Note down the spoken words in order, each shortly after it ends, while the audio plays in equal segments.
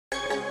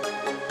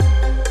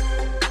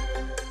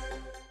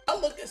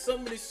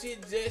some of the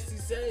shit Jesse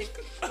say,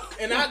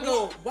 and I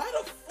go, why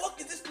the fuck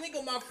is this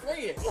nigga my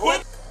friend?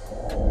 What?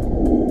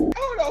 I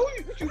don't know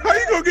who you How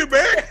you gonna get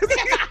mad?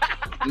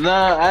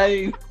 Nah, I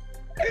ain't.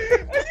 Are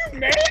you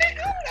mad?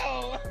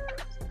 Hold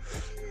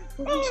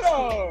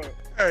on.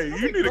 Hey,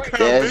 you need to calm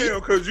Yes. down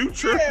because you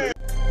tripping.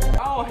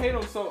 I don't hate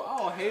him, so I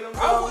don't hate him.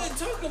 I wasn't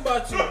talking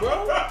about you,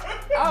 bro.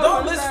 I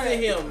Don't was listen to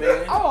saying- him,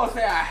 man. I won't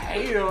say I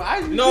hate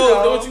him.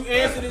 No, don't you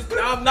answer this.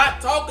 I'm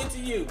not talking to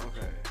you.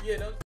 Okay. Yeah,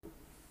 don't.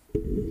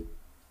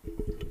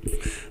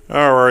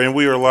 All right, and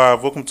we are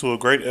live. Welcome to a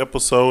great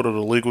episode of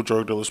the Legal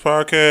Drug Dealers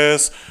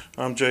Podcast.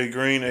 I'm Jay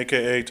Green,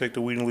 a.k.a. Take the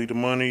Weed and Lead the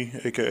Money,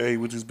 a.k.a.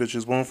 What These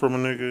Bitches Want From a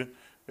Nigga,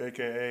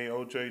 a.k.a.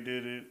 OJ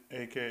Did It,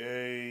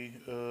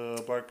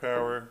 a.k.a. Black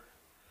Power,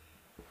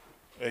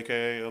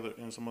 a.k.a. other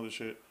and some other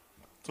shit.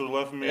 To the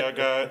left of me, I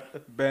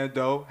got...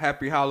 Bando,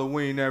 happy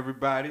Halloween,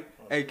 everybody.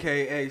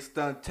 AKA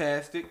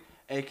Stuntastic,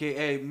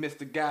 AKA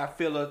Mr. Guy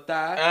Filler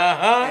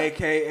Thigh,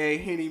 AKA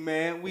Henny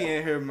Man. We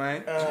in here,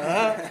 man.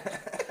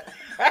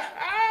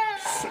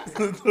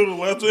 To the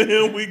left of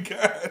him, we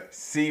got...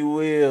 C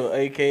Will,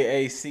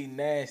 aka C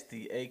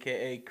Nasty,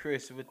 aka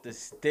Chris with the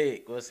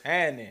stick. What's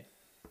happening?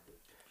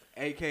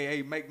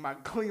 AKA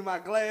clean my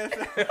glass.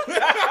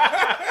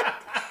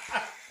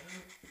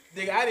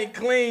 Nigga, I didn't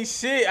clean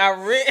shit. I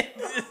read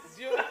this.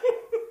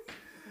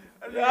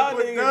 Y'all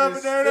Put niggas dub is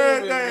in there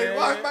and stupid, everything. man.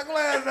 Wash my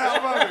glass out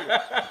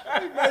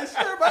for me. He made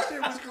sure my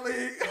shit was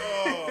clean.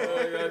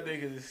 Oh, y'all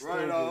niggas is stupid,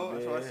 Right on. man.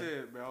 That's what I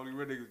said, man. Only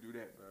real niggas do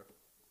that, bro.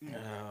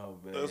 Oh,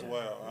 man. That's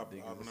wild. Y'all I've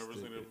niggas never is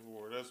seen stupid. it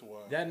before. That's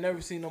wild. Y'all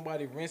never seen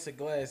nobody rinse a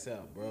glass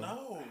out, bro.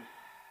 No.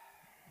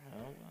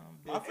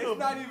 No, I feel It's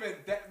not even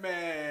that,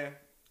 man.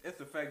 It's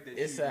the fact that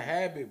it's you, a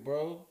habit,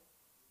 bro.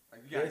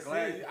 Like, you got That's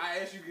glass. it. I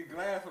asked you to get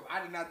glass from.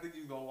 I did not think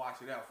you was gonna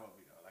wash it out for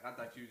me though. Like I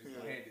thought you was just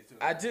gonna hand it to me.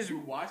 I just- you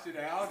washed it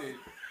out and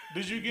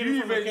Did you get it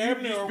from the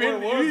cabinet or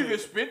spent, where was you even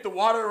it? spent the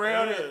water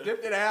around Yeah. and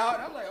dipped it out.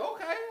 I'm like,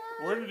 okay.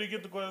 Where did he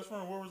get the glass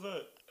from? Where was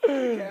that?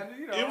 Cabinet,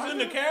 you know, It was I in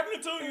the just-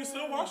 cabinet too. You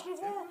still washed it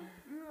for him?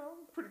 You know,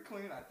 pretty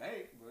clean, I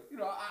think. But you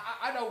know,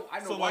 I know.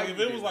 So why like, you if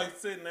it did was like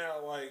sitting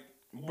out, like,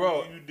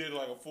 Bro, you did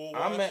like a full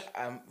wash.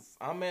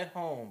 I'm at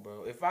home,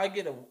 bro. If I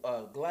get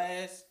a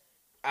glass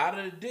out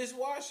of the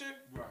dishwasher,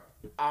 right.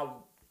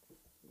 I'll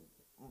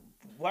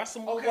wash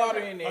some more Okay, water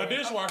okay. in there. A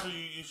dishwasher,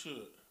 you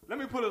should. Let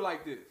me put it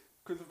like this.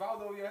 Because if I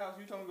was over your house,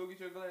 you told me to go get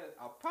your glass,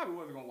 I probably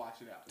wasn't gonna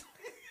wash it out.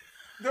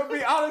 To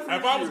be honest with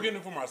If I was you. getting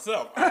it for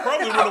myself, I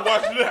probably would have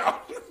washed it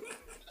out.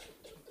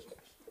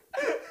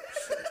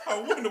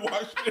 I wouldn't have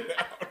washed it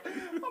out.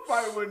 I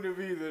probably wouldn't have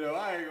either though.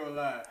 I ain't gonna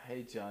lie. I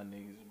hate y'all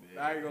niggas, man.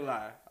 I ain't gonna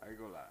lie.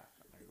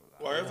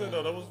 Like I said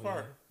though, that was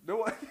fire. No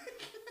one.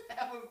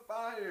 That was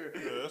fire.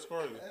 Yeah, that's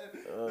crazy.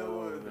 That Oh,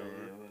 was man,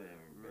 though.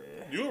 whatever,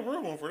 man. You a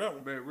real one for that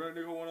one. Man, real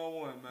nigga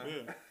 1-on-1, man.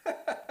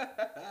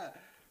 Yeah.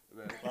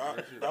 Man,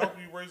 I hope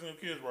you raising your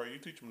kids right. You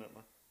teach them that,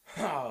 man.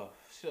 Oh,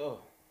 sure.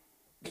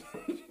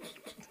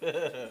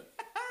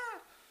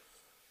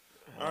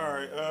 All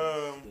right.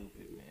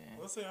 Stupid, man.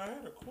 Let's see. I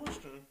had a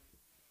question.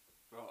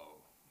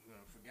 Oh, you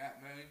done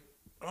forgot, man.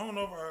 I don't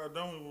know if I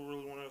don't even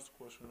really want to ask the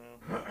question now.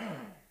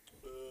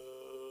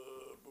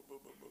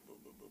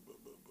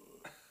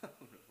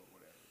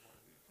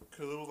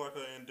 Because it was like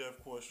an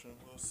in-depth question.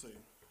 Let's see.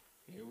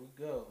 Here we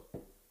go.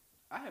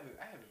 I haven't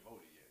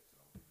voted yet,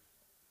 so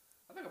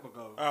I think I'm gonna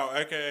go. Oh,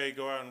 AKA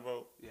go out and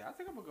vote. Yeah, I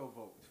think I'm gonna go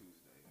vote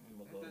Tuesday. I'm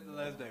gonna go That's the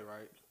last day,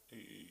 right?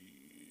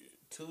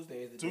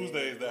 Tuesday is the Tuesday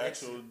day is of the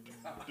election.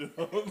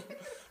 actual.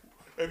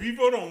 If you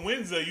vote on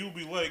Wednesday, you'll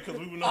be late because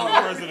we would know who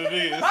the president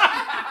is.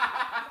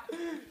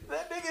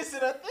 That nigga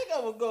said, I think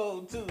I'm gonna go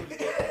on Tuesday.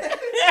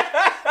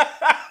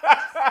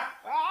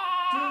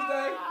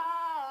 Tuesday.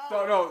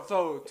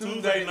 So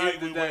Tuesday night is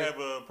the we will day. have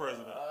a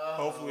president.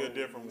 Hopefully a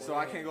different one. So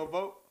I can't go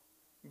vote.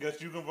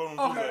 Guess you can vote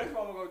on Okay, Tuesday. that's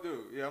what I'm gonna go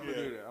do. Yeah, I'm gonna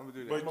do that. I'm gonna do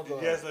that. But I'ma go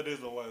yes, that is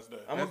the last day.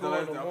 I'm That's gonna the go in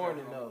last the day.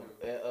 morning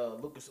Okay, though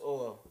at Lucas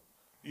Oil.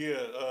 Yeah,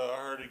 I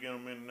heard it get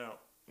them in and out.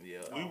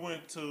 Yeah. We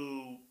went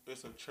to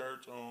it's a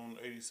church on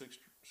 86th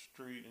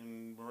Street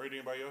in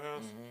Meridian by your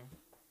house. Mm-hmm.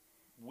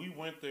 We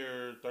went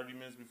there 30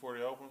 minutes before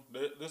they opened.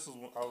 This is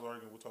when I was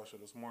arguing with Tasha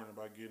this morning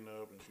about getting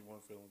up and she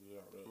wasn't feeling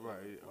good.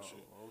 Right.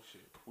 Shit. Oh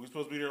shit. We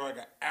supposed to be there like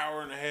an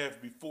hour and a half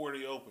before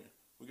they opened.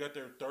 We got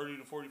there 30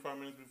 to 45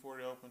 minutes before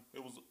they opened.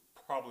 It was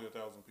probably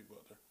 1,000 people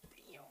out there.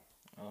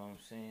 I'm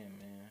saying,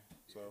 man.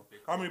 So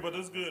I mean, but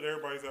it's good.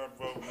 Everybody's out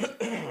voting.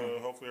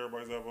 Hopefully,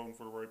 everybody's out voting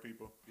for the right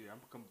people. Yeah, I'm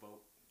gonna come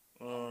vote.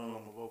 I'm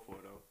gonna vote for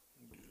it though.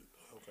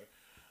 Okay.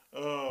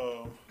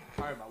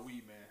 Probably my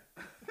weed man.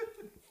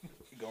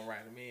 You gonna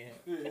write him in?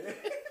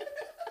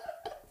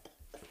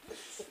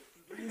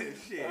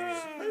 Shit.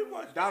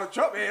 Donald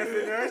Trump ass in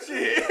there.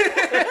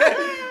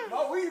 Shit.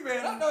 My weed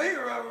man. I know he can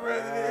run for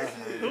president.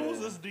 Who was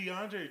this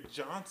DeAndre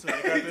Johnson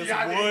that got this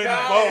DeAndre one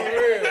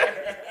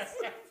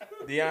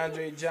vote?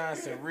 DeAndre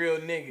Johnson, real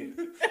nigga.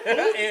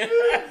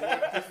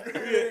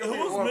 Who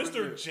was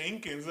Mr.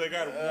 Jenkins that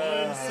got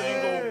one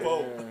single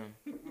vote?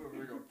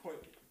 We're going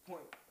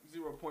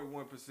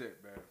 0.1%,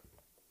 man.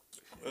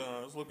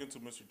 Let's look into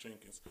Mr.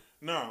 Jenkins.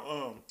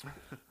 No,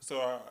 so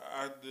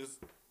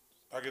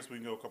I I guess we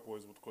can go a couple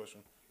ways with the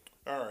question.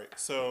 All right,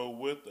 so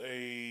with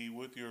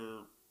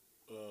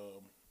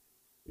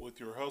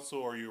your hustle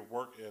or your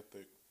work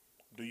ethic,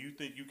 do you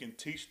think you can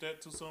teach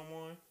that to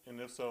someone? And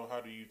if so,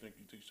 how do you think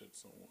you teach that to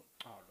someone?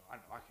 Oh no, I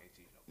know I can't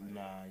teach nobody.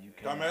 Nah, you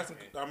can't.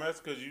 I'm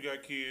asking because you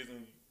got kids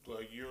and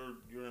like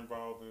you're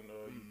involved in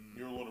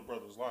your little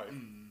brother's life.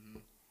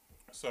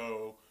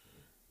 So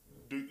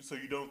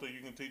you don't think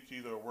you can teach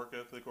either a work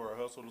ethic or a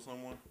hustle to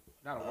someone?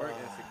 Not a work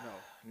ethic,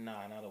 no.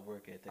 Nah, not a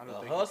work ethic. I don't A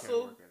think hustle.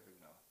 You can work ethic,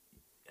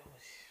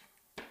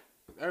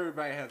 no.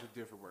 Everybody has a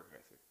different work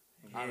ethic.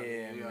 Yeah,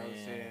 you know what I'm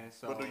man. saying?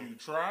 So, But do you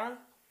try?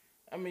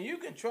 I mean, you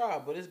can try,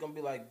 but it's gonna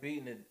be like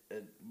beating it.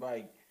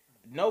 Like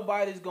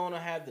nobody's gonna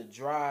have the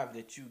drive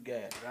that you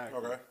got, exactly.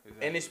 Okay.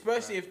 Exactly. and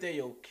especially if they're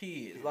your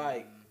kids.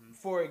 Like,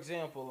 for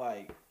example,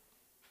 like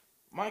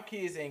my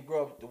kids ain't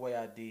grow up the way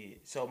I did,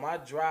 so my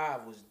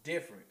drive was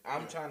different.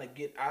 I'm trying to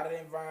get out of the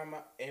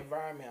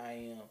environment I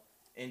am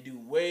and do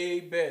way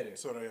better.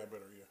 So they have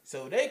better, yeah.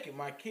 So they can,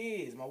 my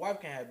kids, my wife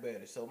can have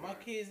better. So my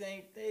kids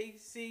they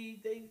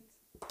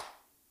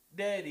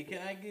daddy, can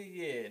I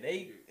get,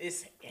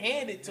 it's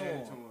handed to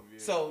them. Yeah.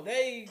 So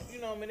they, you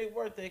know what I mean, their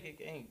work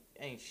ethic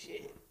ain't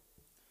shit.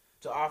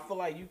 So I feel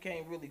like you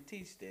can't really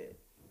teach that.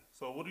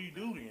 So what do you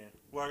do then?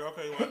 Like,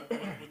 okay, like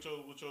with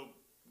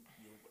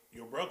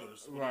your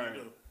brothers, what do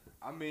you do?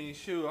 I mean,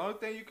 shoot. Only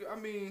thing you can, I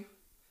mean,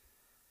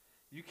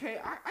 you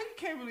can't. You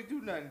can't really do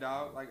nothing,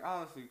 dog. Like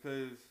honestly,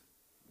 cause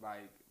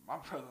like my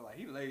brother, like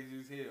he lazy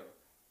as hell,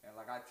 and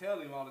like I tell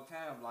him all the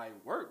time, like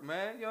work,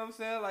 man. You know what I'm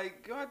saying?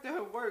 Like go out there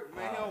and work,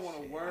 man. He don't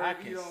want to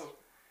work. He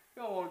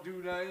don't want to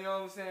do nothing. You know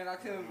what I'm saying? I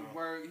tell him to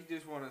work. He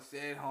just want to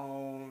sit at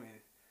home and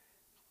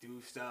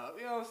do stuff.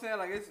 You know what I'm saying?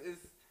 Like it's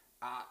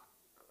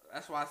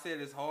that's why I said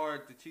it's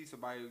hard to teach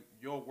somebody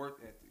your work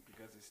ethic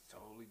because it's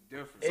totally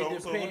different. So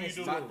what do you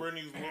do with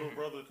Brittany's little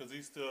brother? Because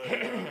he's still at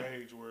an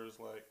age where it's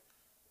like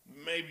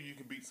maybe you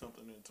can beat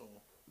something into him.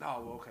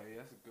 No, okay,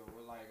 that's a good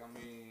one. Like I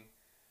mean,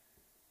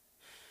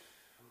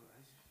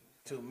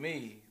 To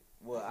me,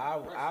 well,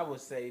 I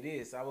would say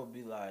this. I would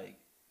be like,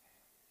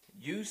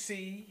 you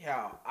see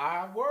how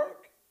I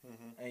work,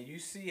 and you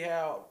see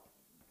how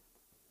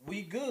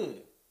we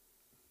good.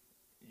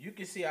 You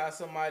can see how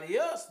somebody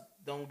else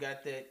don't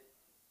got that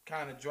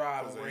kind of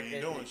drive and work They ain't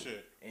ethic, doing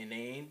shit. and they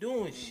ain't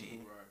doing shit.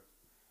 right.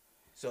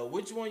 So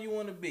which one you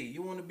want to be?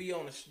 You want to be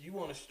you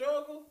want to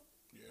struggle,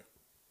 Yeah.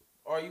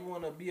 or you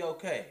want to be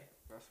okay?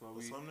 That's what But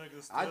we. some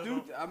niggas still I do.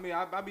 don't- I mean,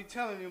 I be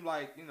telling him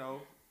like, you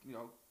know,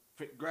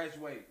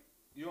 graduate.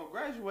 You don't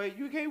graduate,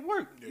 you can't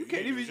work. Yeah, you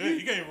can't even.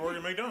 You can't even work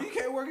at McDonald's. You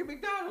can't work at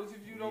McDonald's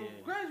if you don't Yeah.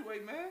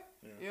 graduate, man.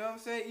 Yeah. You know what I'm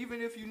saying?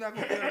 Even if you're not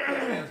gonna be able to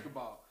play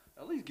basketball,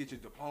 at least get your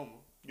diploma.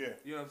 Yeah.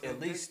 You know what I'm saying? At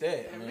least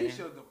that, At man. least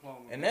your diploma.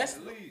 And man. that's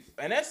at least.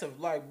 and that's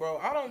like, bro,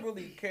 I don't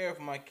really care if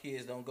my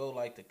kids don't go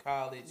like to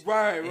college,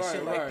 Right, and right,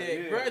 shit like right.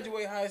 that. Yeah.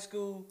 Graduate high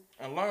school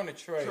and learn a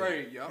trade.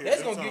 Trade, yup.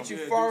 That's Yeah, gonna do get you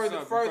something. Yeah,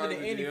 do further something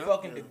than any yeah.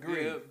 fucking Yeah.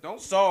 degree. Yeah,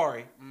 don't-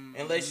 Sorry,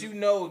 unless you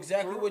know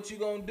exactly what you're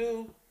gonna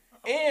do.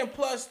 And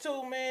plus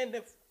two, man,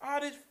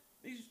 all these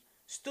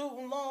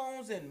student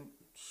loans and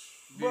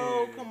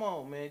bro, Yeah. come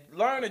on, man,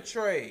 learn a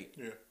trade,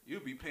 Yeah. You'll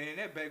be paying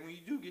that back when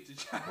you do get your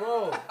job.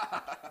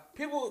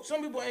 bro.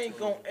 Some people ain't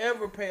gonna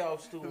ever pay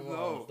off student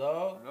loans,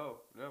 dog. No,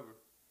 never.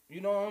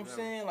 You know what I'm Never.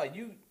 saying? Like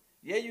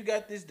you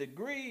got this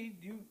degree,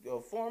 you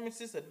a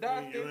pharmacist, a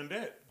doctor, You're in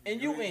debt.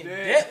 and you in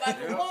debt. debt like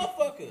a Yeah.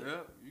 motherfucker.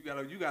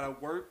 Yeah, you gotta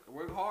work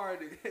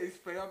hard to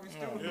pay off your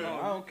student Yeah.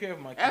 loans. I don't care if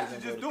my kids After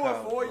don't just go to doing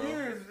college, 4 bro.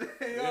 years, you know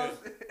Yeah. what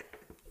I'm saying?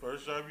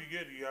 First job you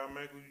get, you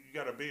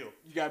got a bill.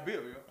 You got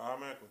bill, yeah.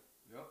 Automatically.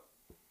 Yep.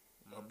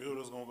 A bill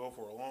that's gonna go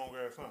for a long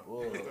ass time. Whoa.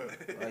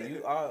 Like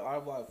you,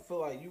 I feel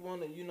like you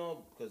want to, you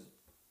know, because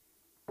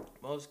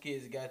most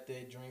kids got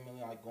that dream of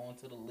like going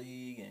to the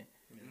league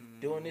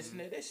and doing this and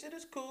that. That shit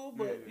is cool,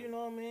 but Yeah. you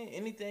know what I mean.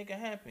 Anything can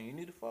happen. You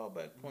need a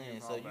fallback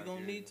plan, so you fallback, gonna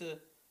yeah. need to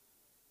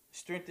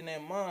strengthen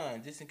that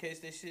mind just in case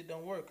that shit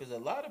don't work. Because a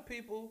lot of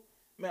people,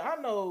 man,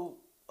 I know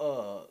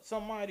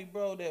somebody,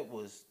 bro, that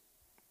was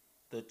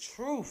the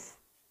truth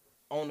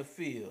on the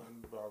field.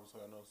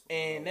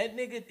 And that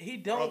nigga, he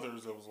don't.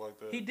 Others that was like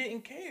that. He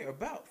didn't care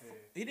about.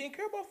 He didn't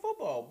care about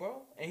football,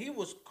 bro. And he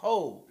was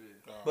cold,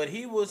 Nah, but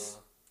he was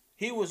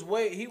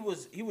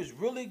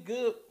really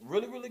good,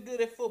 really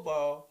good at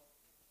football.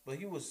 But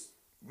he was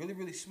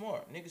really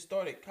smart. Nigga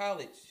started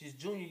college his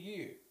junior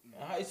year in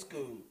high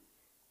school,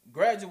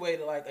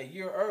 graduated like a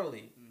year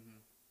early,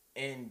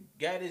 and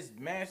got his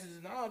masters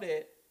and all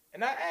that.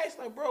 And I asked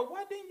like, bro,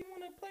 why didn't you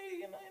want to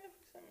play in the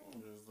NFL? He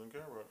just didn't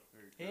care about it.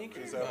 He didn't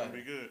care Just about happened to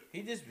it.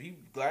 be good. He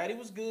glad he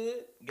was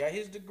good, got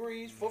his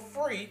degrees for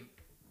free,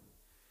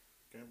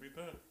 Can't beat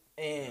that.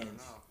 and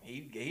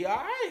he all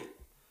right.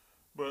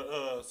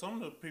 But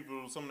some of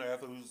the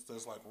athletes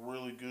that's like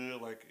really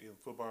good, like in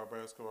football,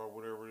 basketball,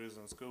 whatever it is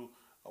in school,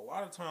 a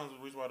lot of times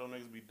the reason why those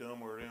niggas be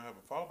dumb or they don't have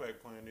a fallback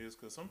plan is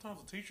because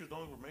sometimes the teachers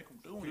don't even make them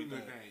do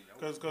anything.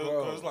 Because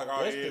it's like,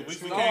 oh that's yeah, the we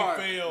truth. can't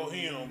fail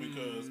him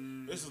because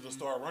this is the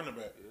star running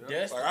back.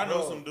 That's Like I know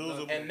bro, some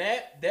dudes, and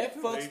that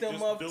fucks they them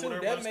just up do too.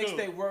 whatever That in makes school.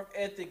 their work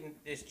ethic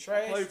is Play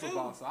trash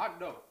football, too. so I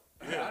know.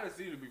 Yeah, I done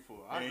seen it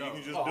before. I And know. you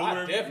can just Oh, do I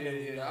whatever.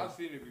 definitely Yeah, I've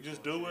seen it before.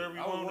 Just do whatever you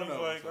I was want. one It's of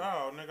them, like, so.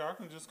 oh, nigga, I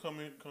can just come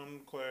to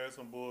class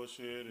and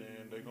bullshit,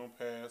 and they gonna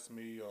pass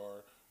me,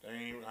 or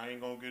I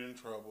ain't gonna get in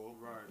trouble.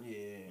 Right.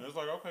 Yeah. And it's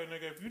like, okay,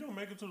 nigga, if you don't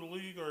make it to the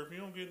league, or if you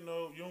don't get you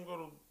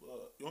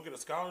don't get a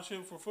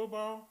scholarship for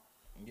football.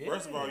 Yeah.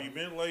 First of all, you've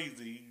been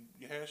lazy.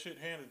 You had shit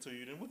handed to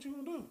you. Then what you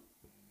gonna do?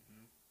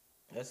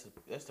 That's the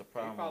They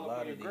problem. follow A lot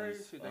on your of grades,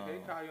 these. shit. They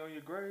call you on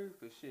your grades,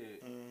 cause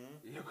shit,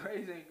 your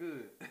grades ain't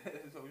good.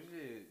 So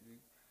shit,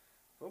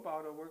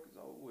 football don't work is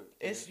over with.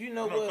 It's I you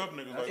know know a what. couple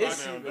niggas like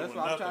it's- right now That's doing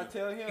what I'm trying nothing. to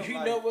tell him. You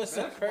like, know what's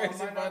so basketball crazy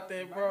might about not-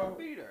 that, might bro? not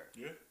be there.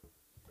 Yeah.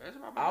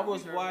 Basketball might I not be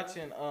was there,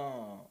 watching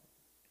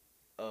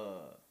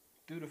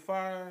Through the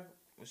Fire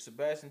with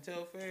Sebastian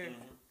Telfair.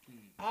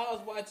 I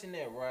was watching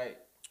that, right?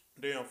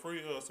 Damn,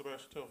 free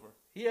Sebastian Telfair.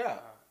 Yeah.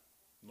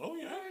 No,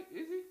 he ain't. Right?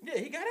 Is he? Yeah,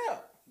 he got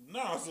out.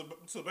 No,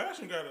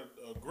 Sebastian got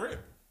a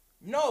grip.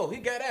 No, he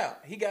got out.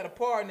 He got a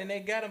pardon and they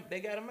got him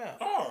out.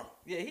 Oh,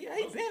 Yeah, he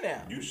been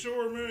out. you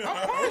sure, man? I'm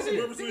I positive.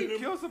 remember Did seeing he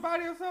him. kill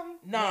somebody or something?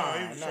 Nah,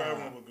 he was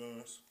traveling with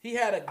guns. He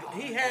had It was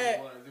he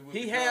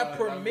the had guns. I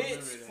permits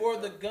remember that, for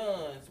though. the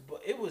guns,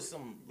 but it was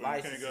some But you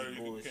licensing you can't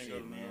bullshit, go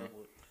to New man. York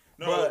with.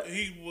 No, But-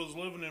 he was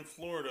living in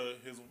Florida.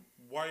 His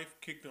wife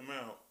kicked him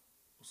out.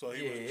 So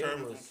he Yeah, was it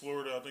traveling was- from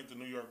Florida, I think, to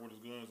New York with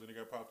his guns, and he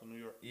got popped in New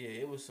York. Yeah,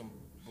 it was some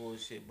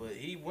bullshit. But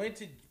he went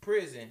to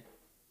prison,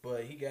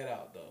 but he got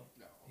out though.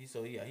 No. He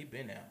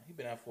been out. He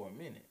been out for a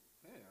minute.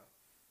 Yeah.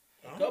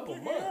 I don't Couple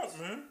think he months. out,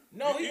 man.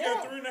 No, he he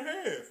got out.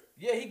 3.5.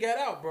 Yeah, he got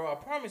out, bro. I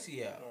promise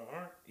he out. All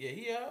right. Yeah,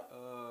 he out.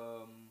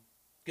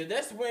 Cause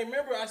that's when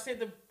remember I sent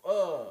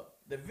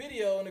the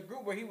video in the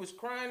group where he was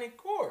crying in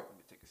court. Let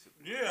me take a sip.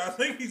 Yeah, I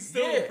think he's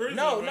still Yeah, in prison.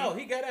 no, man.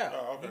 he got out.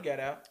 Oh, okay. He got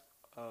out.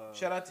 Uh,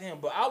 Shout out to him.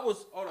 But I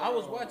was hold on, I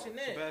was hold on, watching hold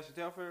on. that. Sebastian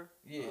Telfair?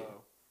 Yeah.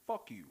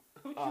 Fuck you.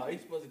 Oh,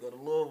 he's supposed to go to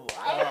Louisville.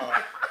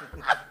 Oh.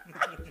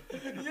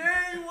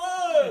 Yeah, he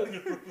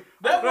was.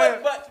 That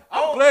glad- was, but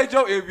I'm glad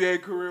your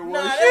NBA career was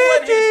Nah, that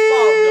wasn't his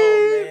fault,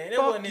 though, man. That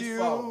Fuck wasn't his you.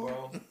 fault,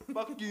 bro.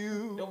 Fuck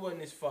you. That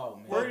wasn't his fault,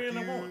 man. Where Fuck he in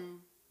the you. morning?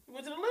 He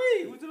went to the He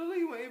league. went to the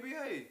league with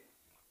NBA.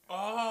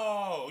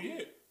 Oh,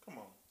 yeah. Come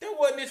on. That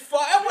wasn't his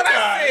fault. That's what I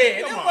God,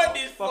 said. come That on. wasn't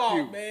his Fuck fault,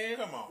 you. man.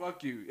 Come on.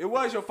 Fuck you. It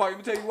was your fault. Let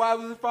me tell you why it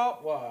was his fault.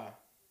 Why?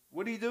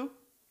 What did he do?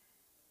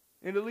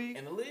 In the league?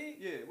 In the league?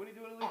 Yeah, what did he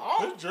do in the league?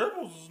 Oh, His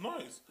gerbils was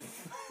nice.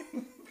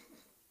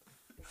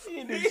 he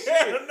didn't He do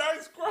had shit. a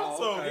nice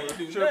crossover. okay.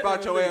 do Should have brought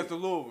nothing your in ass to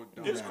Louisville.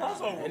 though. His Nah, crossover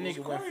That was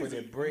nigga went for crazy.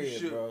 that bread,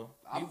 should. bro.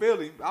 I feel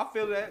him. I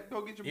feel that.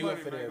 Go get your He money,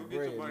 went for man. that Go get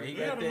bread, your money. man. He He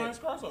got had a that- nice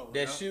crossover.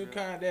 That shoe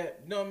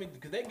contract, no, I mean,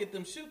 because they get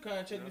them shoe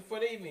contracts before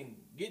they even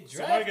get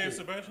Somebody gave drafted.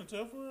 Sebastian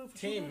Telfair for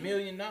 $10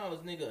 million,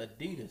 nigga,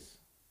 Adidas.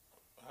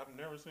 I've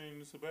never seen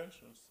the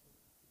Sebastians.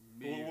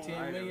 Yeah, $10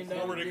 I ain't million never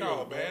What were seen they deal,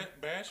 called? bro.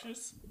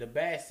 Bashes? The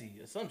Bassy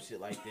or some shit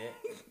like that.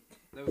 it.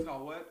 That was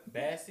called what?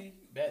 Bassy?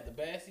 The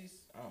Bassies?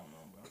 I don't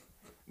know, bro.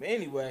 But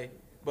anyway,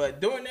 but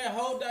during that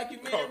whole Called the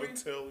documentary,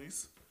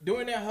 Tellies.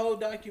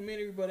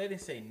 bro, they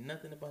didn't say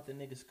nothing about the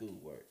nigga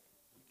schoolwork.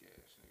 Yes,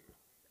 nigga.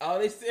 All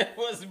they said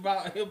was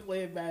about him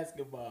playing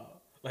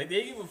basketball. Like, they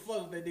didn't even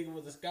fuck if that nigga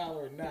was a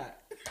scholar or not.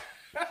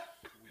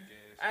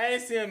 I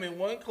ain't see him in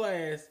one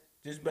class,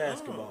 just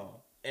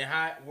basketball. And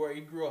where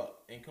he grew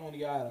up, in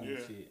Coney Island and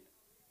Yeah. shit.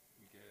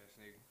 Yes,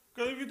 nigga.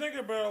 Because if you think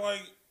about it,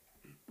 like,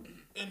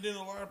 and then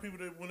a lot of people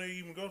that when they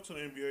even go to the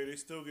NBA, they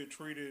still get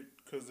treated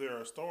because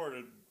they're a star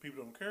that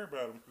people don't care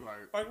about them.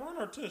 Right. Like Ron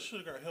Artest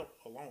should have got help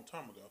a long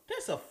time ago.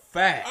 That's a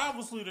fact.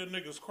 Obviously, that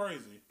nigga's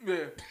crazy,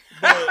 Yeah.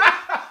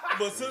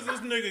 but since this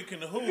nigga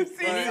can hoop, and he's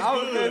Like, I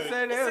was good. gonna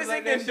say that. Since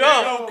Like he that can shit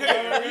dunk. go, Okay,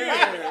 bro.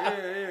 yeah.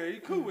 Yeah. He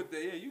cool with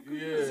that. Yeah, you cool.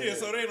 Yeah. Yeah,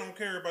 so they don't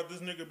care about this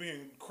nigga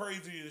being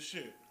crazy as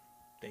shit.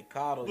 They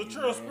coddle you,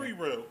 Latrell man.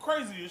 Sprewell,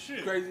 crazy as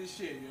shit. Crazy as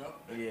shit,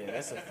 yo. Yeah,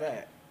 that's a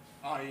fact.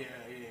 Oh yeah.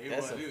 It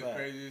That's was. a It was fact.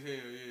 crazy as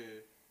hell. Yeah.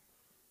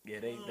 Yeah,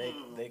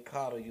 they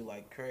coddle you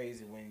like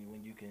crazy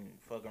when you can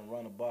fucking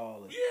run a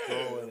ball or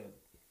Yeah. throw it or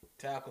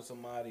tackle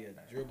somebody or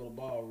dribble the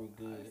ball real I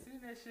good.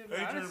 seen that shit. Man.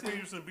 I Adrian done seen-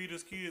 Peterson beat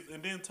his kids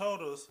and then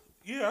told us,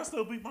 "Yeah, I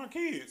still beat my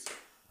kids."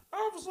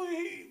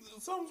 Obviously,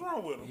 something's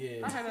wrong with him.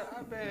 Yeah. I had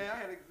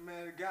a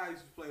man, a guy I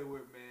used to play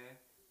with, man.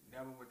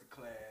 Never went to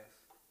class.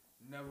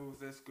 Never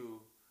was at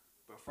school.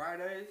 But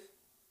Fridays,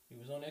 He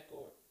was on that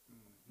court.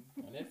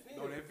 On that field.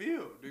 on that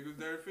field. Nigga was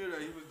there at field.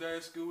 He was there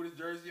at school with his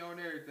jersey on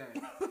and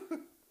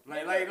everything.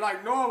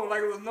 like normal,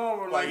 like it was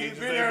normal. Like he he's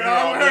just been ain't there been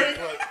all all week.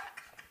 week.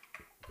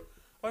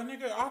 Like,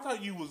 nigga, I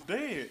thought you was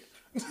dead.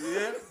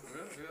 Yeah.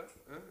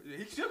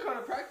 He still come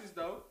to practice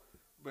though.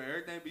 But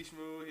everything be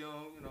smooth. He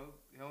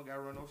don't gotta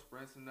run no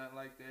sprints and nothing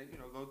like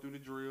that. Go through the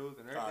drills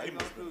and He everything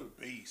must goes have been good.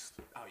 a beast.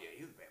 Oh yeah,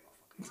 he was a bad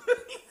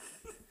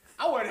motherfucker.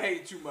 I wasn't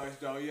hating too much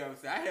though, you know what I'm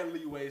saying? I had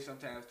leeway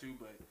sometimes too,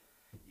 but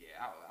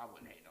yeah, I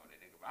wasn't hating on that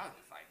nigga. But I was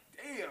just like,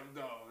 damn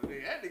dog,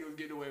 that nigga was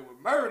getting away with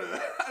murder.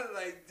 I was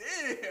like,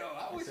 damn,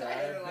 I wish I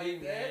had it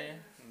like that.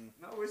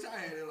 I wish I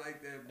had it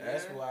like that, man.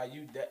 That's why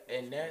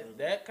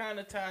that kind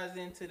of ties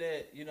into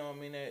that, you know what I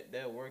mean,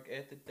 that work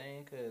ethic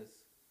thing, because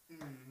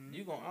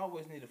you going to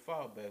always need a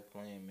fallback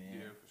plan, man.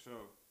 Yeah, for sure.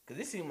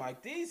 Because it seems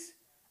like these,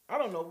 I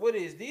don't know what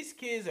it is. These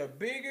kids are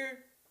bigger,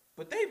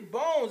 but they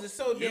bones is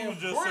so You damn was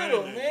just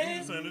brittle, saying that. You man.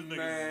 was saying this nigga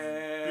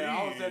Man,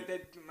 I was big. at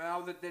that. Man, I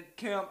was at that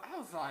camp. I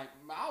was like,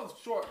 man, I was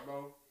short,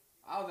 bro.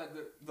 I was at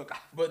the look.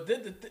 But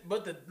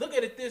look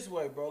at it this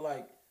way, bro.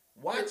 Like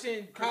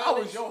watching I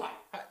college. was your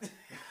height.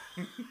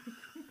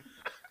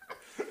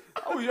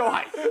 I was your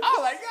height. I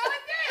was like, God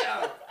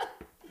damn.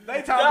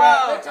 They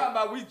talking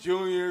about we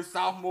juniors,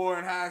 sophomore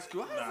in high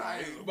school. I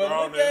was like, But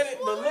look at it.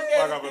 But look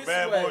at Like it I'm a this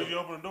bad way. boy, you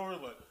open the door,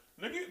 like,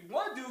 nigga,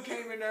 one dude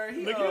came in there.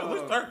 He nigga, at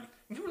least 30.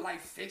 He was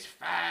like 6'5".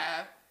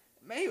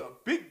 Man, he a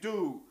big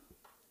dude.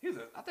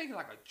 I think he's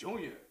like a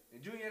junior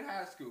in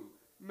high school.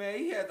 Man,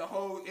 he had the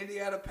whole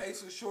Indiana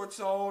Pacers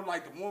shorts on,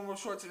 like the warm-up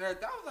shorts and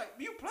everything. I was like,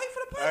 you play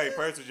for the Pacers?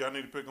 Hey, Pacers, y'all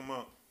need to pick him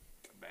up.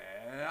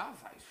 Man, I was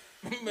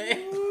like,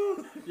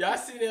 Man, y'all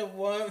see that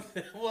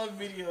one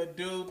video of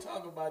dude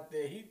talking about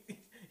that?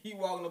 He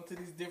walking up to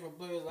these different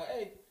players like,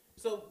 hey,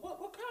 so what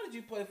college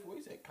you play for?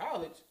 He said,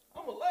 college?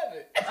 I'm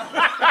 11.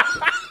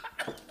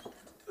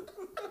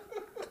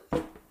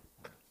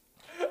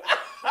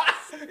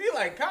 He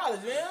like,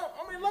 college, man?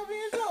 I'm 11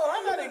 years old.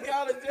 I'm not in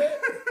college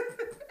yet.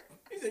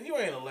 He said, you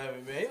ain't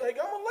 11, man. He like,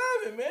 I'm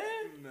 11,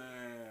 man.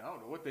 man, I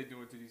don't know what they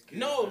doing to these kids.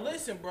 No, man.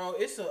 listen, bro.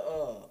 It's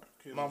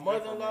Kids my is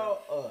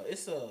mother-in-law.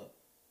 It's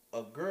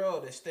a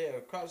girl that stay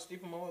across the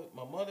street from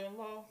my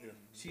mother-in-law. Yeah.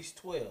 She's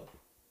 12.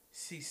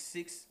 She's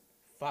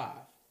 6'5",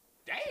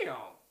 Damn.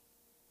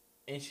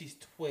 and she's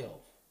 12.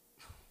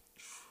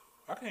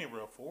 I can't even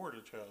afford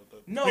a child. Though.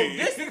 No,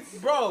 this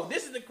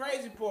is the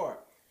crazy part.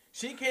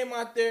 She came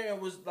out there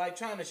and was like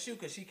trying to shoot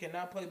because she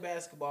cannot play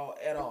basketball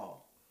at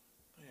all.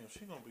 Damn,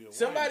 she gonna be a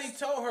Somebody waste.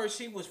 told her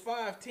she was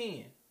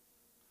 5'10".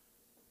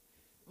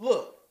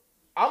 Look,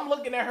 I'm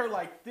looking at her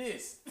like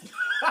this.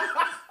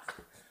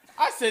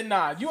 I said,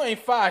 nah, you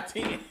ain't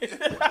 5'10".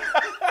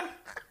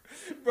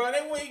 Bro,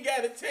 then when he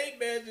got a tape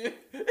measure,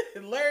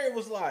 Larry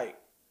was like,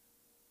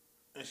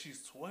 And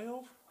she's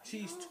 12?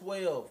 she's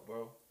 12,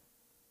 bro.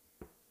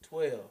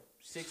 12.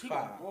 She 6'5".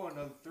 gonna go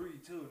another 3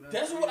 too.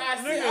 That's what I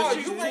said. Nigga, Oh,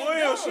 she's you ain't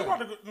 12. She done. about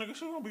to go, nigga,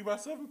 she gonna be about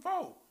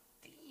 7'4".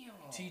 Damn.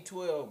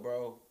 T12,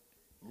 bro.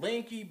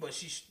 Linky, but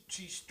she's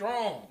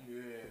strong. Yeah.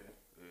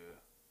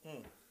 Mm.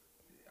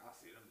 Yeah, I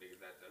see them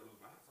niggas out there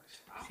hooping.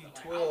 I She felt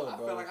 12, I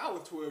bro. felt like I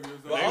was 12 years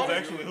old. But They was only-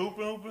 actually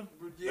hooping?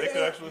 Yeah, They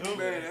could actually hoop.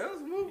 Man, there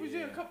was movies, yeah.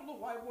 Yeah. A couple of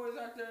white boys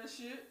out there and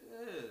shit.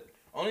 Yeah.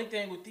 Only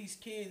thing with these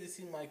kids, it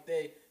seem like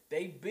they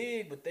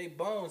big, but they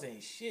bones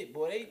ain't shit,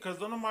 boy. Because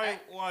then I'm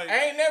like,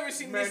 I ain't never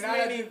seen this now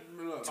many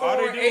look, All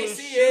they torn do is ACLs.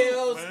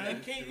 shoot,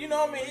 man. And you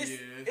know what I mean? It's, Yeah,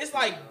 it's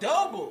like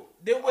double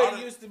than All what it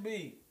they- used to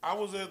be. I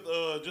was at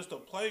just a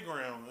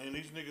playground, and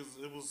these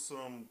niggas, it was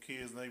some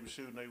kids, and they was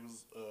shooting, they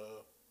was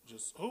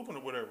just hooping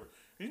or whatever.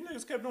 These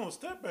niggas kept doing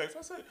step backs.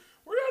 I said,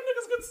 where y'all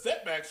niggas get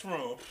step backs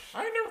from?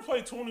 I ain't never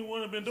played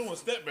 21 and been doing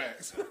step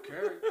backs.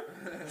 Carry.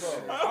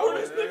 How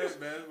this Yeah, niggas,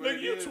 man, that's what nigga,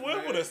 it you is, 12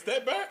 man. with a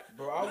step back?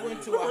 Bro, I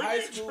went to Where a high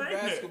you school train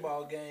at?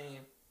 basketball game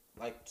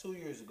like 2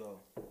 years ago.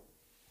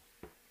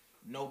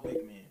 No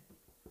big man.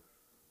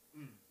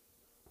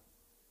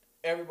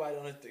 Everybody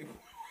on the three.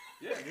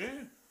 Yeah. Yeah.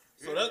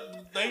 So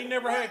that they ain't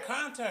never had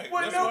contact.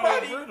 Wasn't That's why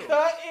they nobody brittle.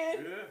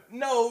 cutting. Yeah.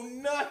 No,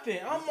 nothing.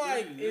 I'm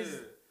like, Yeah.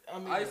 I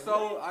mean, I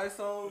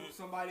saw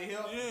somebody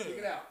help. Yeah. Check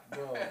it out.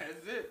 Bro.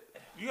 That's it.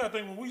 You gotta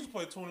think when we used to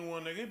play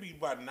 21, nigga, it'd be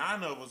about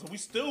 9 of us, and we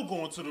still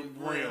going to the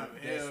rim.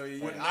 Hell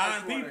yeah. With I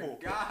 9 swear to people,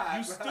 God,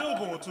 you bro. still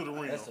going to the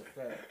rim. That's a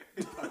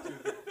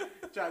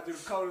fact. Try to do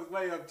the coldest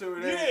layup to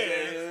it.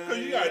 Yeah, 'cause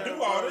you gotta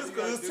do all this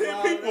 'cause it's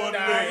 10 people in the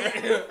Nah,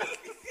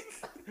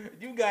 ring.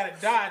 you gotta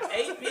dodge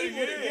 8 people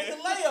to get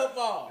the layup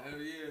off. Hell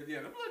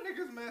yeah. Them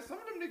little niggas, man. Some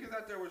of them niggas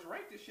out there was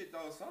ranked and shit,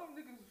 though. Some of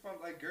them niggas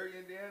from, like, Gary,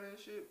 Indiana and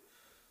shit.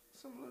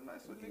 Some little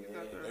nice little niggas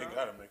out there. They huh?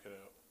 gotta make it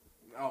out.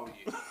 Oh,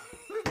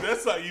 yeah.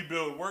 That's how you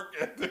build work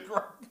ethic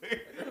right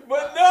there.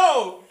 But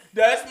no,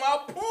 that's my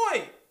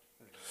point.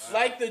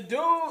 Like the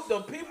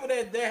people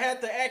that had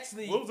to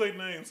actually, What was their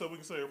name so we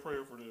can say a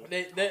prayer for them?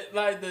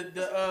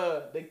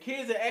 the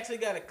kids that actually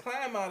got to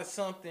climb out of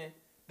something,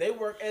 they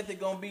work ethic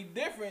gonna be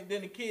different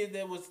than the kids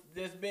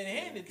that's been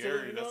handed to.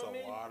 Gary, You know that's what I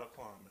a mean? lot of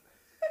climbing.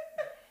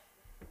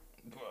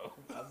 Bro,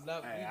 I'm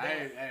not.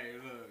 Hey,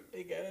 look.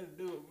 It got nothing to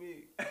do with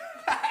me.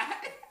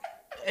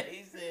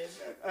 He said,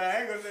 I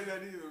ain't gonna say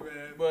that either,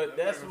 man. but I'm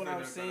that's not what gonna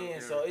I'm say saying.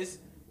 that, So it's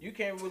you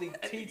can't really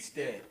teach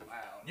that. Wow.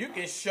 You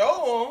can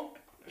show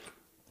them,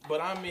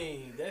 but I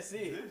mean that's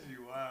it. This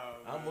you wild.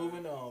 I'm man.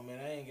 moving on, man.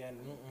 I ain't got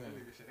That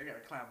nigga shit, they gotta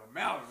climb a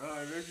mountain, huh?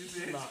 What you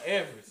said? no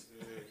Everest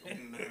Yeah,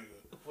 nigga.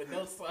 with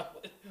no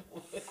solid,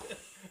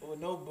 with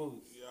no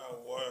boots.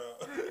 Y'all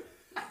wild.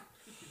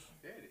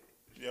 Daddy.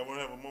 Y'all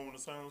wanna have a moment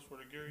of silence for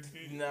the Gary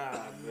kid? Nah,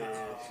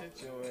 man,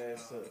 shut your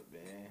ass up,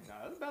 man.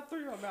 Nah, there's about 3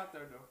 of them out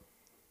there, though.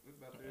 There's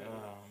about 3 of them.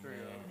 Oh, 3 of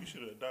man. them. You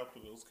should have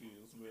adopted those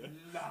kids, man.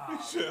 Nah, You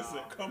should have said,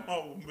 nah, come man.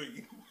 on with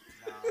me.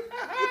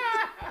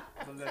 Nah,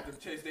 don't let them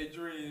chase their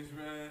dreams,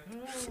 man.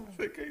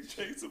 They can't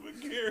chase him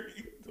with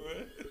Gary,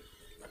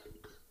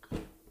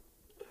 man.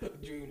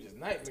 Dream just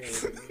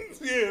nightmares.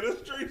 Yeah, the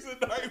streets and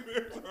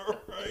nightmares,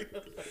 alright.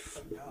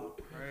 Y'all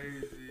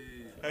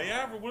crazy. Hey, you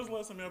ever? When's the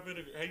last time y'all been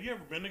to? Have you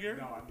ever been to Gary?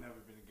 No, I've never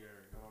been to Gary.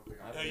 I don't think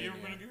I've Have been. you ever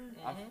been to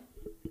Gary?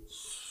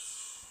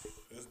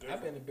 It's different.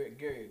 I've been to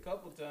Gary a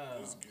couple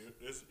times.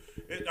 It's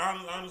good.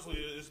 Honestly,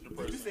 it's Did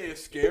depressing. you say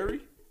it's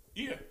scary?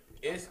 Yeah.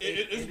 It's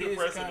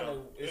depressing, kinda,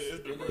 though. It's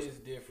It depressing. is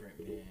different,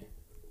 man.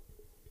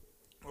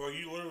 Well,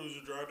 you literally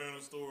just drive down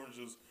the store and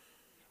just.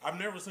 I've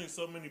never seen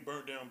so many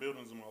burnt down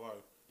buildings in my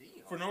life.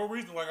 Damn. For no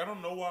reason. Like, I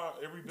don't know why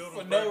every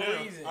building's For burnt no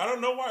down. reason. I don't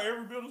know why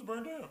every building's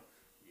burnt down.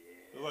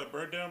 Yeah. It's like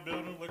burnt down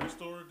building, liquor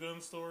store, gun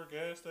store,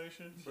 gas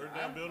station, burnt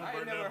down building, I ain't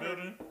burnt down never heard-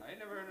 building. I ain't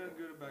never heard nothing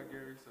good about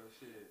Gary, so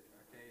shit.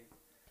 I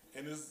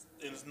can't. And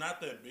it's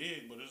not that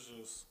big, but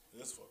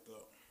it's fucked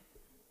up.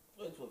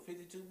 What's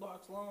 52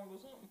 blocks long or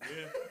something?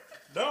 Yeah.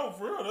 No,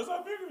 for real, that's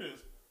how big it is.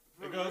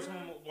 For It goes real?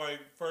 from like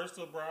first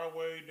to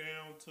Broadway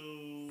down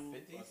to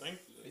 50, I think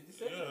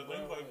 57. yeah, I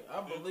think like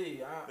I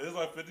believe. it's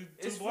like 52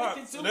 It's blocks.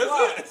 52 That's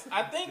blocks. it.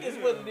 I think it's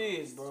what it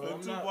is, bro.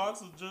 52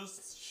 blocks of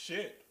just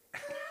shit.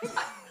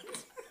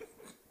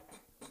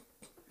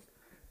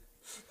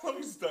 Let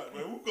me stop,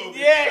 man. We'll go get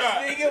Yes,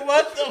 shot. nigga,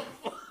 what the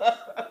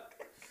fuck?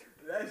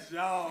 That's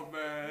y'all,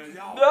 man.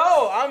 Y'all.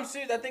 No, I'm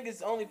serious. I think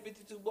it's only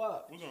 52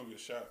 blocks. We're gonna get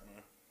shot,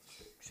 man.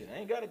 Shit, I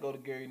ain't gotta go to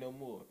Gary no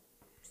more.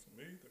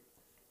 Me either.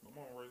 My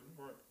mom raised me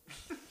right.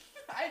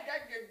 I ain't got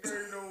to get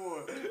Gary no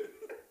more.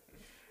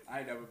 I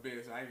ain't never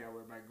been, so I ain't got to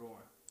worry about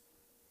going.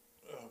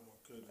 Oh my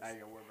goodness. I ain't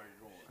got to worry about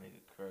going.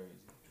 Nigga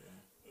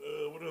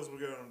crazy. What else we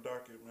got on the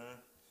docket, man?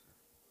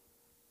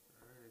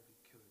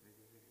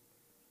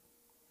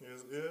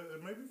 Yeah,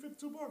 it may be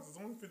 52 blocks. It's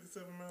only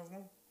 57 miles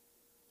long.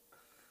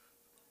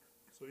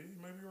 So yeah,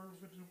 maybe you're over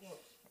 52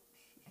 blocks.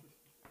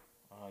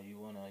 You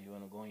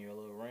wanna go on your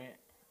little rant?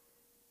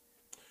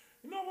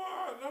 You know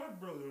what?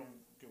 I really don't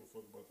give a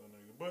fuck about that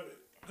nigga. But,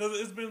 because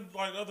it's been,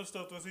 like, other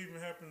stuff that's even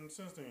happened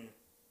since then.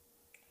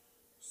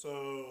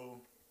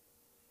 So.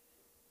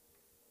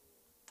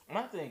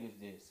 My thing is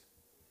this: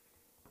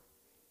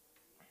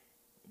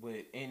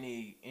 with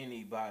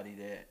anybody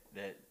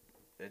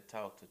that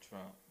talk to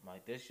Trump,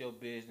 like that's your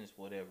business,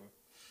 whatever.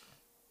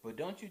 But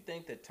don't you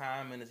think the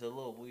timing is a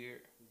little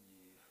weird?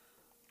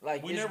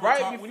 Like We it's never,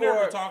 right we before.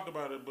 never talked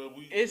about it, but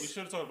we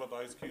should have talked about the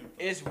Ice Cube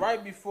thing. It's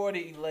right before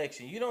the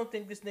election. You don't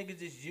think this nigga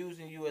just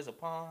using you as a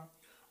pawn?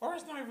 Or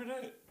it's not even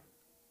that.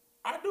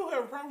 I do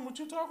have a problem with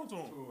you talking to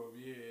him.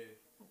 Yeah.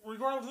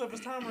 Regardless of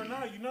his time or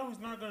not, you know he's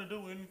not going to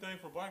do anything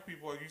for black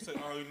people. Like you said,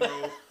 oh, you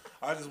know,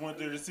 I just went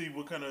there to see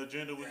what kind of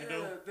agenda we can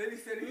do. Then he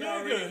said he Nigga,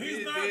 already he's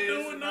did not this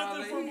doing and all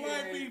nothing that. for He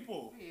black ain't-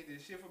 people. He ain't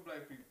did shit for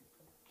black people.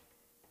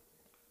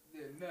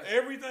 Did nothing.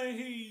 Everything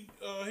he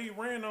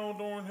ran on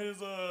during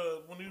his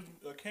when he was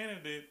a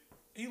candidate,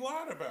 he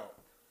lied about.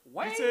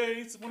 Wayne? He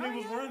said when he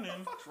was Kanye, running, What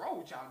the fuck's wrong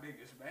with y'all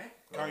niggas, man?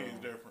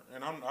 Kanye's different,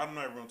 and I'm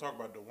not even gonna talk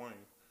about Dwayne.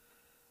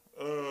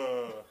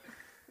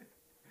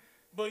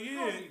 But yeah,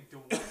 Don't even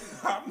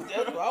Dwayne.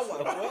 That's what I was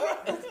like.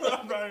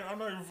 What? I'm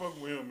not even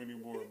fucking with him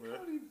anymore, bro.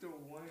 Don't even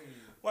Dwayne.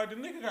 Like the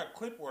nigga got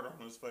clipboard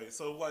on his face,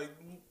 so like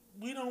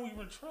we don't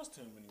even trust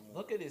him anymore.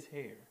 Look at his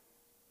hair.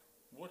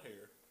 What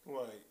hair?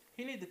 Like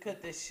He need to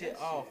cut that shit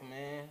That off, shit.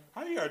 man.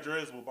 how you got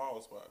dreads with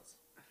bald spots?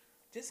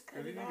 Just cut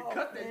Cause he it need off, to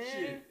cut that man.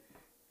 shit.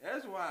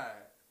 That's why.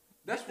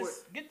 That's what.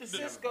 Get the The-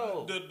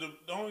 Cisco.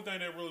 The only thing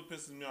that really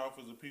pisses me off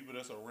is the people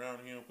that's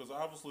around him, because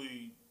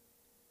obviously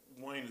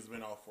Wayne has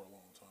been off for a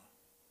long time.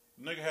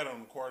 The nigga had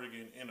on a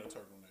cardigan and a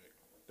turtleneck.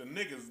 The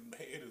nigga's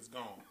head is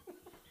gone.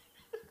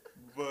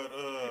 But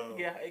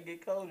Yeah, it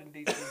get cold in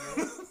DC.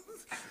 Man.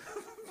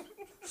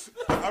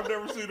 I've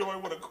never seen nobody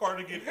with a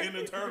cardigan and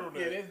a turtleneck.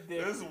 Yeah, that's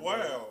different, That's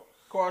wild.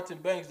 Carlton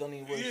Banks don't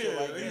even wear shit Yeah,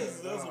 like that's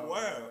that.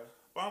 wild.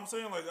 But I'm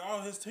saying, like,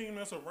 all his team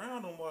that's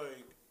around him,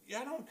 like, yeah,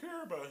 I don't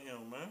care about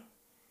him, man.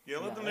 Yeah,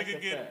 let the Nah, that's nigga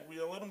a get, fact.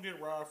 yeah, let him get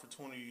robbed for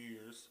 20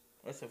 years.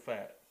 That's a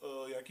fact.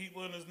 Yeah, keep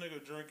letting this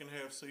nigga drink and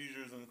have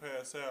seizures and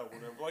pass out,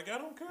 whatever. Like, I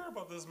don't care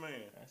about this man.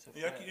 That's a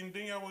Yeah, fact. and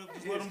then y'all would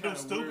just It let is him do kinda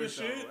stupid weird,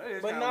 shit. though. It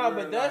is But kinda nah,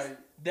 weird, but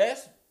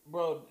that's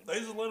bro, They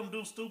just let him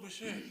do stupid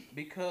shit.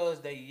 because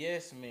they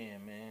yes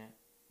men, man.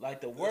 Like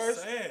the That's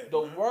worst, sad,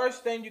 the man.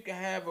 worst thing you can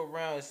have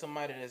around is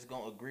somebody that's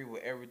gonna agree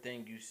with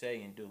everything you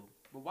say and do.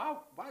 But why?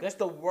 That's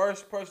the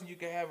worst person you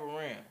can have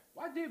around.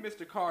 Why did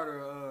Mr.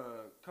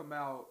 Carter come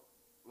out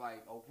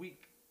like a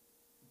week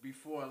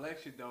before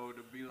election though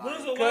to be When's like?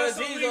 the Cause last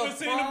time he's we a even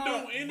seen him do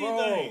pawn,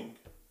 anything?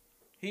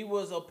 He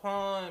was a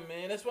pawn,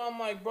 man. That's why I'm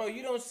like, bro,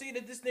 you don't see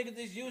that this nigga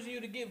just using you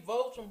to get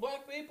votes from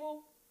black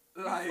people?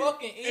 You Like,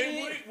 fucking And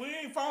idiot. we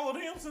ain't followed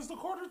him since the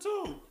quarter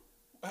two.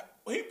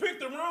 He picked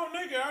the wrong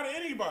nigga out of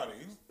anybody.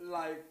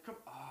 like, come.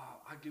 Oh,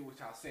 I get what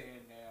y'all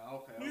saying now.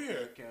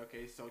 Okay, Yeah.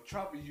 okay. So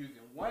Trump is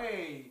using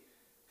Wayne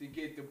to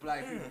get the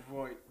black people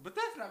vote, but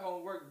that's not gonna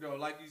work though.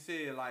 Like you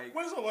said, like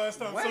When's the last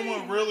time Wayne-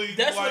 someone really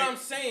That's like, what I'm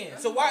saying.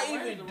 That's So why why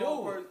Wayne's even the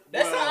wrong do it? person.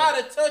 That's Well- how out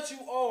of touch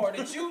you are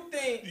that you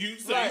think you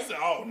said, like, you said,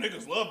 oh,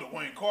 niggas love the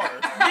Wayne Carter.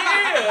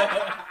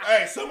 yeah.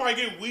 Hey, somebody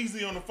get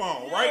Wheezy on the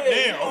phone right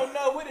Yeah, now. Oh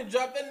no, we done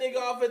dropped that nigga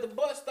off at the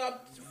bus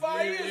stop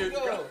 5 Yeah, years years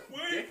ago. ago.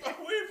 We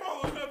ain't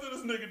followed nothing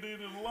this nigga did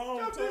in a long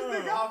Drop this nigga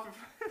time. off.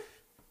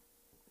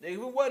 If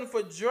it wasn't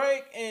for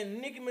Drake and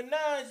Nicki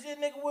Minaj,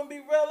 shit nigga wouldn't be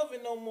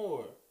relevant no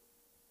more.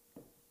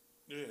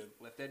 Yeah.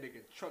 Left that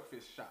nigga truck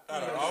fish shot.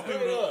 Out of Yeah, all straight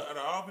people, up. out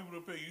of all people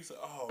to pick, you said,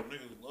 "Oh,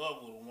 niggas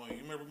love Lil Wayne."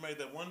 You remember he made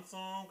that one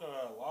song,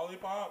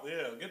 "Lollipop"?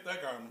 Yeah, get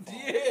that guy on the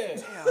phone. Yeah.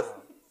 Damn.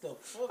 The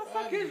fuck, What the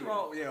fuck is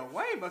wrong? Yeah,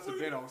 Wayne must have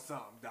been on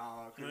something,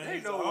 dog. Cause Man, ain't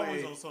he's no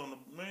always way. on something.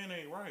 The man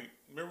ain't right.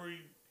 Remember,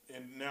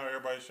 and now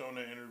everybody's showing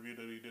that interview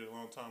that he did a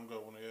long time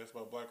ago when they asked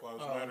about Black Lives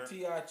Matter.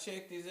 T.I.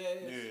 checked his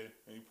ass. Yeah,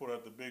 and he pulled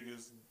out the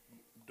biggest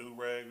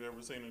do-rag we've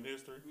ever seen in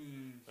history.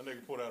 That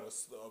nigga pulled out a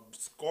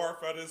scarf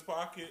out of his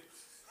pocket.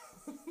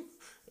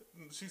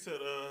 She said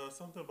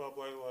something about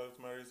Black Lives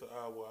Matter. He said,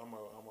 well, I'm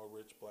a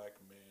rich black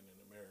man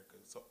in America,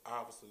 so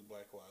obviously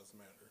Black Lives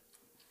Matter,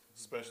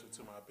 especially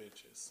to my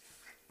bitches.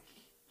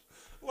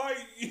 Like,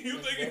 you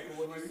That's think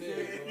exactly what he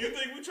said, bro. you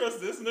think we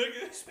trust this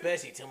nigga?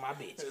 Especially to my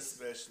bitches.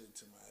 Especially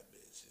to my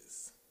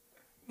bitches.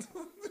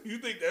 You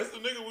think that's the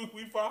nigga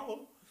we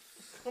follow?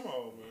 Come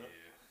on, man.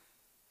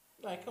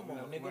 Like, come on,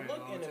 That's nigga, Wayne look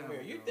long in the time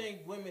mirror. You ago. think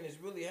women is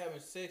really having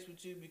sex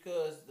with you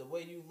because the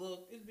way you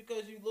look? It's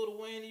because you Lil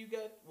Wayne and you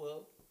got,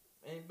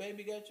 and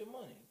baby got your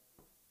money.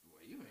 Well,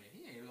 he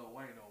ain't Lil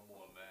Wayne no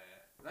more,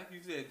 man. Like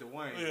you said,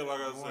 Dwayne. Yeah, like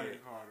I Dwayne said,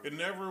 Carter. it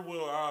never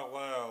will out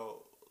loud.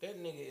 That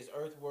nigga is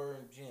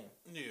Earthworm Jim.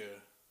 Yeah.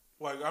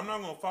 Like, I'm not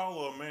going to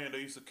follow a man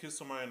that used to kiss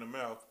somebody in the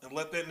mouth and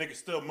let that nigga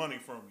steal money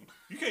from you.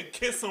 You can't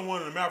kiss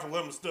someone in the mouth and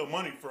let them steal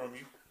money from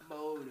you.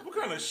 What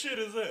kind of shit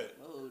is that?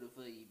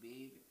 for you,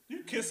 baby.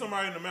 You kiss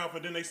somebody in the mouth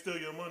and then they steal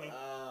your money?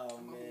 Oh,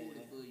 man.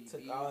 Took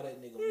baby. all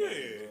that nigga Yeah.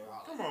 money, bro.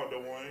 Come on,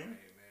 Dwayne.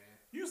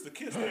 You used to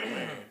kiss that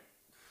man.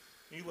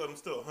 You let him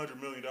steal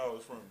 $100 million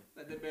from you.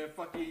 Let that man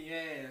fuck in your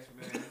ass,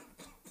 man.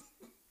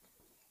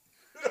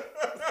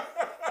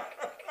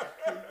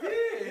 He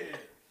did.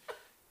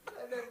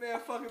 Let that man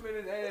fuck him in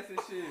his ass and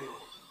shit.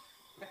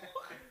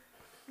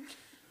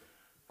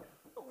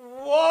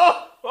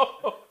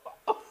 Whoa!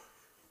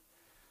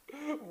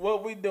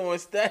 What we doing?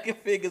 Stacking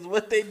figures.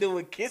 What they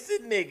doing?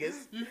 Kissing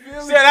niggas. You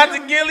feel me? Shout out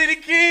to Gilly the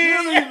Kid.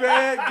 Gilly,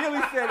 man.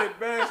 Gilly said it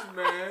best,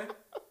 man.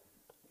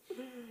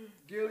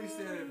 Gilly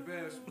said it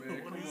best,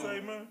 man. What Come did he on. say,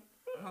 man?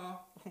 Huh?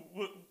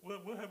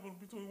 What happened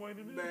between Wayne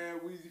and him? Man,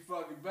 Weezy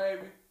fucking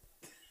baby.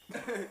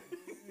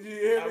 You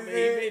hear I me? mean,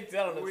 he been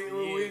telling us We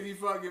for years. Weezy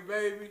fucking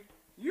baby.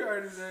 You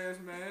heard his ass,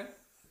 man.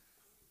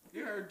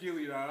 You heard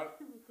Gilly, dog.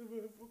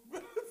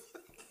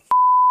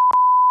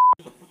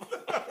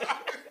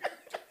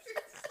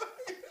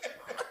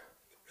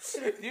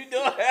 You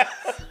know how?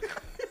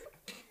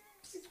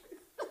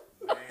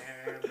 Man.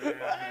 That nigga,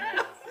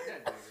 man.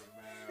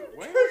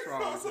 What's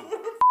wrong with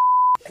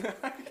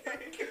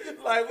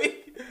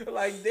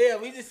like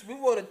damn, we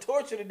want to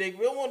torture the nigga.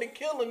 We don't want to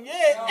kill him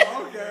yet.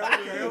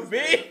 Oh,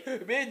 okay.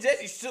 Me and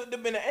Jesse shoot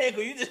him in the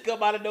ankle. You just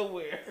come out of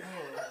nowhere.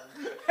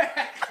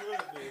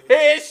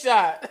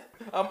 Headshot.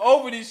 I'm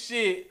over this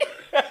shit.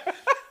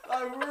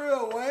 Like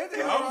real, Wayne.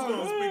 I was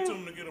going to speak to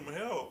him to get him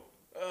help.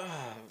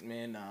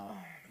 Man, nah.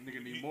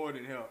 Nigga need more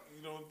than help.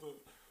 You know what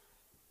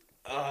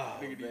Oh,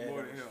 Nigga need man, more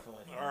that than was help.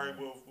 funny. All right,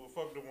 well,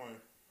 fuck Dwayne.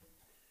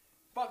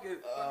 Fuck it.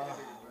 Oh, Fuck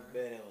that nigga,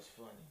 man. man, that was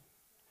funny.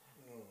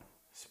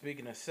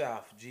 Speaking of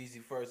South,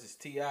 Jeezy versus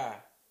T.I.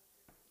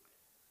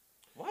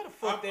 Why the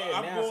fuck they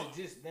I'm announced going- it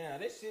just now?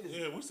 That shit is...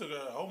 Yeah, we still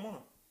got a whole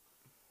month.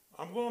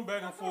 I'm going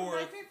back and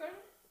forth.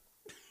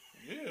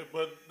 Yeah,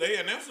 but they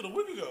announced it a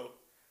week ago.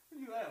 What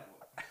you laughing for?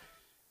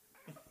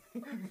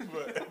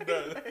 But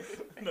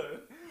no.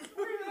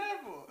 What you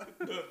laughing for?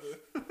 Nothing.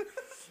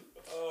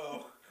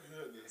 Oh,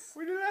 goodness.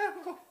 What you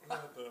laughing for?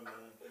 Nothing,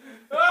 man.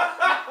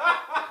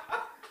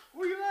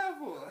 What you laughing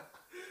for?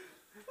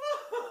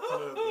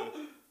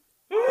 Nothing.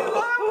 What you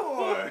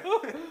laughing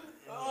for?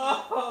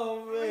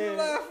 Oh, What you man.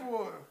 laughing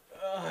for?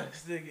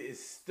 This nigga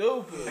is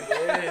stupid,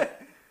 man.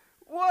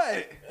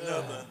 What?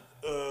 Nothing.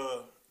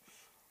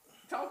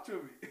 Talk to me.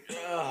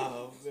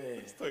 Oh, man.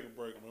 Let's take a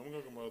break, man. I'm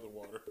going to get my other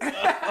water.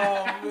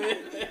 Oh,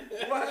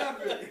 man. What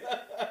happened?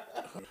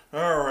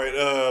 All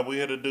right, we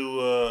had to do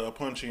a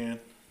punch in.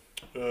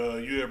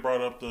 You had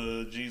brought up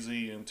the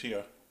Jeezy and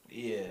T.I.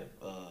 Yeah,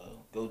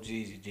 go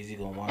Jeezy. Jeezy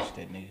gonna watch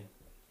that nigga.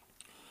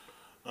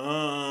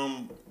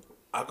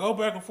 I go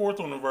back and forth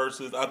on the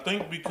verses. I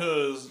think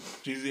because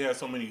Jeezy has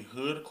so many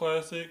hood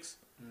classics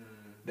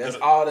That's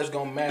all that's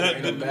gonna matter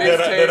in the battle.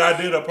 that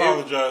I did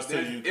apologize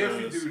to you. If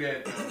you 'cause- do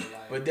that, though,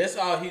 like, But that's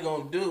all he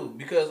gonna do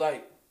because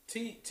like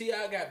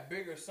T.I. got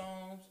bigger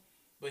songs,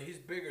 but his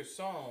bigger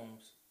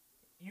songs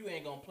you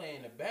ain't gonna play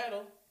in the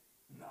battle.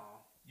 no.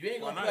 You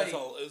ain't Why gonna not?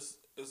 play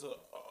It's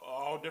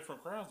all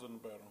different crowds in the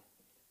battle.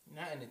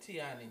 not in the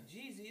T.I. and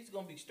Jeezy. It's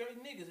gonna be straight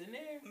niggas in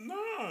there.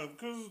 Nah,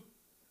 because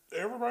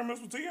everybody mess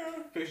with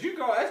T.I. Cause you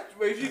go,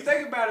 if you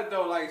think about it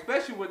though, like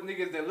especially with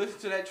niggas that listen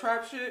to that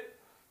trap shit,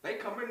 they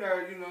come in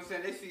there, you know what I'm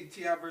saying? They see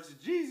T.I. versus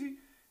Jeezy,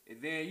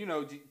 and then you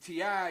know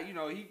T.I. You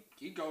know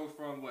he goes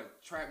from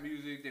what trap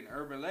music, then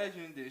urban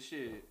legend, then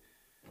shit.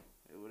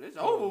 Well, it's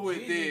over with.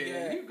 Jeezy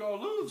Then got- you go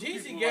lose.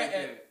 Jeezy people got like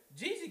that.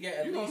 Jeezy got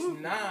at You gonna least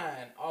lose.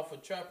 9 off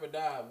of Trap or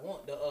Die.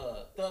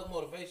 The Thug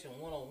Motivation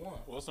 101.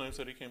 What's the name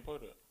said he can't play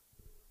that?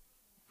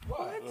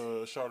 Why?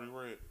 Shawty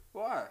Red.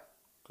 Why?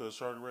 Because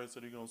Shawty Red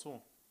said he gonna sue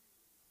him.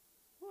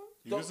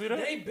 You can see that?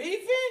 They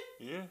beefing?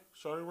 Yeah,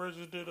 Shawty Red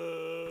just did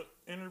a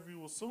interview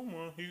with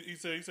someone. He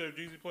said if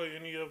Jeezy play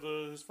any of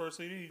his first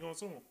CD, he gonna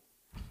sue him.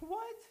 What?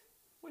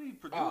 What did he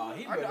produce?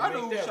 He better I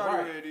know make who that Shawty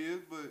right. Red is,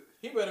 but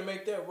He better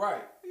make that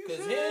right. You Cause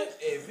serious?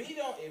 if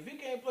he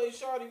can't play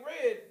Shawty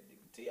Red,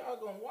 T.I.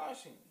 gonna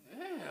wash him.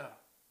 yeah.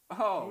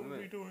 Oh Who did he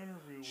man. do an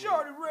interview with?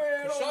 Shawty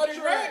Red. Cause on Shawty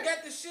the Red track.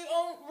 got the shit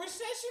on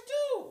Recession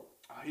too.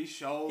 He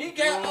showed. He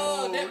got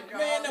through. that He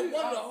man, got- that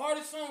one of the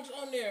hardest songs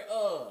on there.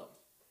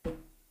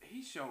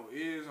 He show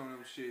is on them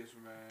shits,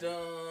 man.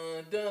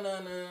 Dun dun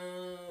dun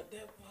dun.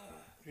 That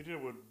He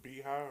did with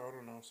Beat High. I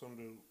don't know,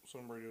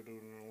 some radio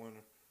dude in Atlanta.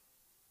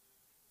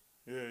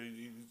 Yeah,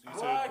 he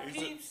I said.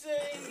 keep saying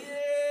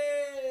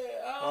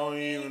yeah. I don't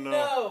even even know.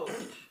 know.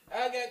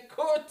 I got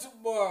court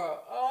tomorrow.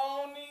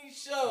 I don't need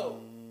show.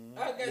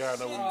 I got Yeah, I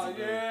know shit what to you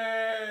do.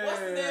 do. What's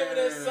the name of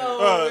that song,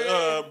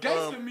 man?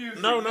 Gangsta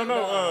music. No.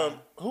 Nah.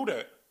 Who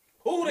that?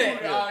 Who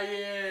that? Oh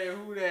yeah,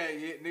 who that?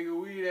 Yeah,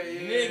 nigga, we that.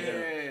 Yeah.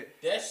 Nigga.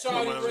 That Come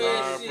Shawty on, Red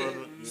live, shit.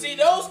 brother. See,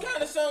 those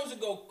kind of songs would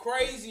go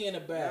crazy in a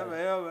Ever,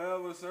 battle.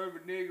 ever serve a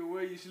nigga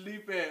where you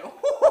sleep at?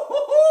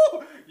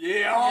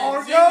 Yeah,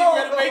 oh Jeezy no.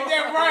 better make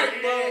that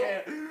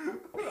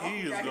right, bro. He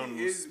is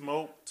gonna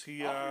smoke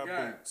T.I.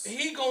 forgot. boots.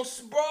 He gon'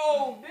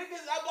 bro,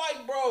 niggas. I'm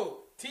like, bro.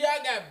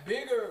 T.I. got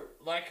bigger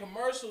like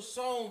commercial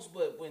songs,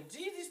 but when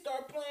Jeezy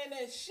start playing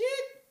that shit,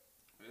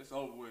 It's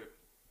over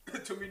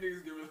with. Too many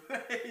niggas give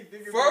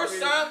it.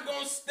 first I'm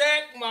gonna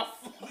stack my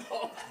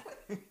phone.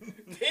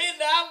 Then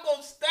I'm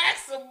gonna stack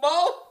some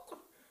more.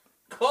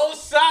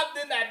 Close shop,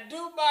 then I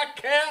do my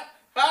count.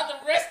 How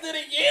the rest of the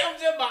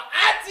yams in my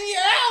IT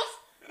house?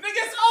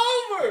 Nigga's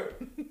over.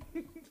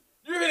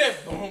 You hear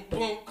that boom,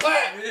 boom,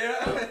 clap.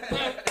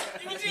 Yeah.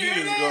 You He hear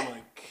is that?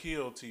 gonna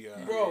kill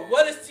T.I. Bro,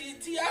 what is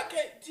T.I.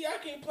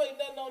 can't play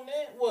nothing on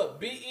that? What,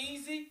 Be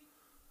Easy?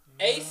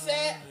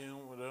 ASAP?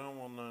 They don't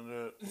want none of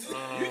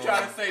that. You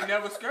trying to say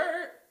never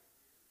scared?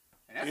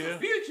 And that's Yeah. a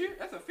feature.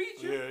 That's a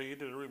feature. Yeah, he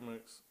did a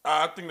remix.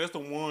 I think that's the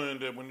one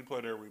that when you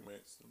play that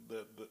remix,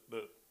 the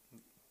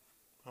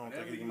I don't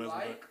Whatever think he can you mess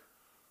like.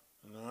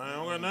 with that. No, I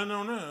don't got nothing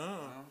on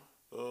that.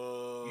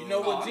 You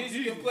know what Oh, Jeezy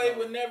Jesus. can play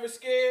with Never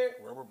Scared?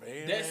 Rubber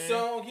Band. That Man.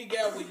 song he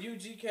got with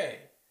UGK.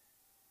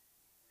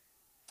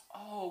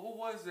 Oh, what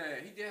was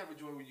that? He did have a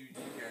joint with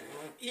UGK.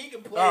 He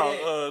can play that.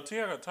 Oh,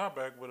 T.I. got top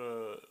back with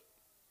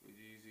With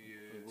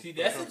Jeezy, yeah. See,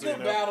 that's a good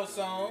battle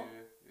song.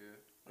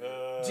 Yeah.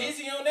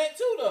 Jeezy on that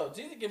too, though.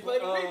 Jeezy can play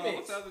the remix.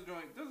 What's the other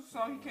joint? There's a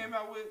song he came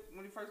out with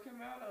when he first came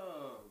out.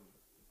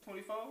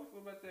 24.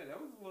 What about that?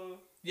 That was a little.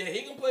 Yeah,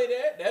 he can play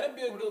that. That'll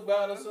be a good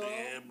battle song.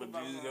 Yeah, but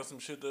Jeezy got some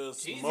shit to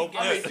Jeezy smoke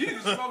got- I mean, that.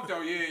 Jeezy smoked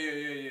though.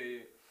 Yeah.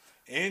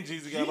 And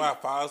Jeezy got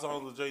about 5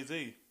 songs with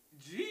Jay-Z.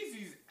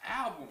 Jeezy's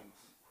albums.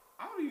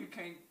 I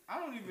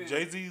don't even.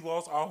 Jay-Z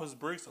lost all his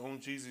bricks on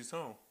Jeezy's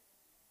song.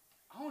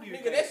 I don't even.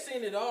 Nigga, that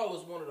Seen It All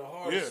is one of the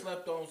hardest Yeah.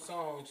 slept on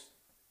songs.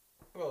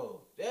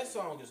 Bro, that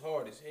song is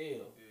hard as hell.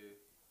 Yeah.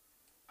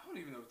 I don't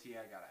even know if T.I.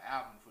 got an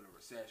album for the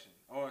recession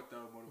or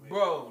Thug Motivation.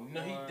 Bro,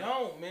 no, he Or-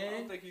 don't, I man.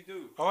 don't think he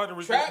do. I like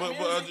the Trap but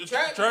music-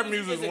 trap, trap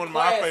music music is is one a of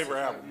my classic. favorite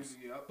albums.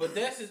 But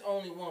that's his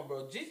only one,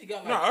 bro. Jeezy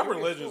got like No, Urban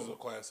 3 or Legends is 4. a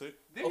classic.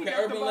 Then he Okay, got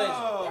Urban the, Legend.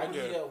 I give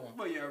Yeah. you that one.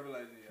 But yeah, Urban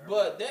Legend. Yeah,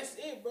 But that's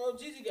it, bro.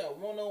 Jeezy got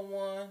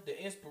 101,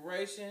 The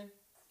Inspiration,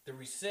 The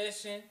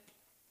Recession.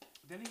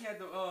 Then he had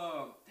the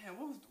damn,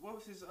 what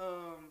was his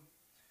the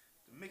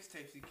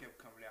mixtapes he kept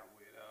coming out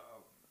with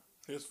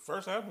His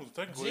first album was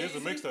technically is a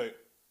Jeezy? mixtape.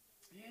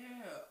 yeah,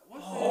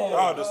 what's Oh,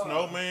 that? the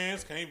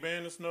Snowmans. Can't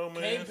ban the Snowmans.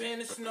 Can't Ban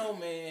the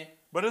Snowman.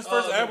 But his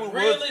first album The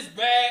Real was is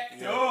back.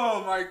 Yeah.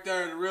 Oh, right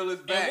there, the real is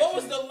back. And what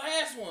was shit. the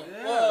last one?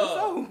 Yeah, what's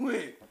over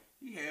with?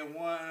 He had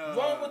one.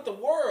 One with the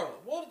World.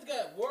 What was it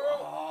got? World?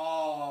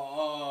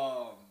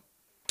 Oh,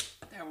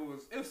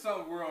 it was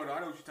some world. I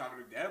know what you're talking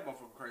about. That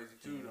motherfucker crazy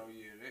too, though.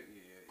 Yeah, yeah.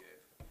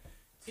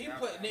 He Yeah.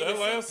 played. that Nigga,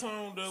 last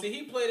song. see,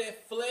 he played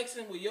that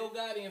flexing with Yo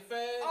Gotti and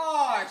Fab.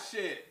 Oh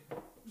shit.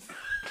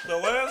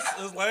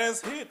 His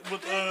last hit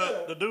with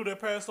the dude that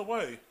passed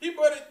away. He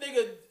brought it,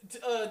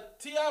 nigga.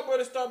 T.I.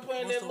 brother start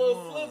playing What's that the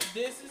little one? flip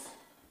disses.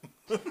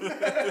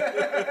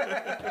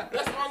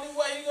 That's the only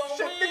way he gonna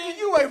Shit, win. nigga,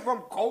 you ain't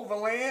from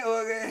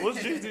Coverland. What's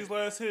Jeezy's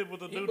last hit with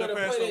the He dude that better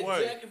passed play that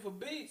away? Jacket for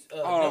Beats. Yeah,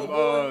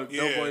 Doughboy,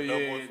 Doughboy, yeah.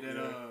 yeah.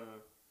 That,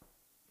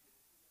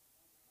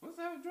 what's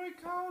that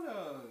joint called?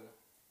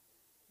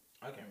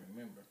 I can't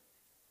remember.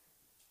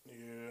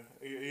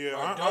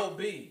 Yeah. Dope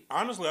B.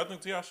 Honestly, I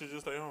think T.I. should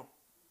just stay home.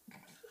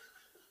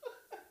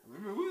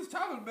 Remember, we was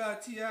talking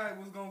about T.I.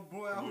 was gonna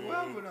blow out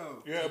whoever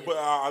though. Yeah, but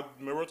I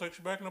remember takes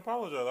you back and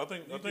apologize. I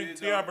think did,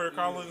 T.I. though. better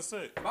call Yeah. in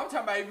sick. But I'm talking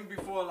about even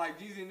before like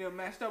Jeezy and them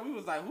matched up. We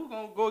was like, who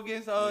gonna go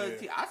against Yeah.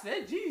 T.I.? I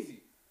said Jeezy.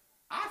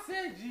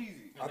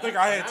 I think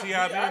I had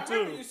T.I. I then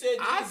remember too. you said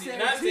I Jeezy, said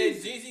and I said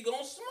Jeezy. Jeezy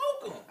gonna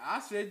smoke him. I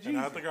said Jeezy. And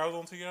I think I was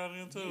on T.I.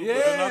 then too. Yeah.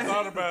 But then I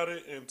thought about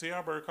it, and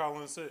T.I. better call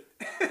in sick.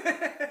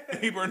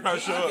 He better not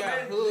show He got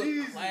up. hood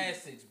Jeezy.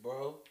 classics,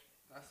 bro.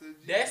 I said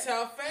Jeezy. That's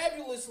how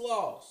Fabulous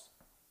lost.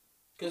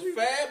 Cause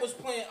Fab was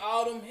playing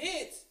all them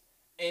hits,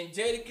 And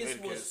Jadakiss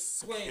Jadakiss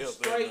was playing killed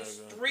that straight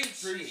nigga. street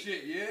Street shit.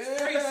 shit,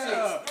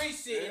 yeah. Street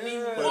shit, and he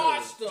Yeah.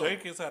 washed them.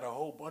 Jadakiss had a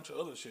whole bunch of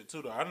other shit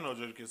too. Though I didn't know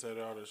Jadakiss had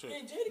all that shit.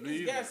 Man, Me Jadakiss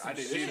either. got some I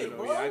didn't shit, either,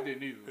 bro. though. Yeah, I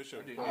didn't either. His shit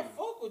I didn't was I either.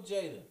 fuck with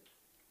Jada.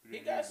 He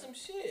Yeah. got some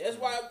shit. That's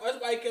why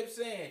he kept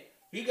saying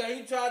he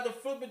tried to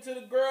flip it to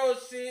the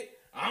girls shit.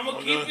 I'ma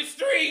keep it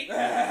street.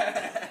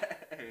 Yeah.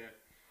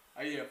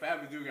 Oh yeah,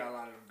 Fab do got a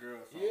lot of them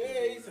girls. songs.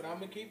 Yeah, he said,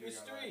 "I'ma keep He it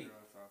got a lot of street." girl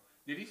songs.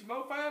 Did he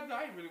smoke Fab? No,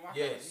 I ain't really watched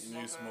Yes.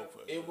 that. He smoked for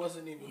It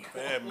wasn't even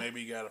Fab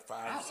maybe got a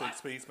 5 I or 6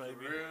 like- piece maybe. For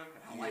real?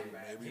 I like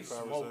that. Maybe He 5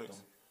 or smoked 6.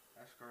 them.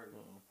 That's crazy.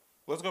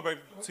 Let's go back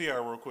to T.I.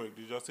 real quick.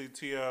 Did y'all see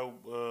T.I.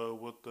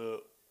 With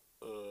the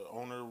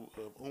owner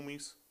of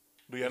Umi's?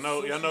 Do y'all The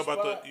know? Y'all sushi know about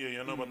spot? the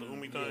y'all know about the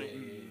Umi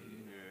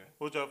thing? Yeah.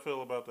 What y'all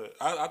feel about that?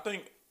 I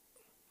think.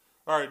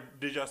 All right,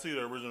 did y'all see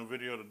the original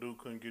video? The dude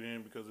couldn't get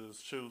in because of his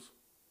shoes.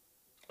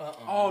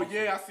 Oh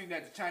yeah, I seen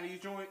that the Chinese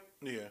joint.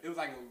 Yeah, It was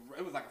like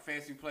a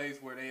fancy place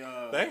where they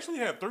they actually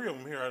had 3 of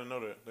them here. I didn't know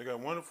that. They got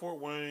one in Fort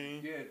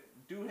Wayne. yeah,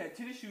 dude had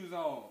tennis shoes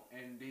on,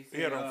 and they said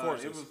He had on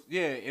forces.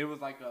 it was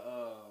like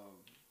a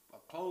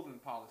clothing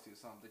policy or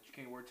something that you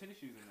can't wear tennis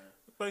shoes in there.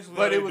 Basically,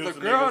 But how it was they a do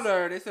girl niggas.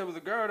 there. They said it was a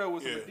girl there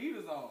with some Yeah.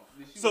 Adidas on.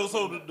 She So was-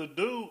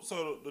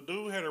 the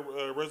dude had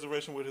a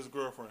reservation with his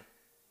girlfriend.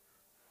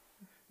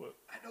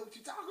 I know what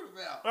you're talking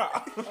about.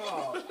 Ah.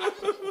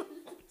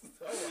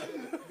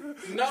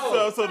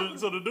 No.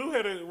 So the dude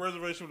had a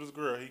reservation with his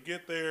girl. He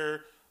get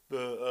there,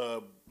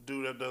 the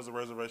dude that does the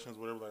reservations,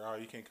 whatever, like, oh,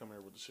 you can't come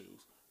here with the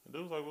shoes. And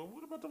dude was like, well,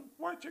 what about the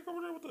white chick over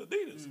there with the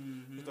Adidas?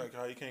 He's like,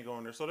 oh, you can't go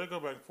in there. So they go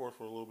back and forth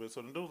for a little bit.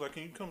 So the dude was like,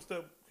 can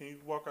you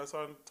walk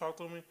outside and talk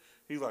to me?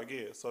 He's like,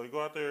 yeah. So he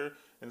go out there,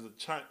 and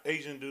it's a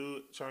Asian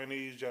dude,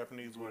 Chinese,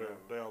 Japanese, whatever.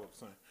 They all look the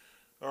same.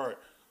 All right.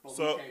 But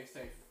So we can't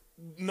say.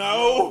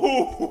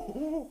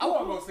 no. I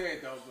wasn't gonna say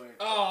it though, but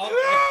Oh,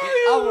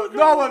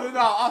 I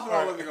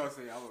wasn't gonna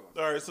say it. I wasn't.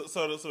 All right,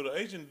 so the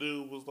Asian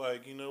dude was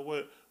like, you know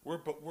what?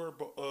 I'm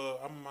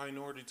a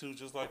minority too,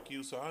 just like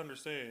you, so I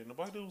understand. The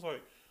black dude was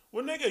like,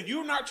 well, nigga,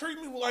 you're not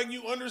treating me like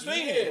you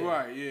understand. Yeah.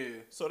 Right, yeah.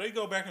 So they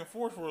go back and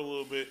forth for a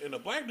little bit, and the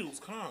black dude's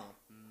calm.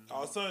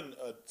 All of a sudden,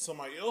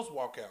 somebody else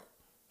walk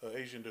out, an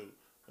Asian dude,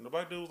 and the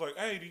black dude was like,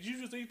 hey, did you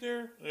just eat there?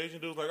 And the Asian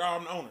dude was like, oh,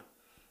 I'm the owner,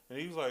 and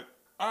he was like,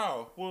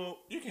 oh, well,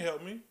 you can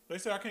help me. They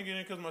said I can't get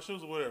in because my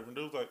shoes or whatever. And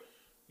dude was like,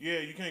 yeah,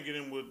 you can't get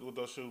in with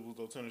those shoes, with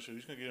those tennis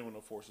shoes. You can't get in with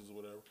no forces or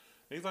whatever.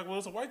 And he's like, well,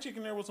 it's a white chick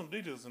in there with some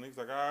Adidas. And he's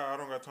like, I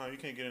don't got time. You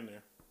can't get in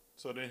there.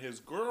 So then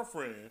his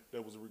girlfriend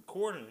that was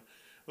recording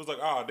was like,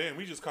 oh, damn,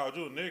 we just called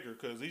you a nigger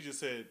because he just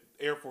said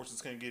Air Forces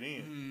can't get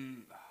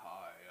in. Yeah.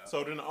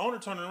 So then the owner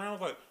turned around and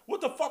was like, what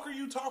the fuck are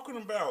you talking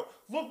about?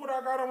 Look what I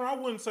got on. I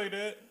wouldn't say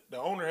that. The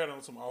owner had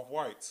on some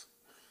Off-Whites.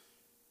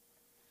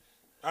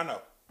 I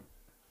know.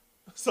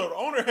 So the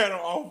owner had on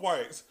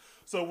Off-Whites.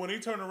 So when he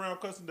turned around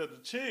cussing at the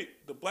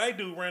chick, the black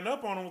dude ran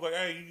up on him and was like,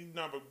 hey, you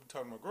not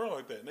talking to my girl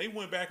like that. And they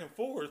went back and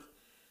forth.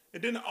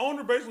 And then the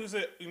owner basically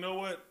said, you know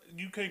what?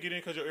 You can't get in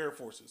because you're Air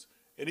Forces.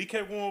 And he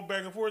kept going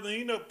back and forth, and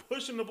he ended up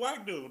pushing the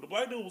black dude. The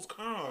black dude was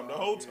calm the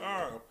whole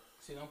time.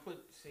 See,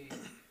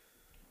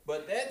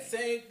 but that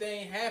same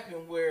thing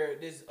happened where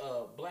this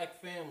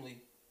black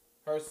family,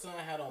 her son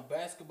had on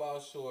basketball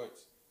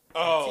shorts,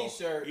 a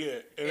t-shirt, yeah.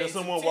 And then and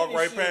some someone walked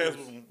right tennis past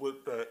shoes. him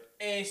with that.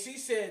 and she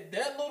said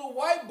that little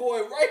white boy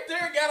right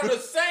there got on the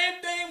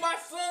same thing my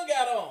son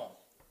got on.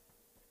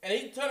 And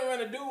he turned around,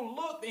 the dude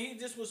looked, and he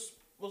just was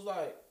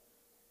like,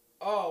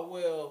 oh,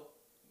 well,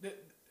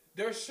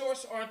 their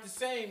shorts aren't the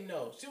same,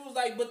 no. She was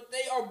like, but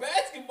they are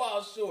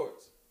basketball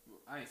shorts.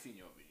 I ain't seen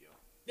your video.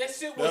 That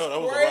shit was That was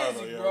a while crazy,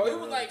 ago, yeah, bro. I It was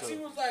remember like, that she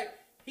too. was like,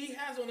 he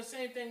has on the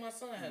same thing my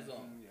son has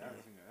on. Yeah, I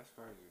ain't seen that. That's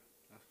crazy.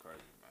 That's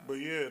crazy, man. But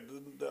yeah,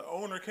 the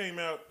owner came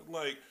out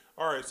like,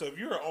 all right, so if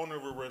you're an owner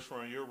of a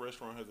restaurant, your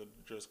restaurant has a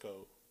dress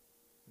code.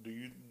 Do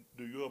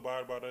you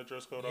abide by that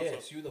dress code Yes,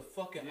 also? you the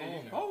fucking Yeah, you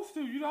owner. supposed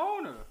to. You the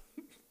owner.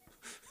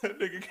 That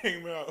nigga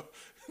came out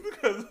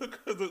because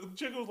the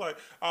chick was like,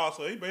 oh,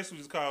 so he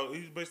basically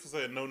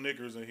said no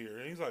niggers in here.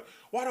 And he's like,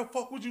 why the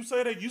fuck would you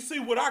say that? You see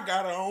what I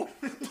got on?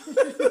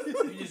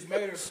 You just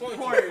made her point.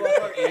 Point, You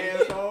fucking fucking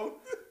idiot. asshole.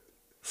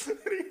 And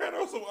he had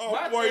on some My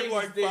Off-White thing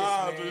like is this,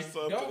 fives or man.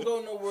 something. Don't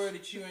go nowhere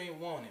that you ain't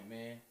wanted,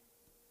 man.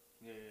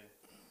 Yeah.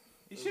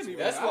 He shouldn't even.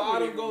 That's why I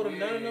wouldn't don't go to even-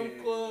 none of them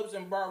yeah. clubs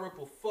and Bar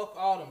Ripple. Fuck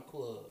all them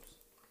clubs.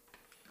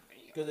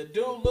 Cause the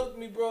dude looked at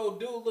me, bro.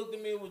 Dude looked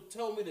at me and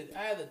told me that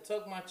I had to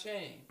tuck my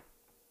chain.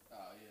 Oh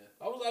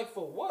yeah. I was like,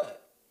 for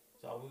what?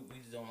 So we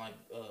just don't like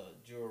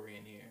jewelry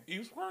in here. He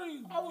was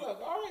probably, I was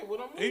like, all right, well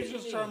I'm he was leaving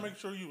just trying to then. make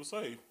sure you were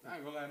safe. I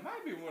ain't gonna lie. It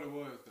might be what it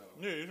was though.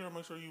 Yeah, he trying to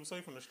make sure you were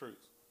safe in the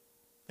streets.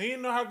 He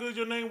didn't know how good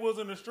your name was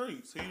in the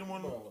streets. He didn't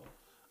want to. Bro,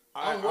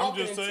 I'm I'm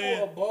walking just into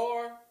saying. a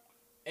bar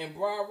in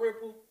Broad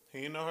Ripple. He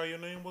didn't know how your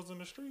name was in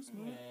the streets,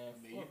 man. Man,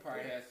 I mean, you fuck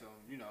probably that. had some,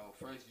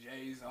 fresh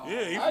J's on.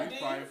 Yeah, he- I did.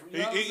 Probably, He,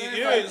 you know what I'm he, saying?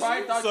 yeah, Like,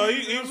 probably thought so you,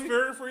 he was feel me?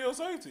 fearing for your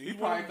safety. You He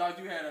probably wanted-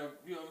 thought you had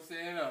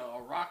a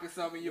rock or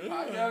something in your Yeah.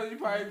 pocket. You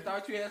probably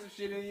thought you had some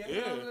shit in your. You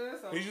know what I'm Yeah, saying?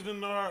 So, he just didn't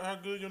know how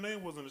good your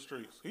name was in the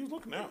streets. He was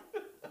looking out.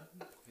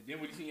 and then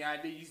when you seen your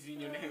ID, you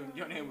seen your name.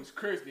 Your name was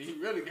Chris. Then he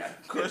really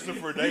got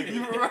Christopher David.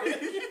 You right?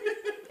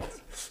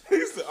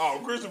 He said,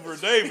 "Oh, Christopher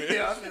David,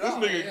 Yeah, I said, this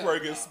oh, nigga yeah.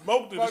 probably get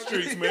smoked in the Fuck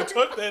streets, yeah. man.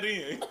 Tuck that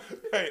in.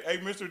 Hey,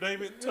 Mr.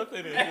 David, tuck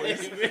that in, Hey,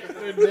 please."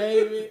 Mr.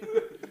 David.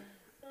 Yeah.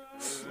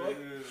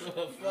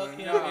 Fuck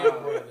him Nah.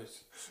 and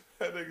brothers.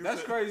 That nigga That's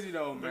said- crazy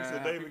though, nigga man. said,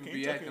 How David, people can be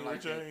you tuck acting in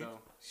like your that chain? though.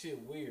 Shit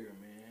weird,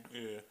 man.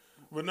 Yeah,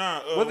 but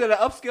nah. Was it an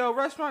upscale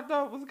restaurant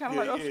though? Was it kind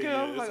of like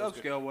upscale? It was it's like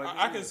upscale, wasn't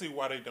it? I can see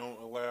why they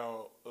don't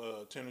allow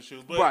tennis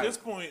shoes, but Right. at this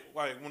point,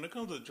 like when it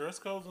comes to dress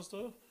codes and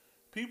stuff,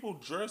 people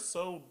dress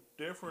so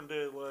different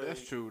that like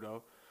That's true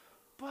though.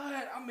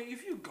 But I mean,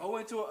 if you go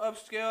into an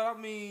upscale, I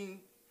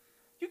mean,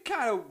 you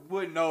kind of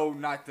would know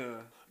not to.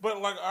 But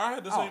like I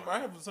had the Oh. same, I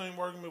have the same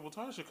argument with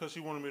Tasha because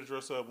she wanted me to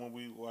dress up when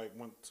we like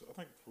went to, I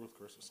think Ruth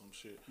Chris or some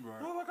shit. Right.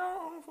 I was like, I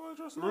don't feel like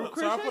dressing Ruth up,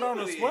 Chris so I put ain't on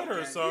a really sweater or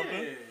that- something,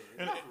 yeah,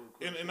 and, not Ruth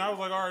Chris, and I was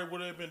like, all right,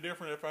 would it have been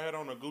different if I had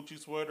on a Gucci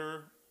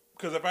sweater?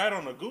 Because if I had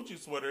on a Gucci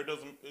sweater,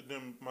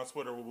 then my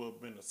sweater would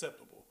have been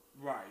acceptable.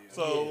 Right.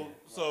 Yeah.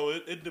 So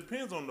it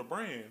depends on the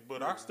brand,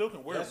 but I still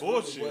can wear That's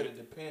bullshit. really what it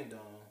depends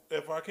on.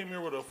 If I came here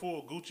with a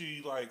full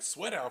Gucci like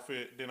sweat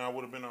outfit, then I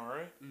would have been all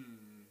right.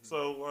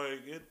 So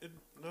like it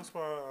that's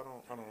why I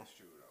don't. That's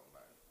true though,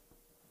 man.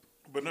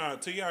 But nah,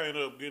 T.I.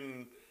 ended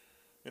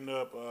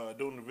up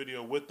doing the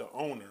video with the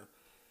owner,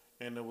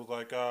 and it was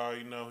like,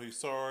 he's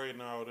sorry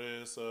and all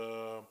this.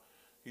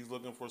 He's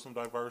looking for some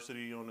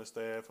diversity on the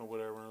staff and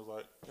whatever. And it was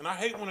like, and I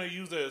hate when they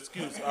use that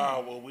excuse.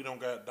 Well, we don't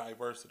got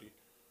diversity.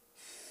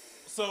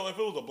 So if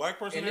it was a black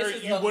person And there, this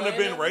is you wouldn't have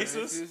been Atlanta?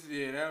 racist.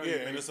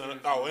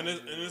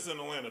 And it's in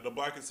Atlanta, the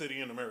blackest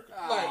city in America.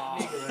 Like,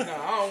 nigga, nah,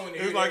 I don't want to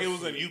hear It's like that it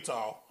was in shit.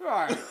 Utah.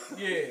 Right.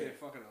 Yeah.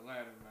 Fucking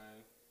Atlanta,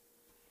 man.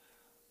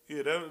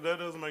 Yeah, that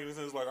doesn't make any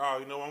sense. Like,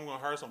 I'm going to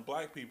hire some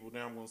black people.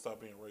 Now I'm going to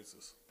stop being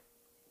racist.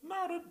 No,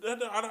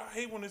 I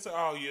hate when they say,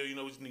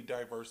 we just need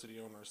diversity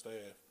on our staff.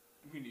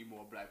 We need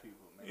more black people,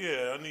 man.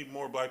 Yeah, I need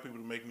more black people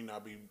to make me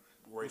not be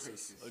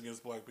racist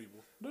against black people.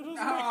 That doesn't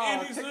No, make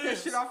any take sense. that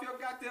shit off your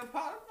goddamn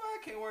pot.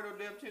 I can't wear no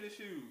damn tennis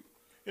shoes.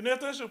 And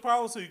if that's your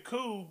policy,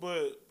 cool,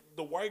 but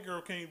the white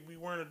girl can't be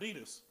wearing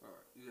Adidas. All right.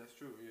 Yeah, that's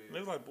true. Yeah. And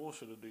it's like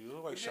bullshit Adidas.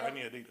 It's like Yeah.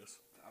 shiny Adidas.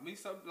 I mean,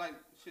 some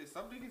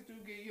niggas do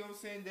get, you know what I'm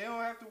saying? They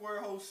don't have to wear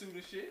a whole suit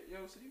and shit. You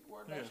know what I'm saying? You can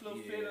wear that little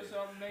fit or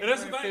something. And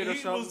that's the fit thing, or he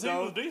something,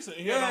 was decent.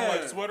 He Yeah. had on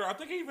like sweater. I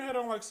think he even had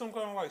on like some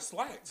kind of like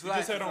slacks. He Slacks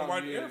just had or on white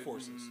something, Air yeah.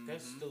 Forces.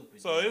 That's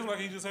stupid. So it's like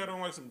he just had on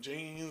like some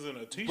jeans and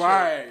a t-shirt.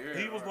 Right,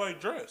 yeah, he was right. like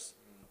dressed.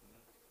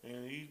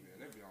 And he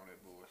Yeah, they be on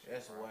that bullshit.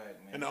 That's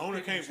whack, man. And the owner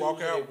Pick can't choose walk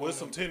who they out with wanna-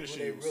 some tennis who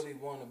shoes. They really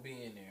want to be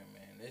in there,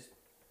 man.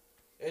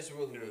 That's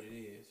really what it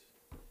is.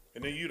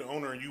 and then you the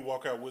owner and you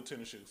walk out with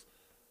tennis shoes.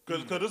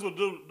 Cause this was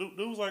dude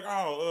was like,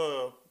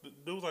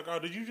 dude was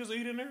like, did you just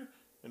eat in there?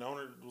 And the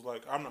owner was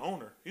like, I'm the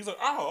owner. He's like,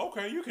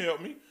 okay, you can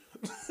help me.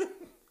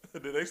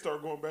 And then they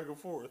start going back and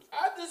forth.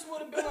 I just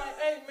would have been like,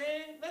 hey,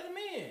 man, let him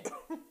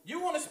in.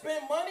 You want to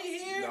spend money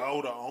here?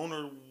 No, the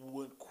owner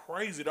went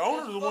crazy. The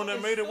owner's the one that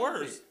fucking made it stupid.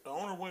 worse. The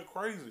owner went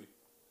crazy.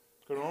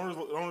 Cause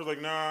the owner's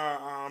like,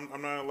 nah,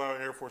 I'm not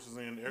allowing Air Forces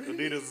in.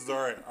 Adidas is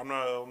alright. I'm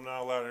not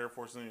allowing Air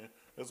Forces in.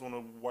 That's when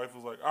the wife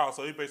was like,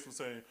 so he basically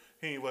saying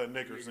he ain't letting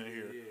niggers in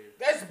here. Yeah.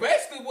 That's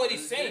basically what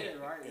he's saying.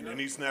 Yeah, right. And then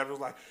he snapped. Was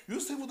like, you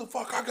see what the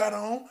fuck I got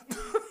on?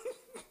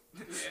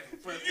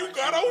 Yeah, You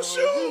got on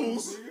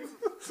shoes.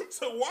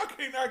 So why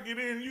can't I get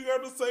in? You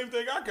got the same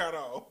thing I got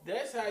on.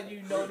 That's how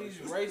you know these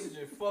races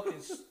are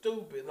fucking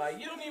stupid. Like,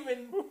 you don't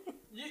even...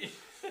 Using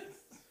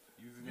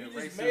You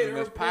that just made racism her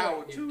as power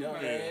point, too, you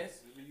man. dumbass.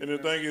 And the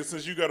thing is,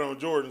 since you got on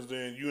Jordans,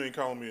 then you ain't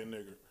calling me a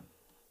nigger.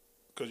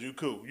 Cause you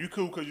cool. You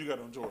cool cause you got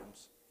on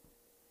Jordans.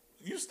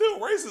 You still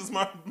racist,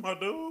 my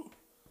dude.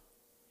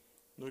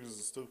 Niggas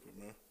is stupid,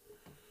 man.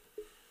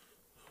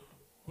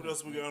 What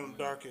else we got on the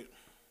docket?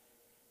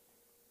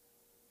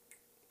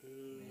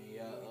 Man,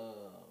 y'all,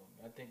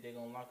 I think they're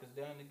gonna lock us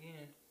down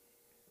again.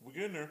 We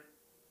getting there.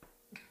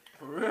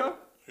 For real?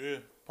 Yeah,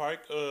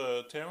 Pike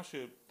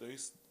Township,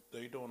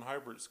 they doing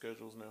hybrid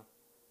schedules now.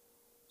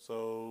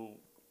 So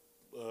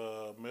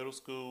middle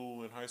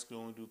school and high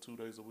school only do 2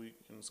 days a week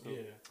in school.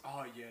 Yeah.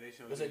 Oh yeah, they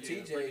showed. Because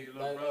TJ,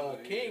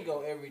 like, King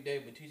go every day,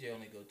 but TJ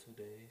only go 2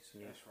 days.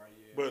 That's right.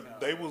 Yeah. But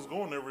they was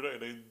going every day.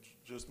 They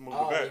just moved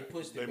Oh, it back. they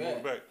pushed it moved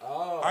it back. back.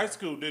 Oh. High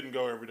school didn't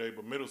go every day,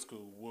 but middle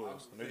school I was.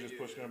 was And they gonna just say,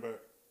 pushed yeah. them back.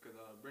 Cause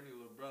Brittany's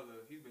little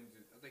brother, he's been.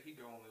 I think he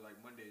go only like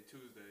Monday and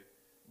Tuesday.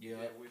 Yeah.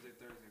 Wednesday,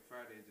 Thursday, and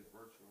Friday is just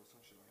virtual or some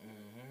shit like that.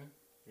 Mm-hmm.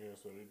 Yeah,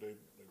 so they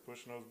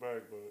pushing us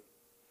back, but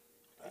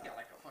He got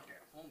like a fucking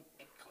home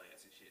ec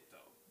class and shit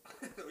though.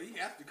 He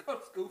has to go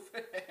to school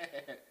for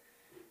that.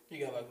 He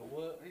got like a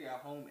what? He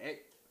got home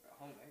ec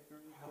or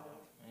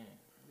Oh, man.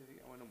 Yeah, he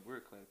got one of them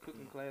weird class,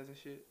 cooking class and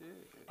shit.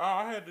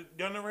 Yeah.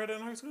 y'all never had that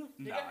in high school?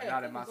 Nigga, Nah, I had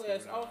not in my cooking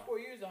class school. all 4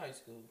 years of high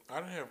school.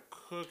 I didn't have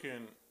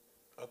cooking.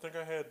 I think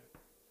I had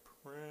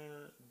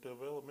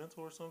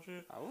developmental or some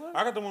shit.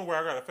 I got the one where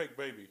I got a fake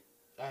baby.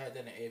 I had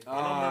that in 8th grade.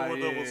 I don't remember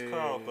what that yeah, was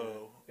called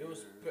though. It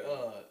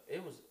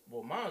was,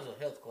 well, mine was a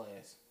health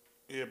class.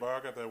 Yeah, but I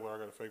got that where I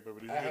got a fake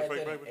baby. Did you I get a had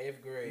fake that baby? in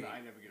 8th grade. No, I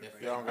ain't never get a The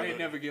fake. Y'all don't I got ain't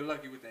that? never get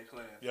lucky with that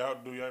class. Y'all,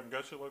 do y'all even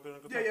got shit like that in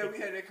Yeah, Kentucky? we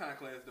had that kind of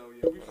class though.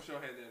 Yeah, we for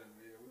sure had that.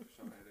 We for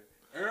sure had that.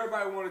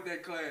 Everybody wanted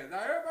that class.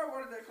 Now everybody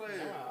wanted that class.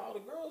 Nah, all the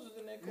girls was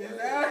in that class.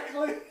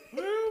 Exactly.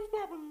 Yeah, it was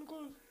popping in the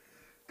class.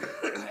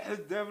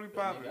 It's definitely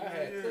But popping. nigga, I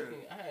had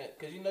cooking.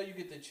 Cause you know you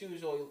get to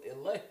choose your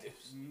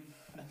electives.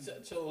 I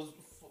chose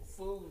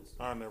foods.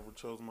 I never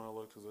chose my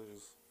electives. They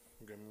just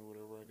gave me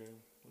whatever I gave.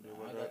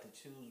 I got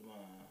to choose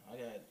mine. I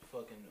got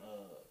fucking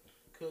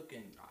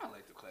cooking I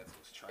like the class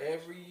was trash.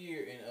 every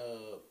year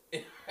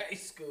in high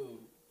school.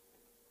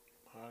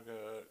 I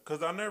got,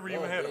 cause I never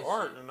even Love had that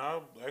art, shit. and I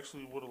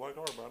actually would have liked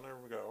art, but I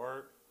never got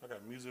art. I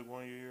got music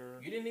one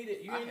year. You didn't need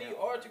it. You I didn't need had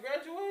art to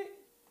graduate.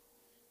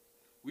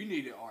 We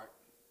needed art.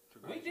 To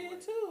We graduate.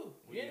 did too.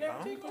 We You did. didn't I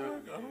have don't, to think take I,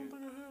 art. I don't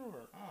think I had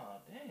art. Oh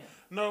damn.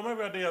 No,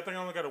 maybe I did. I think I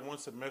only got it one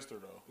semester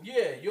though.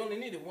 Yeah, you only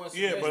needed one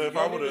Yeah, semester. but if you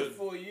I only needed would've- a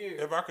full year.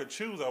 If I could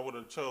choose, I would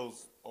have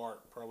chose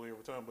art probably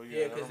every time. But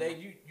Yeah, I because don't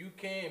know. you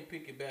can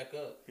pick it back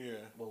up. Yeah.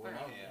 But when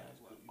I was in Yeah, high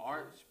school, you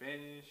art,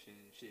 Spanish, and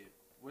shit.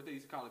 What they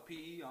used to call it,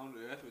 PE? I don't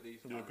know. That's what they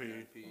used to Yeah, call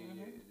it. PE.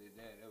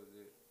 Yeah, that was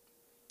it.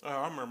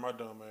 I remember my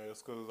dumb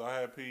ass because I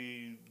had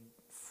PE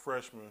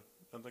freshman.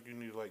 I think you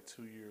need like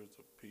 2 years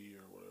of PE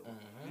or whatever.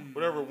 Mhm.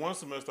 Whatever, one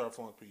semester I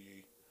flunked PE.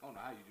 I don't know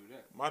how you do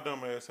that. My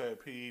dumb ass had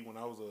PE when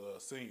I was a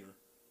senior.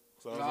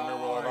 So I was in there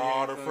with like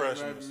all the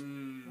freshmen.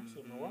 I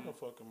said, man, why the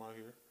fuck am I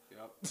here?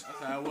 Yep. That's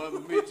how it was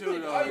with me too,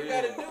 though. all you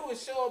yeah. gotta do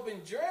is show up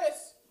and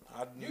dress.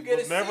 I You get a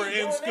was never seat in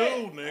doing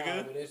school, that. nigga.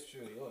 Oh, but that's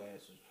true. Your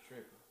ass was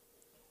tripping.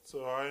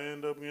 So I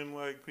ended up getting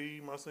like PE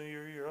my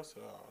senior year. I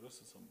said, oh,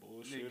 this is some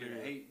bullshit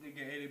Nigga,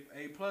 here.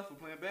 A plus for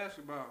playing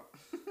basketball.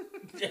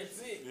 That's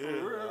it. Yeah,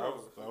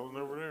 I was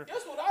never there.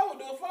 That's what I would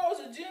do if I was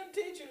a gym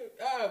teacher.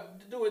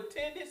 I'd do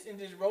attendance and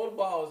just roll the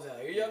balls out.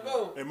 Here y'all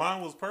go. And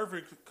mine was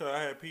perfect because I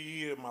had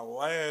PE in my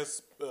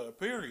last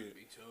period.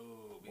 Me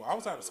too. Well, I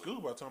was out of school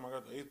by the time I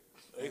got the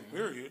eighth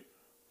period,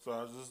 so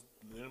I just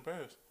didn't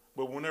pass.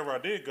 But whenever I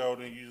did go,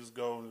 then you just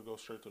go and go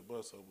straight to the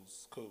bus, so it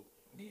was cool.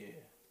 Yeah.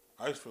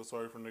 I used to feel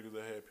sorry for niggas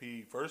that had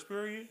PE first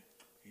period.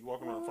 You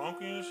walking around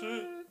funky and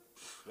shit.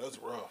 That's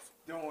rough.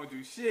 Don't want to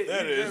do shit.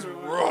 That You is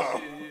definitely wanna do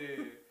rough. shit,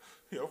 yeah.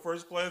 Your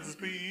first class is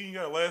PE. You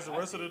got to last the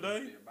rest of the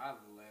day. Yeah, mine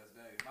was the last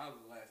day. Mine was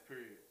the last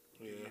period.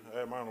 Yeah, I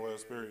had mine the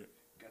last period.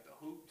 Got the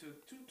hoop to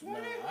No,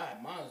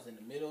 220. mine was in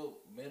the middle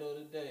of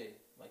the day,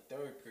 like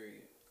third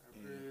period.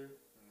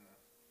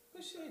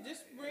 But shit,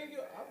 just bring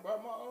your. I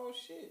brought my own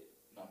shit.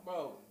 I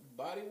brought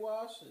body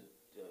wash,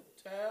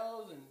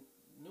 towels, and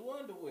new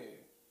underwear.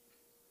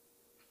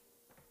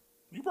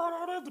 You brought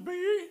all that to PE?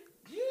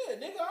 Yeah,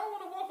 nigga, I don't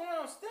want to walk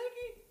around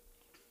stinky.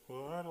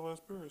 Well, I had the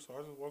last period, so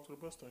I just walked to the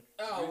bus thing.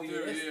 Oh Me yeah,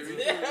 too, that's- me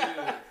too,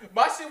 yeah.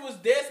 my shit was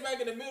dead smack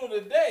in the middle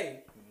of the day,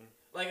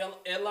 like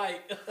at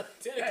like 10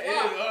 That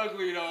o'clock. is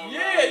ugly though.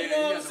 Yeah, bro. you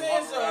know what I'm have to saying?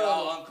 walk around So,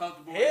 all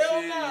uncomfortable. hell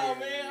and shit. no, Yeah,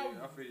 man.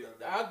 yeah, I feel you on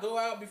that. I go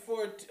out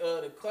before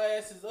the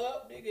class is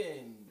up, nigga,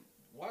 and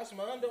wash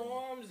my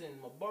underarms and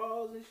my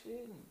balls and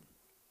shit, and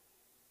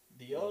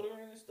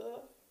deodorant and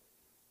stuff.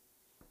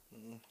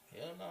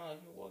 Hell no, you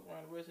can walk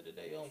around the rest of the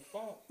day on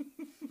funk.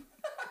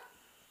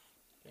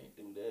 Can't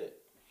do that.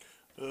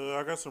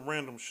 I got some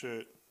random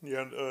shit.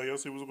 Yeah, y'all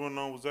see what's going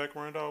on with Zach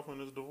Randolph and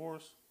his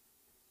divorce?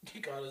 He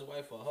called his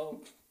wife a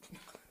hoe.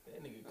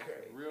 That nigga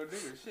crazy. Real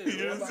nigga shit. You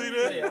didn't What see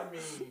about that? Yeah, I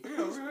mean, you? Yeah,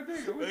 real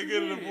nigga. What They you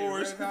get a mean?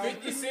 divorce. Red House?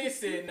 50 Cent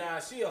said, nah,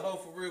 she a hoe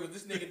for real,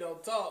 because this nigga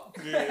don't talk.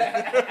 Yeah.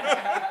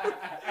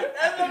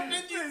 That's what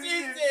 50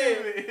 Cent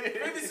said.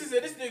 50 Cent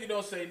said, this nigga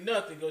don't say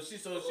nothing, so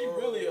she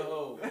really a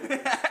hoe.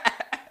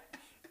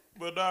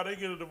 But nah, they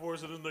get a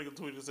divorce and this nigga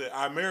tweeted and said,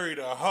 I married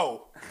a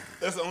hoe.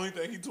 That's the only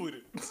thing he tweeted.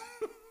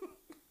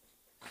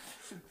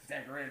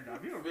 Zach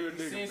Randolph, you a real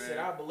 50 nigga, Cent said,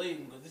 man. I believe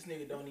him, because this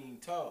nigga don't even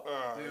talk.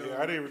 Yeah,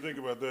 I didn't even think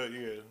about that.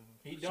 Yeah,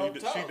 He don't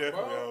talk, she definitely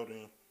bro. held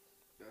him.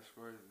 That's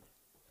crazy.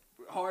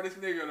 But hardest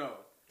nigga though.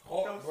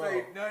 Don't Bro.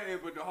 say nothing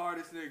but the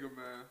hardest nigga,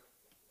 man.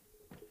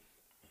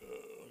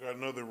 I got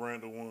another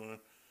random one.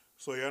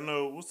 So y'all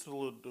know what's the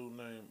little dude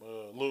name?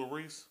 Lil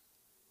Reese,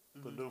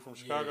 the dude from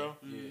Chicago.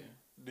 Yeah.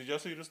 Did y'all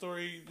see the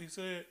story he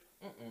said?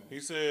 Mm-mm. He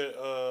said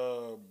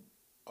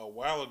a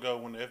while ago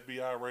when the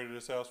FBI raided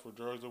his house for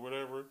drugs or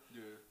whatever,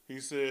 Yeah. he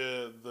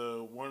said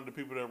one of the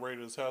people that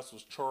raided his house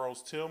was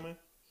Charles Tillman,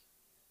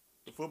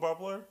 the football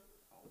player.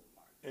 Oh my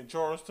god. And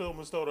Charles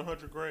Tillman stole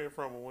 $100,000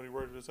 from him when he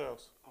raided his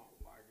house. Oh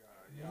my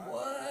god. Yeah.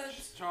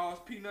 What? Charles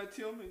Peanut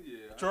Tillman?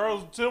 Yeah.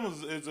 Charles Tillman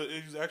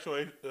he's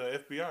actually a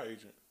FBI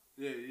agent.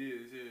 Yeah, he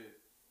is,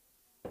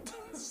 yeah.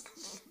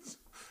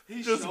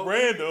 He Just sure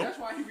random. is. That's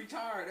why he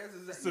retired. That's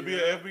exactly To be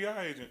an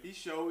FBI agent. He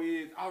sure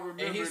is. I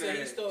remember And he that. said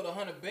he stole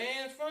 100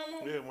 bands from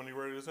him? Yeah, when he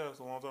raided his house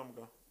a long time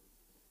ago.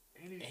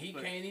 And And he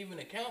but can't even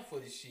account for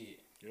this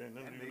shit. Yeah, ain't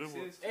that nothing you can makes do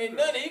with it. sense. too, Ain't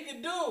though. nothing he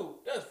can do.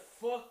 That's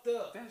fucked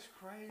up. That's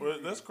crazy. Well,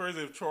 that's crazy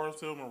if Charles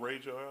Tillman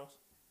raided your house.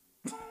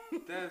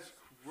 That's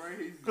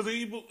crazy. Because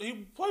he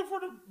played for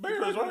the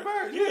Bears, played for right? the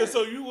Bears, yeah, yeah.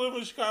 so you live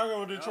in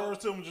Chicago and then Yeah. Charles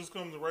Tillman just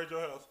comes and raid your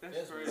house. That's,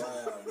 That's crazy.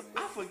 wild, man.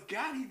 I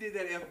forgot he did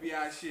that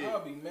FBI shit. I'll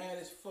be mad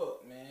as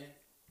fuck, man.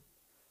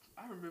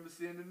 I remember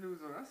seeing the news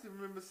on. I still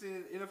remember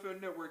seeing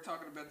NFL Network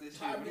talking about this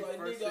shit. I when be he like,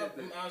 first nigga, said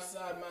I'm that.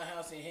 outside my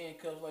house in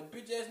handcuffs. Like,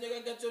 bitch ass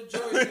nigga, I got your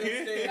jersey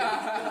upstairs. You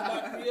gonna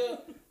lock me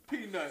up?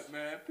 Peanut,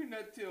 man.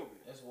 Peanut tell me.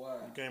 That's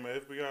wild. Became an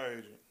FBI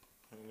agent,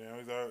 and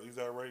now he's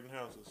out raiding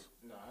houses.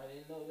 No, I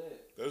didn't know that.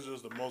 That's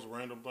just the most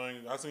random thing.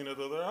 I seen that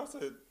the other day. I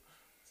said,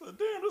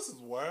 damn, this is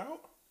wild.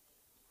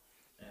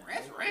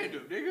 That's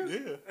random, nigga.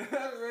 Yeah.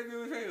 That's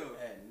random as hell.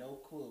 I had no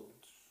clue.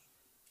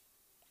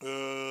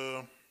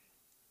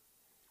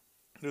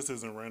 This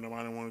isn't random.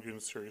 I didn't want to get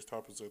into serious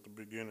topics at the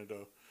beginning,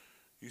 though.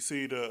 You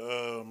see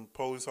the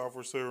police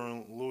officer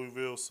in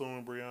Louisville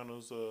suing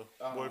Brianna's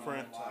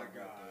boyfriend? Oh my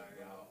God. I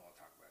don't want to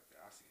talk about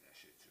that. I seen that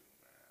shit too,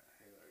 man.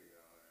 Hell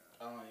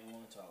yeah. I don't even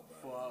want to talk about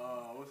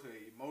For, what's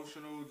it,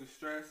 emotional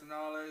distress and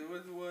all that?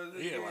 What was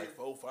it? Yeah, like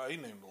 4, 5. He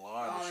named a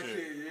lot All of that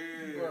shit.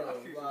 yeah. Bro,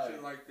 I see some like-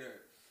 shit like that.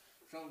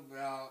 Something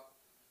about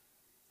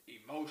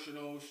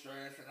emotional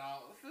stress and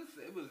all.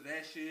 It was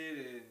that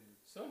shit and...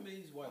 Some of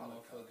these white All that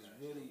motherfuckers kind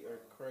of really shit,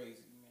 are bro.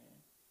 crazy, man.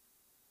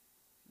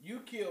 You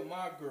killed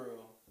my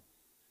girl,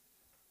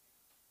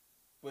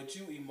 but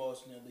you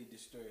emotionally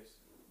distressed.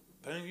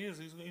 Thing is,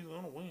 he's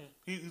gonna win.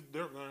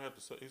 They're gonna have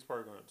to. He's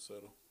probably gonna have to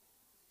settle.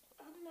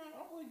 I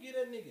wouldn't give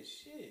that nigga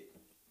shit.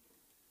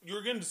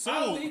 You're getting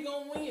How sued he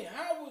gonna win?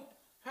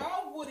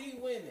 How would he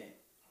win it?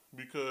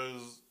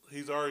 because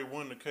he's already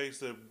won the case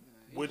that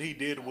what he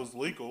did was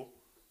legal.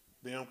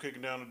 Them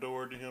kicking down the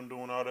door to him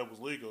doing all that was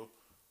legal.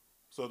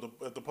 So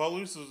if the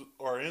police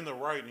are in the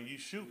right and you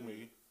shoot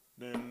me,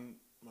 then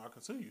I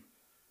can sue you.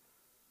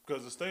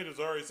 Because the state has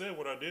already said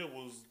what I did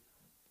was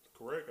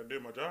correct. I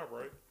did my job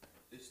right.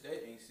 The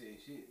state ain't said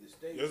shit. The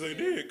state Yes, they said-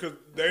 did. Because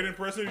they didn't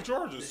press any The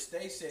charges.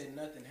 state said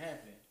nothing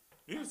happened.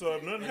 Yeah, so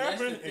if nothing And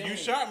that's happened the and you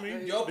thing. shot me,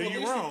 Your then police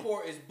you wrong.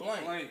 report is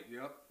blank. Blank,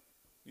 yep.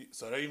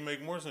 So that even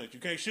make more sense. You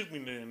can't shoot me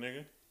then,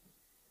 nigga.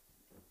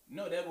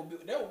 No, that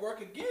would work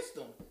against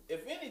them.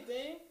 If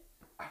anything,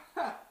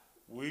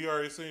 We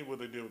already seen what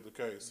they did with the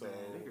case, so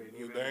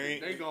they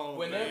ain't. They gon'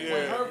 when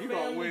Yeah. her you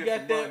gonna family win got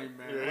some that, money,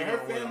 man. Yeah, when they her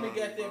gonna win family money,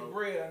 got that bro.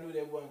 bread, I knew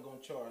they wasn't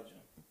gonna charge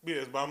them.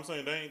 Yes, but I'm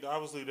saying they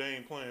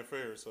ain't playing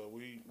fair. So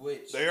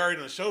Which they already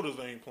done showed us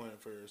they ain't playing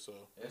fair. So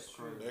that's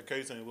true. that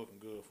case ain't looking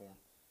good for him.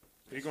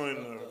 He That's going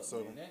fucked in up,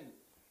 so man. That-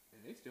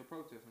 And they still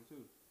protesting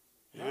too.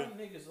 Y'all yeah,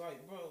 niggas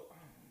like, bro,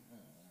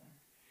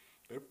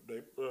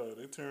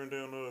 they tearing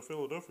down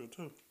Philadelphia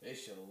too. they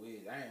show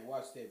is. I ain't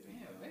watched that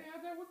video. They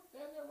had that with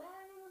that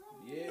riot or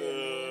something. Yeah,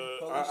 man.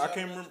 Police I shot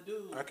can't this remember.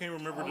 dude. I can't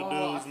remember the Oh,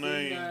 I dude's seen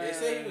name. that. They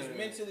say he was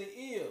mentally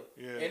ill.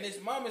 Yeah. And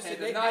his mama said Had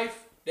the they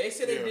knife. They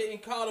said Yeah. they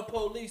didn't call the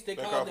police. They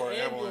They called called the for an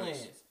ambulance.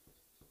 ambulance.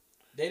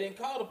 They didn't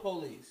call the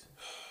police.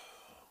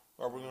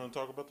 Are we gonna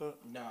talk about that?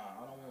 Nah,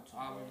 I don't want to.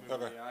 I bro.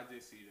 remember. Okay. Yeah, I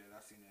did see that.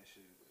 I seen that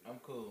shit. I'm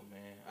cool,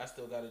 man. I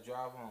still got to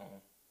drive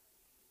home.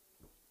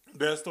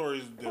 That story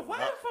is But different. why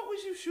the fuck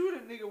would you shoot a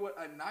nigga with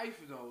a knife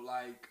though?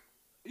 Like,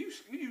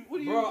 what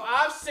do you? Bro,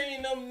 I've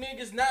seen them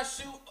niggas not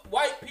shoot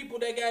white people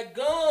that got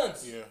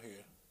guns. Yeah.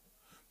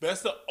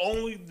 That's the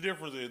only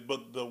difference is,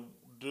 but the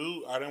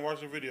dude, I didn't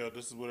watch the video.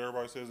 This is what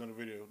everybody says in the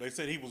video. They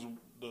said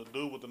the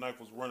dude with the knife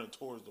was running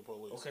towards the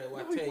police. Okay,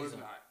 well, No, I he tase was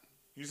him. not.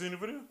 You seen the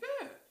video?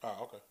 Yeah. Oh,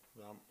 okay.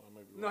 I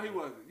may be No, wrong. he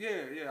wasn't.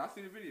 Yeah. I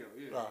seen the video.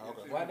 Yeah. Ah, Yeah,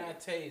 okay. I seen Why the not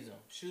tase him?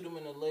 Shoot him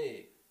in the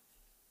leg.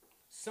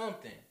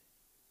 Something.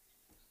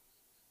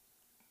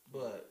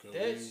 But Cause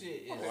that he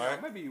shit is. video.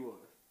 black. Maybe he was.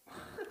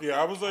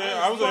 Yeah, I was like,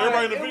 Like,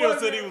 everybody in the it video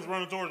wasn't- said he was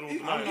running towards him with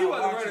the I'm knife. He not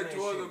wasn't watching running that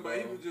towards shit, him, but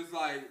he bro. was just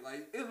like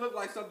it looked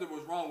like something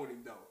was wrong with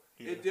him though.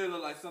 Yeah. It did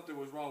look like something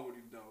was wrong with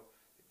him though.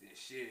 Then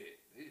shit,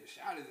 they just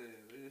shot his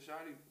ass. They just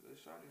shot him.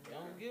 They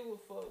don't give a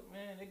fuck,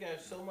 man. They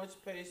got so much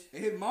space.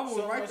 And his mama was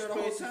So right much there the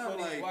whole patience time, for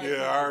these like white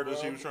Yeah, I heard that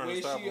people, she bro. was trying to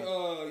when stop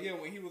she, him.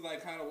 when he was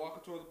like kind of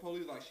walking towards the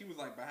police, like she was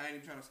like behind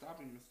him trying to stop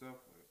him and stuff.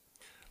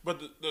 But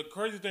the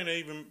crazy thing, they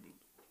even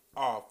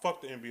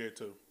fuck the NBA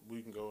too.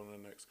 We can go on to the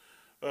next.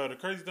 The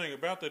crazy thing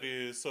about that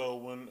is, so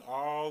when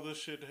all this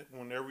shit,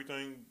 when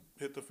everything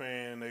hit the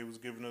fan, they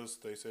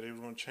said they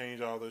was going to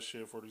change all this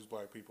shit for these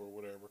black people or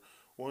whatever.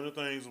 One of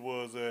the things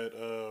was that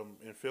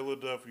in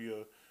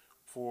Philadelphia,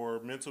 for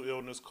mental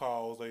illness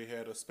calls, they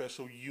had a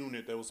special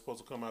unit that was supposed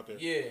to come out there.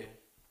 Yeah.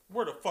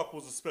 Where the fuck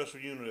was the special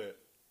unit at?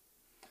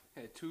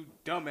 Had two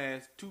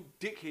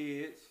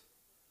dickheads.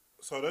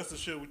 So that's the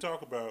shit we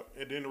talk about.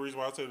 And then the reason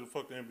why I said the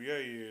fuck the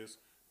NBA is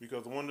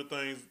because one of the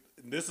things,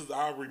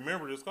 I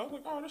remember this, 'cause I was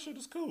like, oh, this shit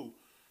is cool.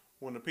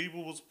 When the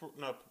people was,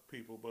 not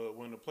people, but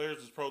when the players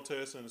was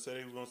protesting and said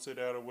he was going to sit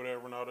out or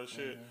whatever and all that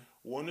shit,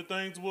 one of the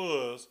things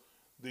was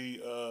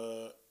the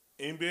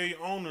NBA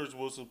owners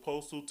was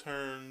supposed to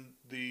turn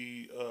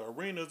the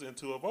arenas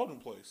into a voting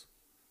place.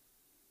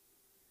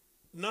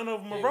 None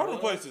of them are They voting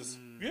was? places.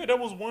 Yeah, that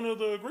was one of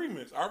the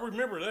agreements. I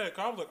remember that.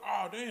 'Cause I was like,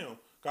 oh, damn.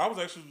 'Cause I was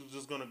actually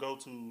just going to go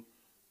to,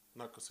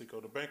 not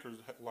Casico, the Bankers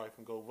Life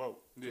and go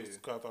vote. Yeah.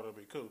 Just 'cause I thought it'd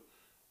be cool.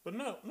 But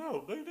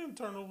no, they didn't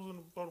turn those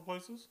into voting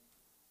places.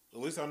 At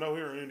least I know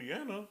here in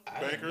Indiana, I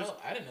didn't Bankers. know.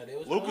 I didn't know they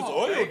was. Lucas doing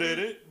Oil that. did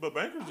it, but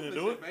Bankers didn't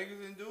do it. Bankers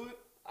didn't do it.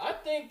 I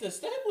think the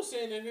Staples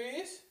Center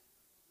is,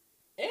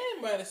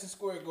 and Madison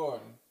Square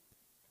Garden.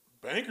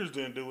 Bankers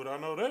didn't do it. I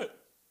know that.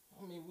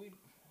 I mean,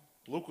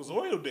 Lucas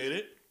Oil did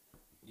it.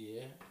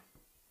 yeah.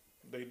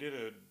 They did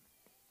it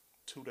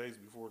 2 days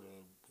before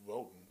the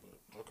voting,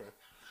 but okay.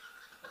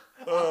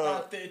 I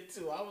thought that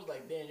too. I was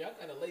like, damn, y'all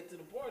kind of late to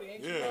the party,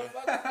 ain't you? Yeah.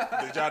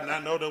 Motherfuckers? Did y'all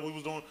not know that we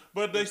was doing?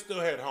 But they still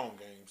had home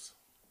games.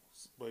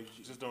 But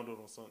you just don't do it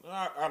on Sunday.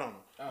 I don't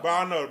know. Oh. But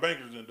I know the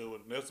bankers didn't do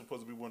it. And that's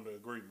supposed to be one of the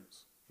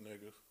agreements,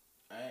 niggas.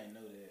 I didn't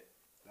know that.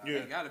 Nah, Yeah.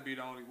 They gotta be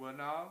the only. Well,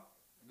 no.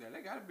 Yeah,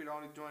 they gotta be the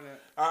only joint that.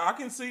 I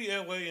can see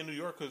LA and New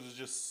York because it's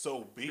just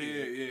so big. Yeah,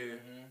 yeah.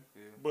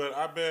 Mm-hmm. But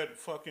I bet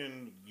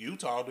fucking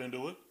Utah didn't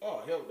do it.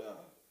 Oh, hell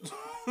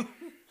no.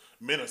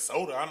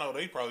 Minnesota, I know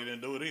they probably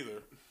didn't do it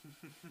either.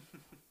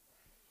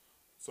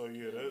 So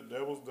yeah,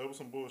 that was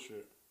some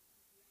bullshit.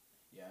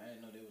 Yeah, I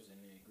didn't know they was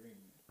in the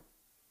agreement.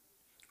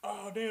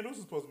 Oh damn, this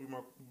is supposed to be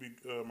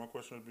my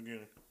question at the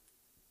beginning.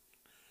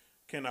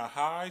 Can a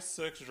high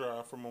sex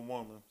drive from a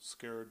woman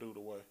scare a dude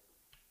away?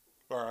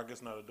 Or I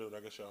guess not a dude, I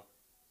guess y'all.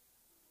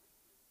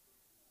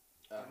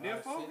 Nympho? High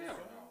sex Hell drive? no.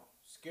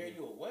 Scare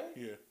you away?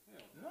 Yeah.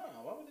 No,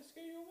 why would it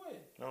scare you away?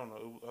 I don't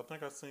know. I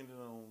think I seen it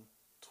on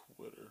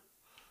Twitter.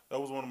 That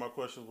was one of my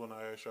questions when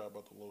I asked y'all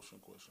about the lotion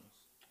questions.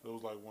 It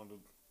was like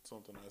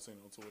something I seen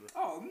on Twitter.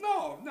 Oh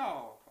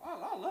no.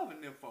 I love a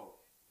nympho.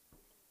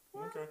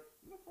 What? Okay.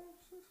 Nympho,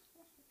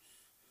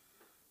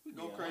 we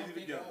go Yeah, I crazy don't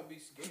think together. I'd be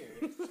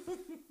scared.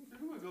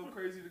 We go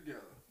crazy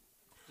together.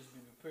 Just be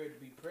prepared to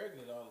be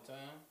pregnant all the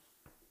time.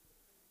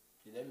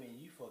 Yeah, that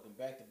means you fucking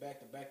back to back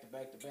to back to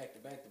back to back to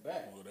back to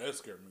back. Well, that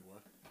scared me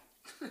away.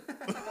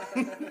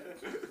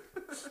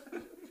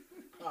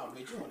 Oh,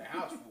 man, you on the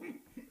house full.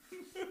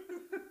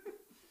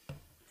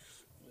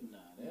 But nah,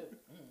 that.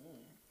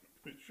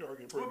 Sure,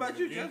 get What about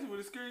you, again. Justin? Would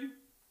it scare you?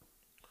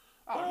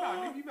 Oh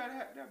no, nigga, you better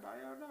have that by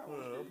y'all now. Well,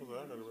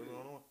 I got it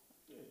right on.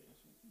 Yeah,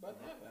 about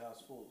to have a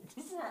house full.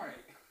 Right.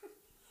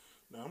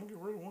 Now I'm gonna get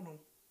rid of one of them.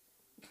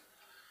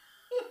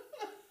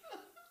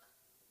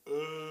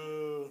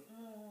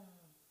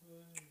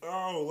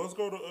 Let's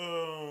go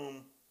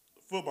to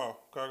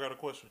football. 'Cause I got a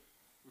question.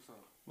 What's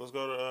up? Let's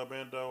go to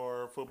Bando,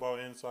 our football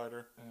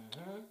insider.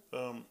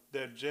 Mm-hmm.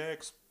 That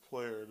Jags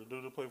player, the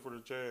dude that played for the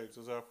Jags,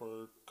 is out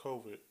for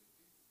COVID.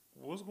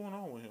 What's going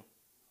on with him?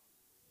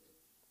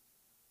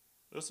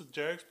 That's a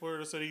Jags player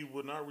that said he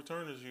would not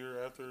return this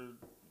year after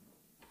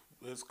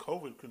his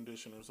COVID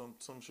condition or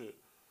some shit.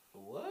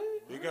 What?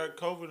 He got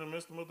COVID and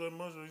messed him up that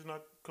much, he's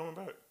not coming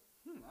back.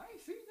 I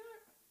ain't seen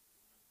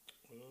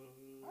that.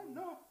 I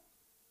know.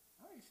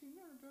 I ain't seen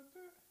nothing about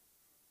that.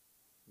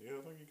 Yeah,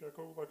 I think he got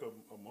COVID like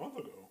a month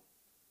ago.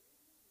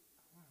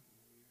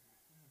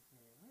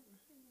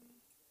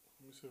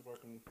 Let me see if I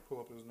can pull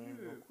up his name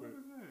real quick. What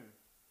is that?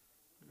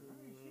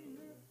 I ain't seen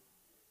that.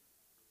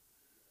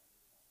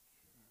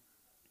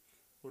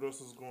 What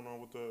else is going on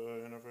with the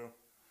NFL?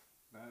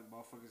 That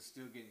motherfucker's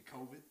still getting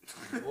COVID.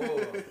 Whoa.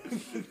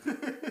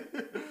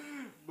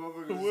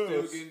 Motherfuckers Who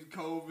still else? getting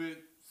COVID.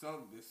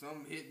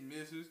 Some hit and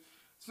misses.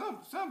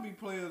 Some be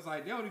players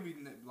like they don't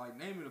even like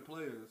naming the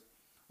players.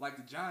 Like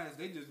the Giants,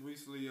 they just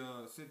recently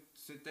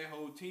sent their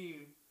whole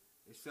team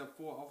except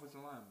 4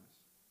 offensive linemen.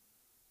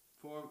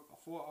 Four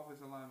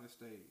offensive linemen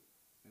stayed,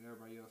 and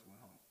everybody else went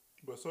home.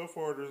 But so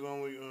far, there's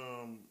only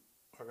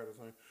I gotta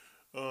say,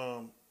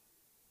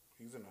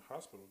 he's in the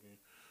hospital again.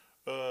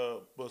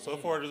 But so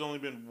far, there's only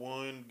been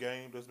one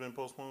game that's been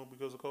postponed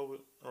because of COVID.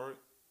 All right.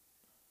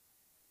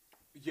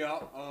 Yeah.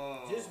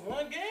 Just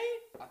one game?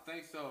 I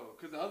think so.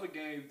 Cause the other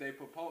games they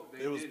proposed.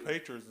 It was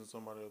Patriots and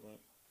somebody, I think.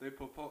 They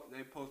postponed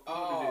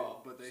Oh,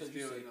 it, but they so you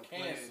still said ended up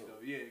playing canceled.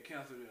 though. Yeah,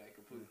 canceled it like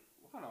completely.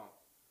 Hold on.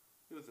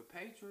 It was the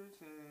Patriots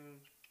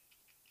and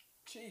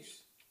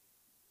Chiefs.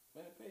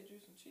 Man,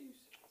 Patriots and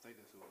Chiefs. I think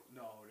that's what.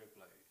 No, they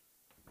played.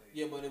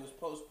 Yeah, but it was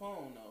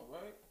postponed though,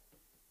 right?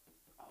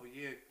 Oh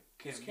yeah.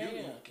 It's Cam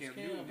Newton Cam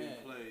didn't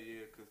had- play,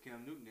 yeah, because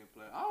Cam Newton didn't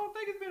play. I don't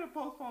think it's been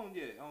postponed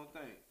yet. I don't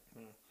think.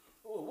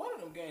 Oh, one of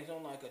them games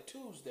on like a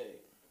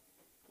Tuesday.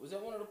 Was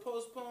that one of the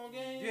postponed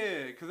games?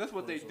 Yeah, because that's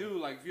what they So- do.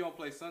 Like, if you don't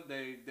play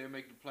Sunday, they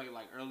make you play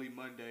like early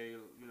Monday,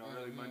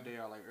 early Mhm. Monday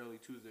or like early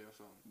Tuesday or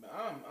something. But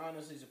I'm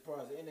honestly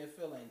surprised the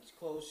NFL ain't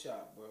closed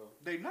shop, bro.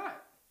 They're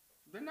not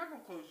going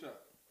to close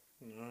shop.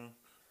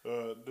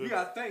 The- You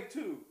got to think,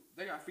 too.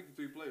 They got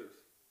 53 players.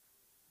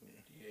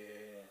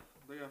 Yeah.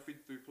 They got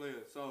 53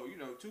 players. So,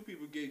 2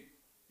 people get,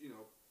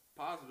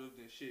 positive,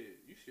 then shit,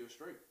 you still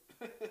straight.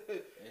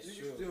 That's you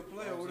true. can still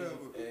play As or long as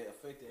whatever. It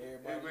affected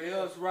everybody, Everybody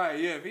else, right?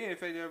 Yeah, if he ain't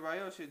affected everybody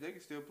else, shit, they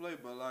can still play.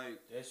 But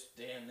like, That is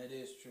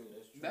true.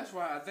 That's true. that's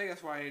why I think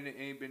that's why it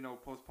ain't been no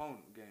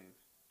postponed games.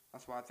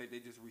 That's why I think they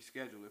just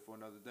reschedule it for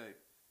another day.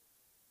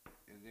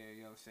 And then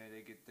you know what I'm saying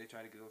they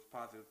try to get those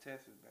positive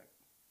tests back.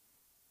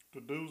 The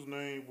dude's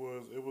name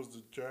was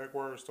the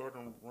Jaguars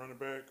starting running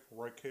back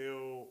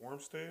Raquel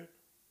Armstead.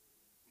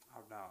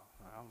 Oh no,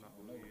 I don't know. I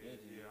don't know who that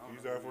is. Yeah, I don't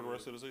He's know out who for the he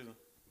rest of the season.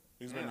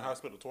 He's been in the Damn.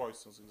 hospital twice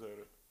since he's had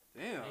it.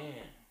 Damn.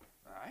 Man.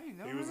 I ain't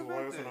never He was heard the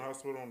about last in that. the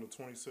hospital on the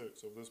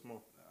 26th of this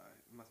month.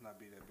 It must not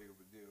be that big of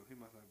a deal. He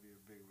must not be as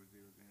big of a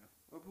deal then.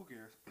 Well, who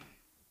cares?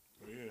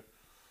 But yeah.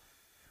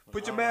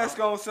 Put your I- mask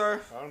on,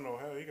 sir. I don't know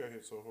how he got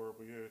hit so hard,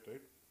 but yeah,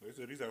 they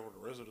said he's out for the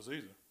rest of the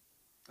season.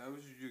 That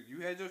was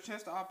you had your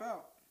chance to opt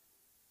out.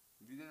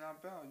 If you didn't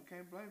opt out, you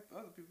can't blame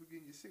other people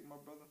getting you sick, my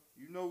brother.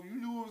 You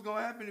knew what was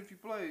gonna happen if you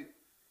played.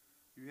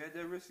 You had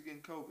that risk of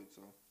getting COVID,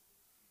 so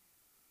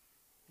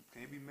you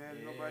can't be mad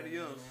at nobody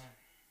else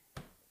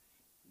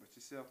but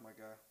yourself, my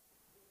guy.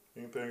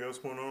 Anything else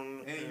going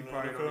on? And you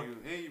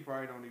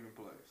probably don't even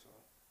play. So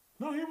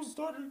no, he was a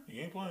starter. He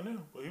ain't playing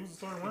now, but he was a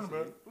starting running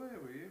back.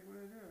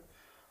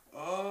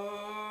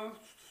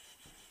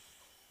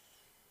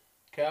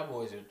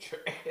 Cowboys are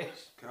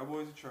trash.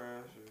 Cowboys are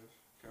trash. Yes.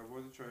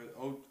 Cowboys are trash.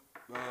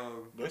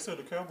 They said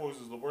the Cowboys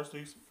is the worst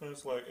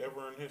defense like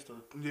ever in history.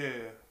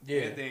 Yeah.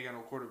 And they ain't got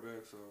no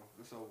quarterback, so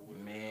it's over with.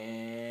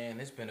 Man,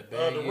 it's been a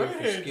bad The year for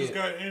redhead Skip. just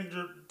got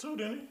injured too,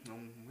 didn't he?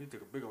 He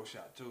took a big old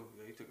shot too.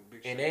 Yeah, he took a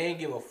big shot. And they ain't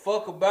give a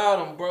fuck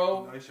about him,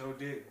 bro. No, they sure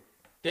did.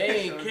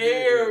 They ain't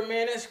care,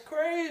 man. That's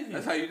crazy.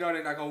 That's how you know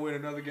they're not gonna win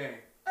another game.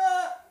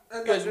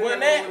 Because when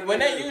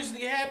that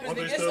usually happens, Won't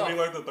they they get still be some.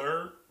 like the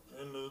third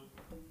in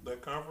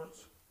that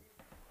conference?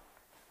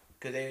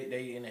 Because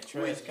they in that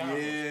trash Yeah,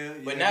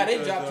 conference. But now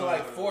they dropped to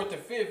like 4th or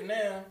 5th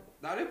now.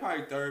 Now they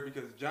probably third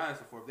because the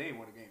Giants are fourth. They ain't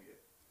won a game yet.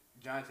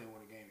 Giants ain't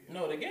won a game yet.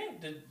 No,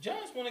 the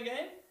Giants won a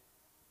game.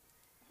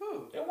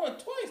 Who? They won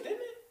twice, didn't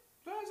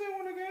they? Giants ain't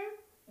won a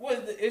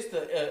game. It's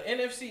the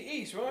NFC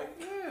East, right?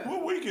 Yeah.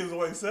 What week is it?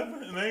 Like 7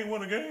 and they ain't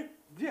won a game?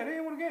 Yeah, they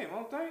ain't won a game. I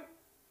don't think.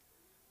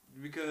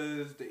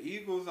 Because the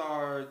Eagles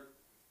are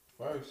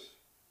First.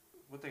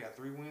 what they got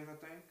 3 wins, I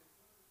think.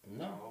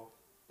 No.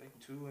 They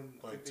 2 and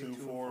Like they 2,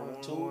 4, and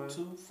 1.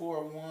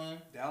 2-4-1.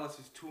 Dallas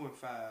is 2 and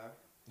 5.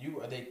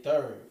 They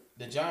third.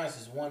 The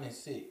Giants is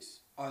 1-6.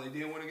 Oh, they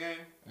didn't win a game.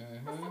 Who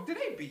the Mm-hmm. fuck did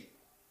they beat?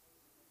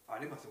 Oh,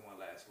 they must have won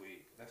last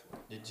week. That's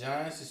what. The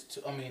Giants is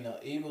the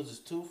Eagles is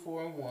 2-4-1.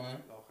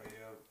 Okay,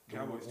 yeah.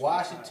 Cowboys. 2 and 5.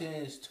 Washington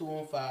is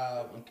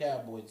 2-5, and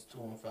Cowboys is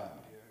 2-5. Yeah.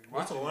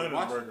 What's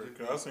Atlanta's record?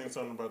 Cause I seen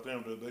something about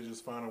them that they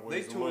just finding They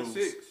ways to 2 and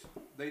lose. 6.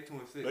 They 2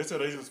 and 6. They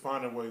said they just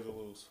finding ways to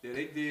lose. Yeah,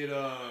 they did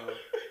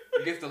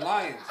against the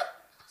Lions.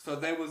 So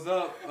they was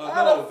up.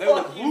 How the they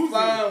fuck was you losing.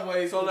 find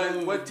ways So to like,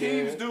 lose, what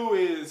teams man? do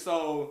is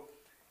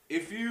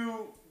if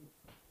you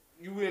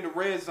in the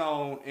red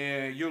zone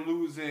and you're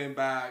losing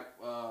by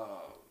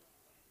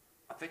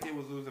I think they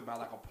was losing by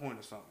like a point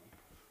or something.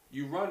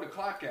 You run the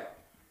clock out.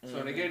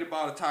 So they gave the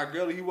ball to Ty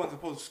Gurley. He wasn't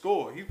supposed to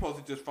score. He was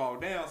supposed to just fall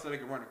down so they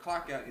could run the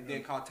clock out and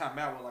then call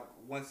timeout with like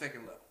 1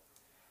 second left.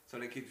 So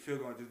they kicked the field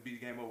goal and just beat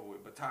the game over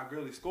with. But Ty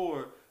Gurley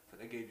scored, so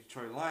they gave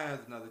Detroit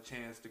Lions another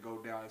chance to go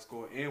down and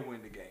score and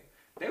win the game.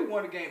 They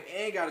won the game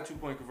and got a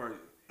 2-point conversion.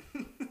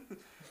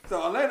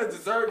 So Atlanta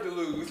deserved to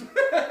lose.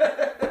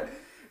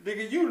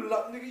 nigga,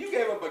 you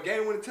gave up a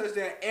game-winning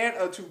touchdown and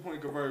a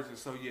 2-point conversion.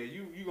 So yeah,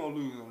 you gonna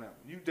lose on that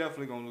one. You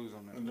definitely gonna lose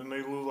on that And one.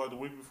 then they lose like the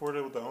week before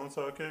that with the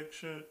onside kick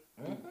shit.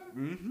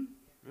 Mm-hmm.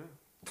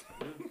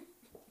 Yeah.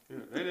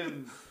 They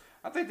didn't.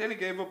 I think they done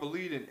gave up a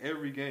lead in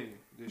every game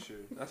this year.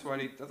 That's why I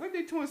think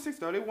they 2-6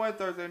 though. They won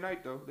Thursday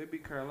night though. They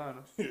beat Carolina.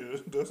 Yeah,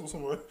 that's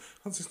what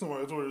I see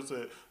somebody on Twitter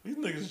said. These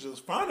niggas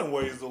just finding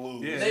ways to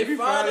lose. Yeah. They be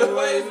find finding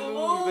ways ways to to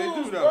lose. They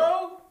lose, do,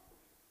 bro.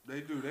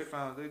 They do.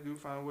 They do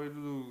find a way to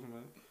lose,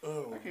 man.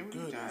 Oh, I can't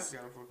believe the Giants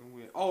goodness. got a fucking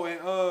win. Oh,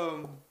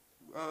 and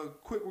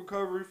quick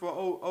recovery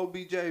for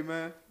OBJ,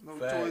 man. No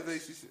toys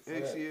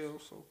ACL,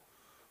 so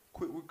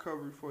quick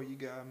recovery for you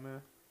guys,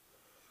 man.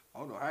 I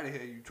don't know how the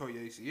hell you tore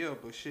your ACL,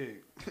 but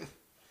shit.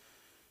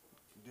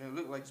 Didn't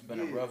look like It's been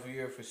a rough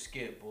year for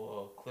Skip,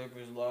 boy.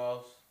 Clippers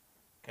lost.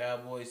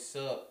 Cowboys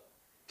suck.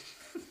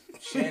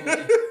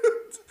 Shannon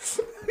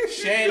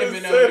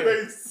been out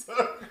here.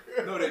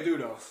 No, they do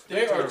though.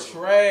 They are terrible.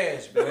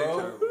 trash, They bro.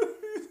 terrible.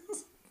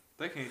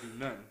 They can't do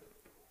nothing.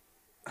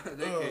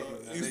 They can't do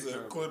nothing. He They said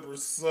terrible.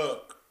 Clippers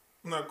suck.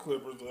 Not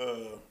Clippers.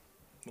 No,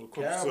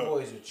 Clippers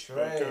Cowboys suck. are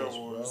trash, Cowboys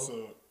bro.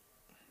 suck.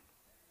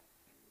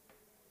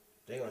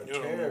 They are You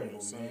don't know what terrible,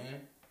 I'm saying.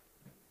 man.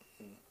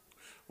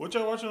 What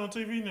y'all watching on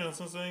TV now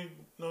since there ain't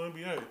no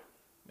NBA?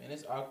 Man,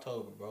 it's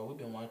October, bro. We've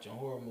been watching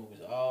horror movies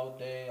all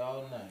day,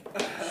 all night.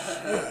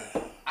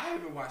 I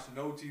haven't watched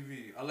no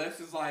TV unless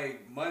it's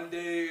like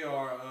Monday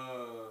or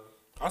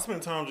I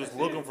spend time just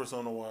That's looking it. for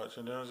something to watch,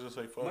 and then I just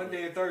say fuck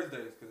Monday it. and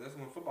Thursdays because that's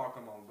when football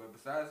come on. But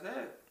besides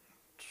that,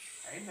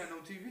 ain't nothing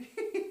on TV.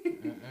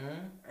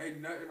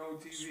 Ain't nothing on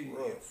TV. It's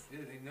rough. Yeah,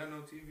 ain't nothing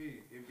on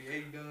TV.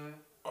 NBA done.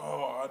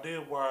 Oh, I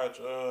did watch.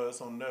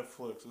 It's on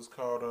Netflix. It's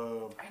called I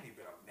ain't even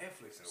been on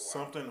Netflix in a while.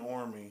 something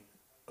Army.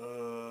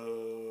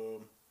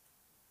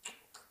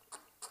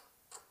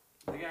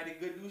 They got any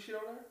good new shit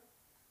on there?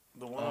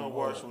 The one I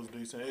watched was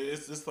decent.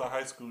 It's the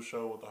high school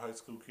show with the high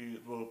school kids,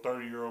 little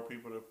 30-year-old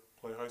people that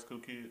play high school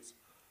kids.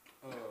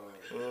 And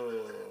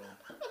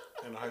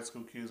the high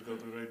school kids go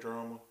through their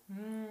drama.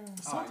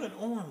 Something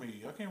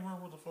Army. I can't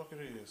remember what the fuck it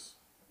is.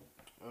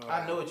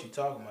 I know what you're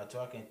talking about, too.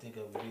 I can't think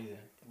of it either.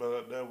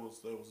 But that was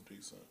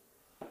decent.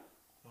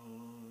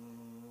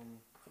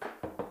 I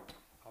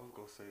was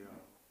gonna say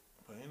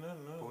But ain't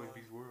nothing else. Boy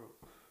Meets World.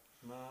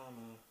 Nah.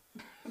 No.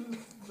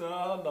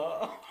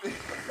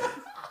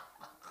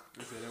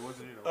 They said that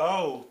wasn't it.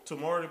 Oh,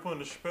 tomorrow they putting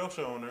the Chappelle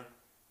Show on there.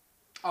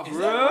 Oh, Is for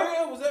that real?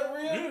 real? Was that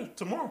real? Yeah,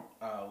 tomorrow.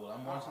 Well,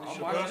 I'm watching this I'm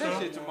shit. watching that Chicago.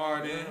 shit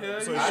tomorrow then.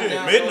 Hell So yeah. shit,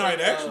 downloaded, midnight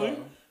actually.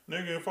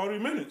 Nigga, in 40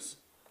 minutes.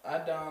 I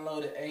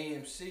downloaded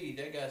AMC.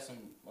 They got some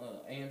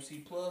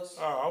AMC Plus.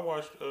 I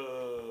watched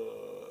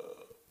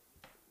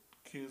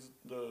kids,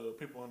 the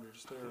people under the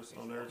stairs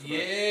on there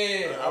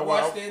today. Yeah, I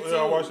watched that too. Yeah,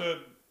 I watched that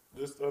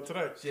this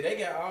today. Shit, they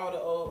got all the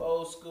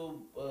old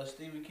school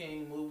Stephen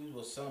King movies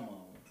with some of them.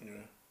 Yeah.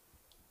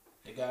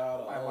 They got all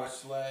the I old watched-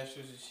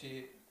 slashers and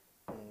shit.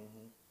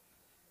 Mm-hmm.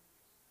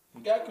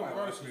 We got Might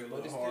watch commercials, me a but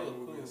little it's horror still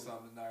movie cool. or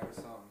something tonight or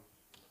something.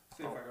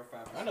 See if I can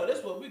find. I know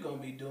that's what we gonna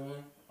be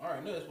doing. I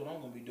already know that's what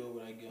I'm gonna be doing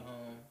when I get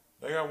home.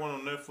 They got one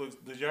on Netflix.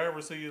 Did y'all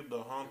ever see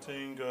The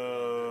Haunting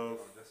of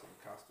That's some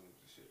costumes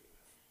and shit.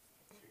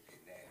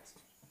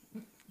 Nasty.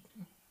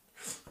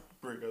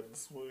 Break Out the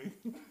Swing?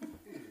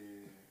 Yeah.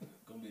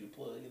 Gonna be the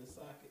plug in the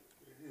socket.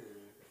 Yeah.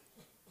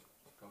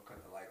 Gonna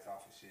cut the lights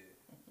off and shit.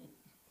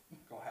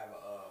 Gonna have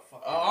a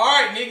fucking. All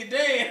right, nigga,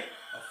 damn.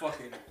 A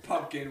fucking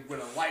pumpkin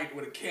with a light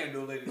with a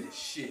candle in it and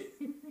shit.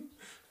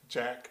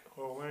 Jack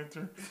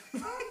O'Lantern.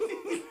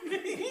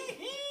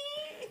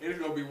 It's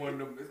gonna be one of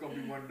them. It's gonna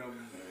be one of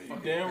them.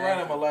 fucking Damn right,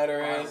 I'ma light her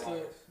fire ass up.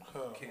 lights.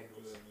 Oh, Candles.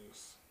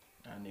 goodness.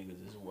 Y'all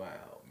niggas is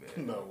wild,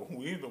 man. No,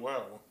 we ain't the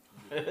wild one.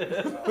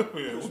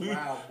 It's we,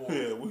 wild boy.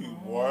 yeah, we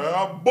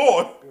wild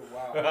boy. You're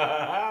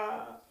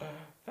wild.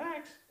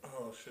 Thanks.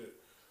 Oh shit.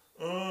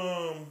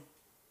 Oh,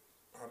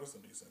 that's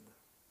in December.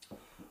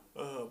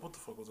 What the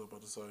fuck was I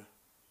about to say?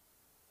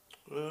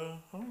 I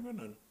don't got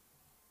nothing.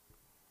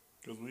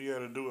 Cause we had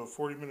to do a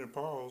 40-minute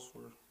pause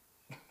for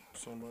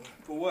somebody.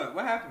 For what?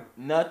 What happened?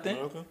 Nothing.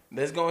 Nothing.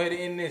 Let's go ahead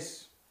and end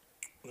this.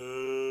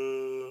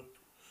 We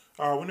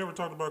never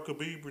talked about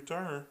Khabib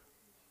return.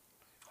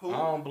 Who? I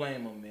don't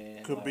blame him,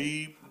 man.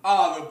 Khabib.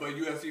 Oh, the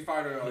UFC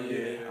fighter. Oh, Yeah,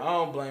 yeah. I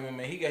don't blame him,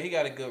 man. He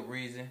got a good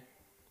reason.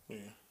 Yeah.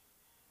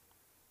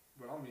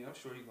 But I mean, I'm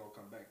sure he's gonna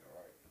come back though,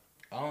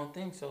 right? I don't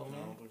think so, I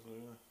man. don't think so.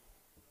 Yeah.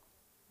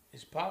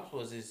 His pops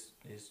was his.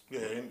 Yeah,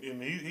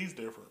 and he's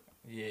different.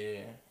 Yeah,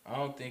 I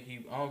don't think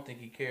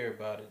he cared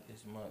about it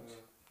as much.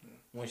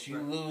 Once you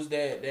lose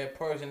that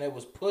person that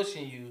was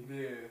pushing you,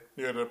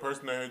 Yeah. Yeah, the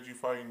person that had you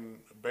fighting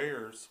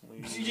bears. When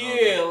you was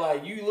yeah, younger.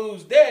 like you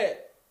lose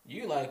that,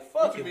 you like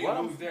fuck What you it. mean? Why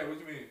Who's that? What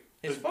you mean?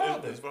 his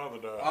father? His father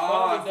died. Oh,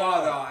 Father his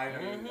father. died.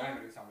 I know. I know Mhm.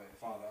 you're talking about his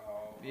father.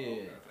 Oh, Yeah.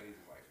 Okay. So he's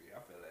just like, yeah,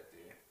 I feel that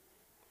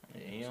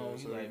there. Yeah, you know,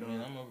 So you like, he man,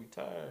 done. I'm gonna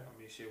retire. I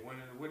mean,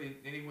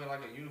 shit. Then he win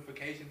like a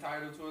unification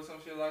title to or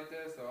some shit like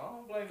that. So I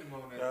don't blame him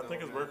on that. Yeah, I though,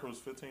 think his man. record was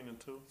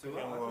 15-2. So He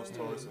only I lost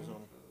think- twice or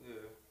something. Yeah.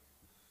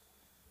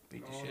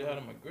 Beat the shit out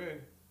of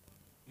McGregor.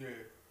 Yeah.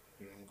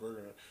 Yeah,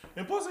 McGregor.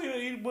 And plus,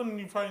 he wasn't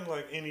even fighting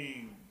like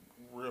any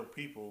real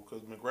people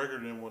because McGregor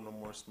didn't want no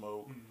more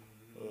smoke.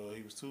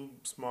 He was too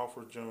small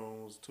for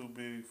Jones, too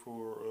big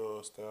for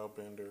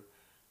Stylebender.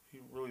 He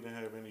really didn't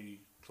have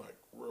any like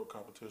real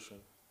competition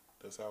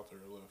that's out there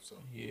left. So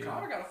Yeah.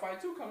 Conor got a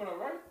fight too coming up,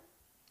 right?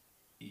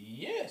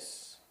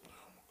 Yes, oh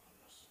my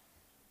goodness,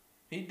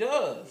 he he's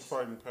does.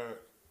 fighting Pac.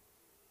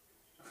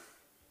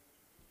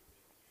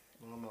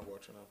 No, I'm not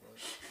watching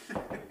that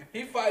fight.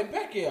 He fight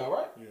Pacquiao,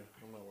 right? Yeah,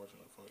 I'm not watching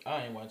that fight.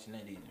 I ain't watching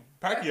that either.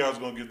 Pacquiao's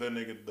gonna give that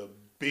nigga the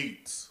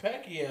beats.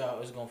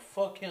 Pacquiao is gonna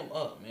fuck him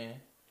up, man.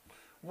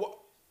 What?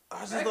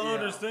 I just Pacquiao. don't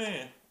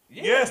understand.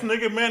 Yeah. Yes,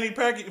 nigga, Manny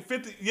Pacquiao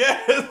 50.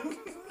 Yes.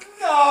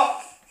 No.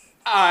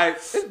 Alright,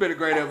 it's been a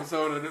great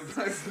episode of the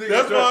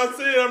That's why I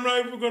said I'm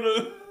not even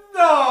gonna.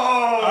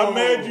 No. I'm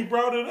mad you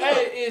brought it up.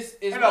 Hey, is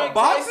In a Mike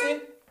boxing?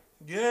 Tyson?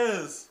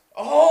 Yes.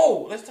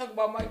 Oh, let's talk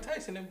about Mike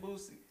Tyson and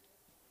Boosie.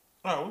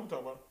 All right, we can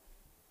talk about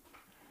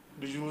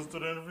it. Did you listen to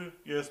the interview?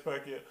 Yes,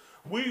 Pacquiao.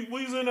 We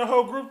was in a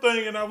whole group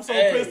thing, and I was so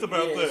pissed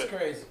about yeah, that. It's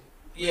crazy.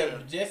 Yeah, Yeah.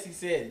 Jesse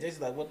said it. Jesse's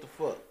like, what the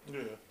fuck?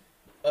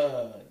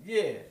 Yeah.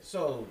 Yeah.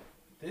 So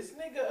this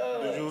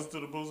nigga. Did you listen to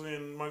the Boosie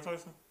and Mike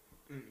Tyson?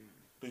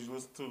 Did you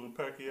listen to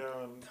the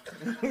Pacquiao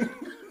and?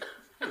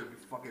 You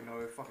fucking know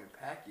it's fucking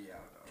Pacquiao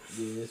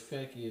though. Yeah, it's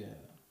Pacquiao.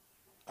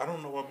 I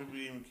don't know why people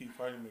even keep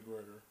fighting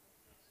McGregor.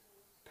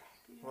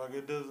 Like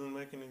it doesn't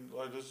make any.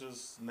 Like it's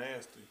just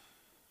nasty.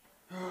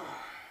 The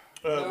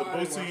I didn't watch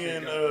Boosie it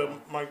and yet, though.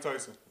 Mike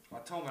Tyson. I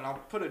told him I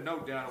put a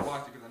note down and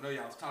watched it because I know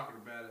y'all was talking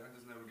about it. I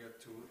just never got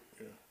to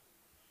it.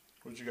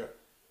 What you got?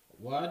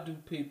 Why do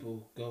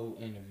people go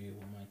interview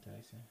with Mike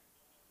Tyson?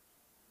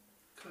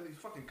 Cause he's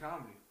fucking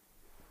comedy.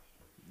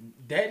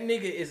 That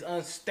nigga is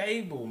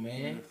unstable,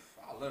 man.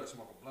 I love to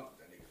smoke a blunt with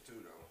that nigga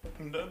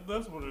too though.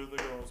 That's what it is. They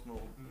gonna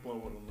smoke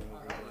blunt with him.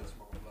 I love to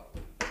smoke a blunt.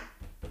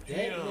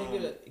 That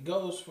nigga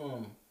goes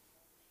from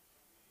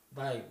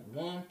like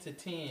 1 to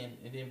 10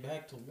 and then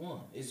back to 1.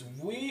 It's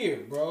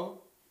weird, bro.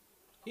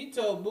 He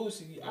told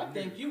Boosie, I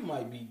think you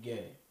might be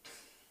gay.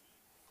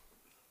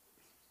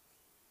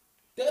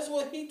 That's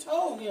what he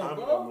told him, I know,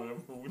 bro.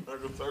 man. We're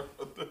not gonna talk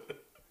about that.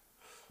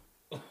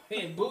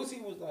 And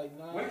Boosie was like,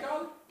 nah. What you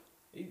call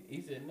it?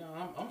 He said, no,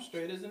 I'm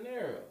straight as an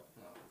arrow.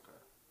 Oh, okay.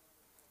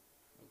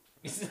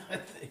 He said,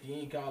 he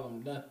ain't call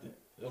him nothing.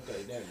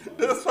 Okay, never mind.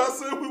 That's why I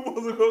said we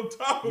wasn't gonna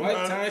talk Mike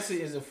about it. Tyson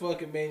is a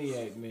fucking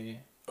maniac, man.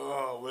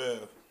 Oh man.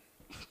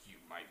 You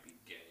might be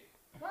gay.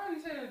 Why did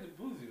he say that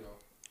to Boosie though?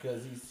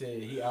 Because he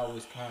said he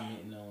always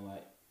commenting on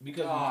like he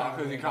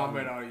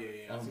comment on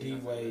on D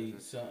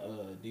Wade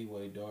son D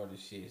Wade daughter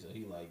shit. So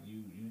he like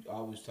you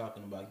always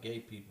talking about gay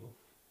people.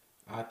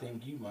 I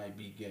think you might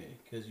be gay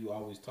because you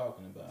always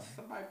talking about it.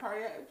 Somebody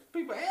probably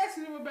people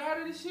asking him about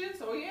it and shit,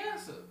 so he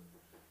answered.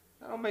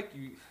 That don't make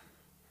you.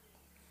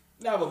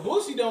 Nah, but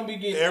Boosie don't be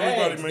getting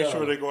Everybody asked, make though.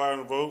 sure they go out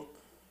and vote.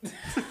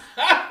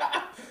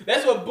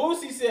 That's what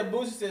Boosie said.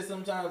 Boosie said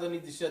sometimes I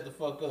need to shut the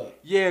fuck up.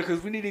 Yeah,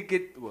 because we need to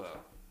get never mind.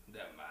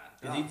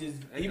 Cause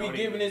he be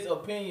giving his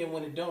opinion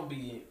when it don't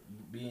be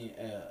being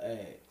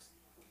asked.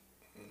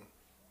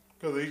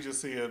 Because he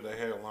just see the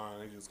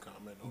headline, he just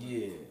comment on it.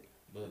 Yeah,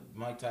 but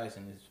Mike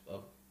Tyson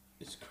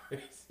is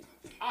crazy.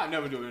 I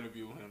never do an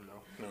interview with him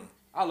though. No.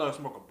 I love to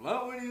smoke a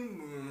blunt with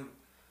him,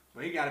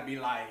 but he gotta be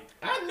like.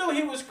 I knew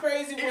he was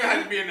crazy. He when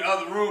gotta be in the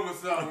other room or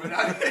something.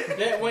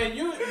 that when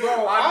you,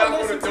 bro, I I know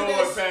listened the to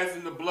door that.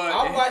 passing the blunt.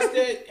 I watched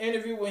that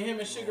interview with him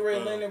and Sugar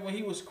Ray Leonard when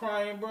he was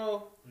crying,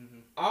 bro. Mm-hmm.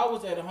 I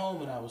was at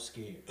home and I was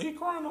scared. He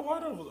crying a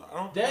lot of us. I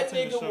don't That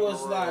think I seen nigga the was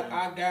Sugar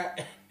like,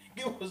 Ray.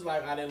 it was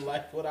like I didn't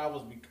like what I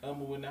was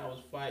becoming when I was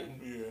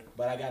fighting. Yeah.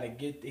 But I gotta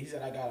get. He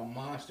said I got a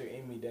monster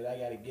in me that I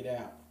gotta get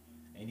out,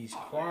 and he's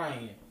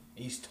crying.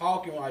 He's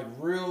talking like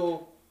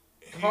real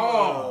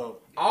calm.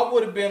 I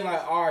would have been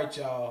like, all right,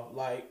 y'all,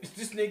 like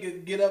this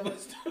nigga get up and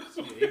stuff.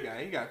 Yeah,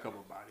 he got a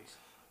couple bodies.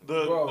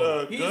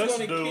 The he's Gus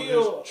gonna dude,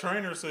 kill- his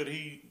trainer said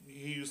he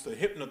used to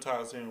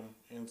hypnotize him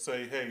and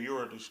say, "Hey,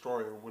 you're a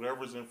destroyer.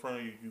 Whatever's in front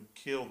of you, you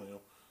kill them."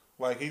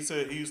 Like he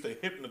said, he used to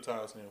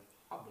hypnotize him.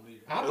 I believe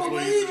it. I That's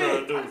what he used to try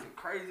to do. That's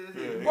crazy as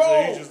hell. Yeah, he Bro.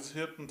 said he just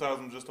hypnotized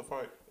him just to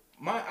fight.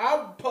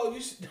 I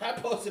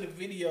posted a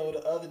video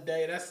the other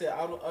day and I said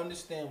I don't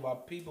understand why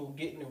people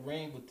get in the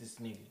ring with this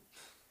nigga.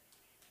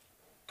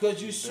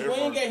 Cause you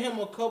swing at him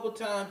a couple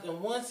times and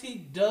once he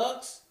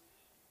ducks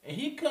and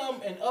he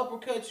come and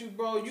uppercut you,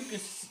 bro, you can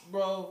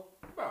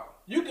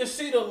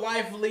see the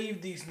life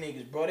leave these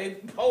niggas, bro. They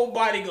whole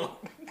body go.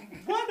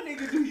 What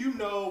nigga do you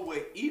know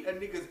would eat a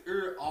nigga's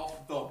ear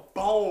off the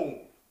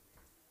bone?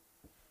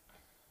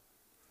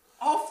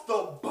 Off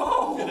the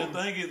bone. And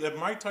the thing is that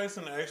Mike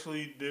Tyson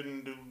actually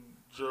didn't do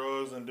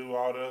drugs and do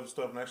all the other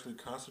stuff and actually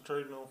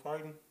concentrated on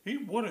fighting, he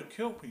would have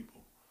killed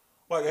people.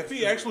 Like if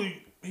he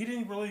actually, he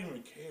didn't really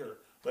even care.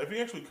 Like if he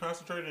actually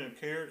concentrated and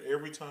cared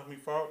every time he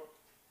fought,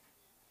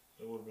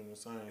 it would have been the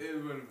same. It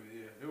would have been,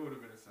 yeah. It would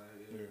have been the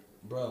same, yeah.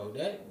 Bro,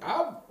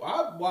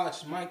 I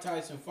watched Mike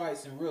Tyson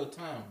fights in real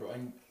time, bro,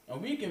 and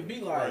we can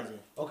be like, Crazy.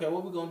 okay,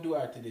 what we gonna do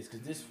after this?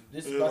 Cause this It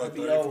is was about like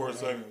to be 34 over.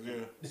 seconds,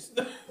 man.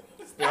 yeah.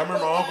 Yeah, I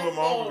remember my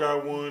uncle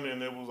got one,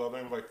 and it was, I think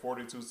it was like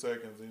 42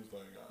 seconds. He was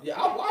like,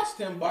 Yeah, I watched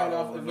him bite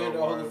off don't Evander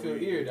know why Holyfield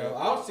we ear did though. that.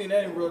 I was seeing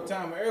that in real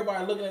time, and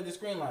everybody looking at the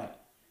screen like,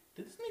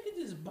 did this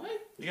nigga just bite?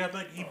 yeah, I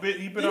think he bit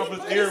Did off he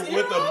his bite ear his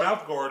with ear a off?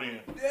 mouth guard in.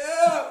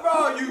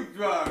 Yeah,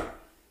 bro.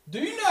 Do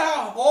you know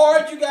how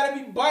hard you gotta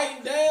be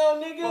biting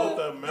down, nigga? With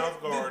the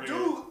mouth guard The in.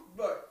 dude,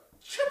 but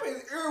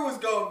Tripp's ear was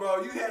gone,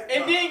 bro. You had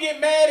And then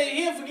get mad at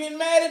him for getting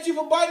mad at you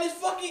for biting his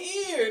fucking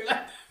ear.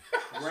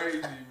 Like,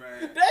 crazy,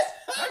 man.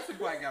 that's Tyson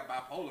Black got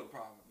bipolar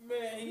problems.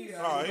 man, he's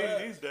Oh,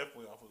 nuts. he's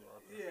definitely off his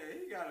rocker.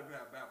 Yeah, he got a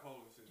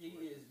bipolar He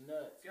situation. is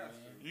nuts, Yes,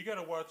 man. You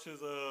gotta watch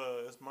his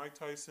it's Mike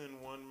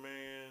Tyson one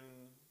man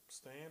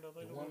stand. I think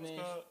The is what one it's man-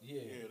 called.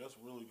 yeah. Yeah, that's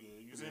really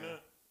good. You seen Yeah.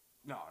 that?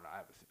 No, I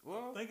haven't seen.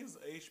 Well, I think it's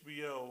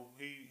HBO.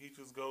 He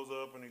just goes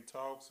up and he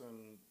talks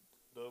and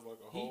does like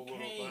a He whole little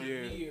came thing.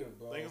 Yeah. here,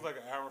 bro. I think it's like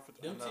an hour and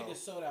 50. Them I know. tickets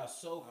sold out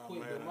so Oh,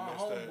 quick, man, but I my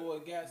missed that.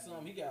 homeboy got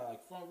some. He got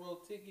like front row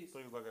tickets. I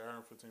think it's like an hour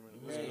and 15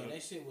 minutes. Man,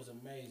 It's that shit was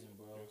amazing,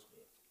 bro. good. It's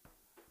good.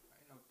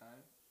 ain't no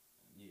thing.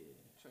 Yeah.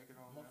 Check it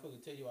out.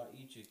 Motherfucker tell you I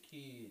eat your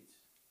kids.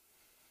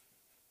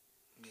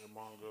 Yeah,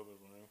 among others,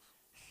 man.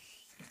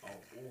 Oh,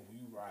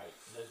 you right.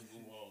 Let's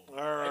move on.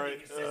 All right.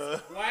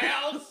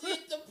 Wow,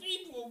 shit to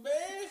people,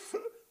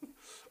 man.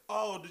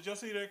 Oh, did y'all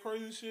see that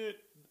crazy shit?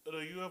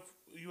 The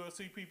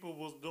UFC people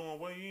was doing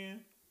weigh-in,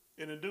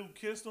 and the dude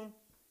kissed him.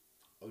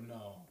 Oh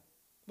no.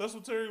 That's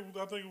what Terry.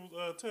 I think it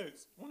was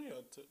text. One of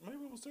y'all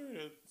maybe it was Terry.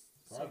 That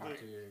said Probably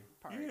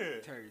that. Terry.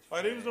 Yeah. Terry's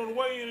Like they was on the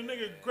weigh-in, and the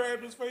nigga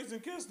grabbed his face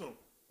and kissed him.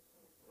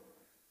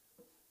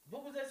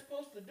 What was that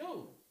supposed to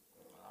do?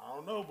 I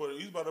don't know, but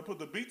he's about to put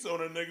the beats on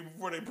that nigga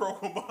before they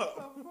broke him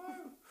up.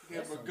 Yeah,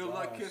 That's but some good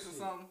luck wild kiss or shit.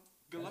 something.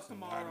 Good That's luck some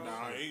tomorrow.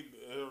 Nah,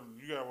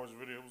 you gotta watch the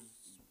video. It was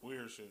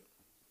weird shit.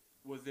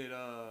 Was it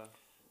All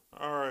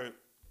right.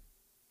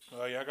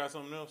 Y'all got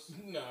something else?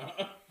 Nah.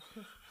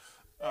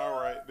 All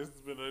right. This has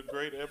been a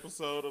great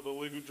episode of the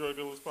Legal Drug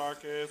Dealers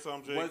Podcast.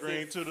 I'm Jay Was Green.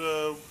 it- To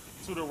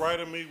the right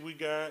of me, we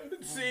got.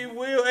 C.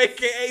 Will,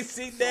 a.k.a.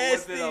 C. was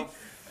Nasty, it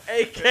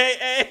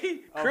a.k.a.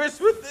 Chris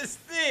with the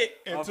stick.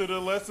 And to the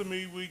left of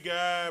me, we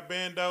got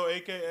Bando,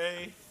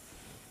 a.k.a.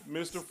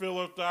 Mr.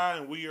 Philip Thigh,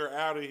 and we are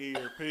out of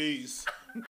here. Peace.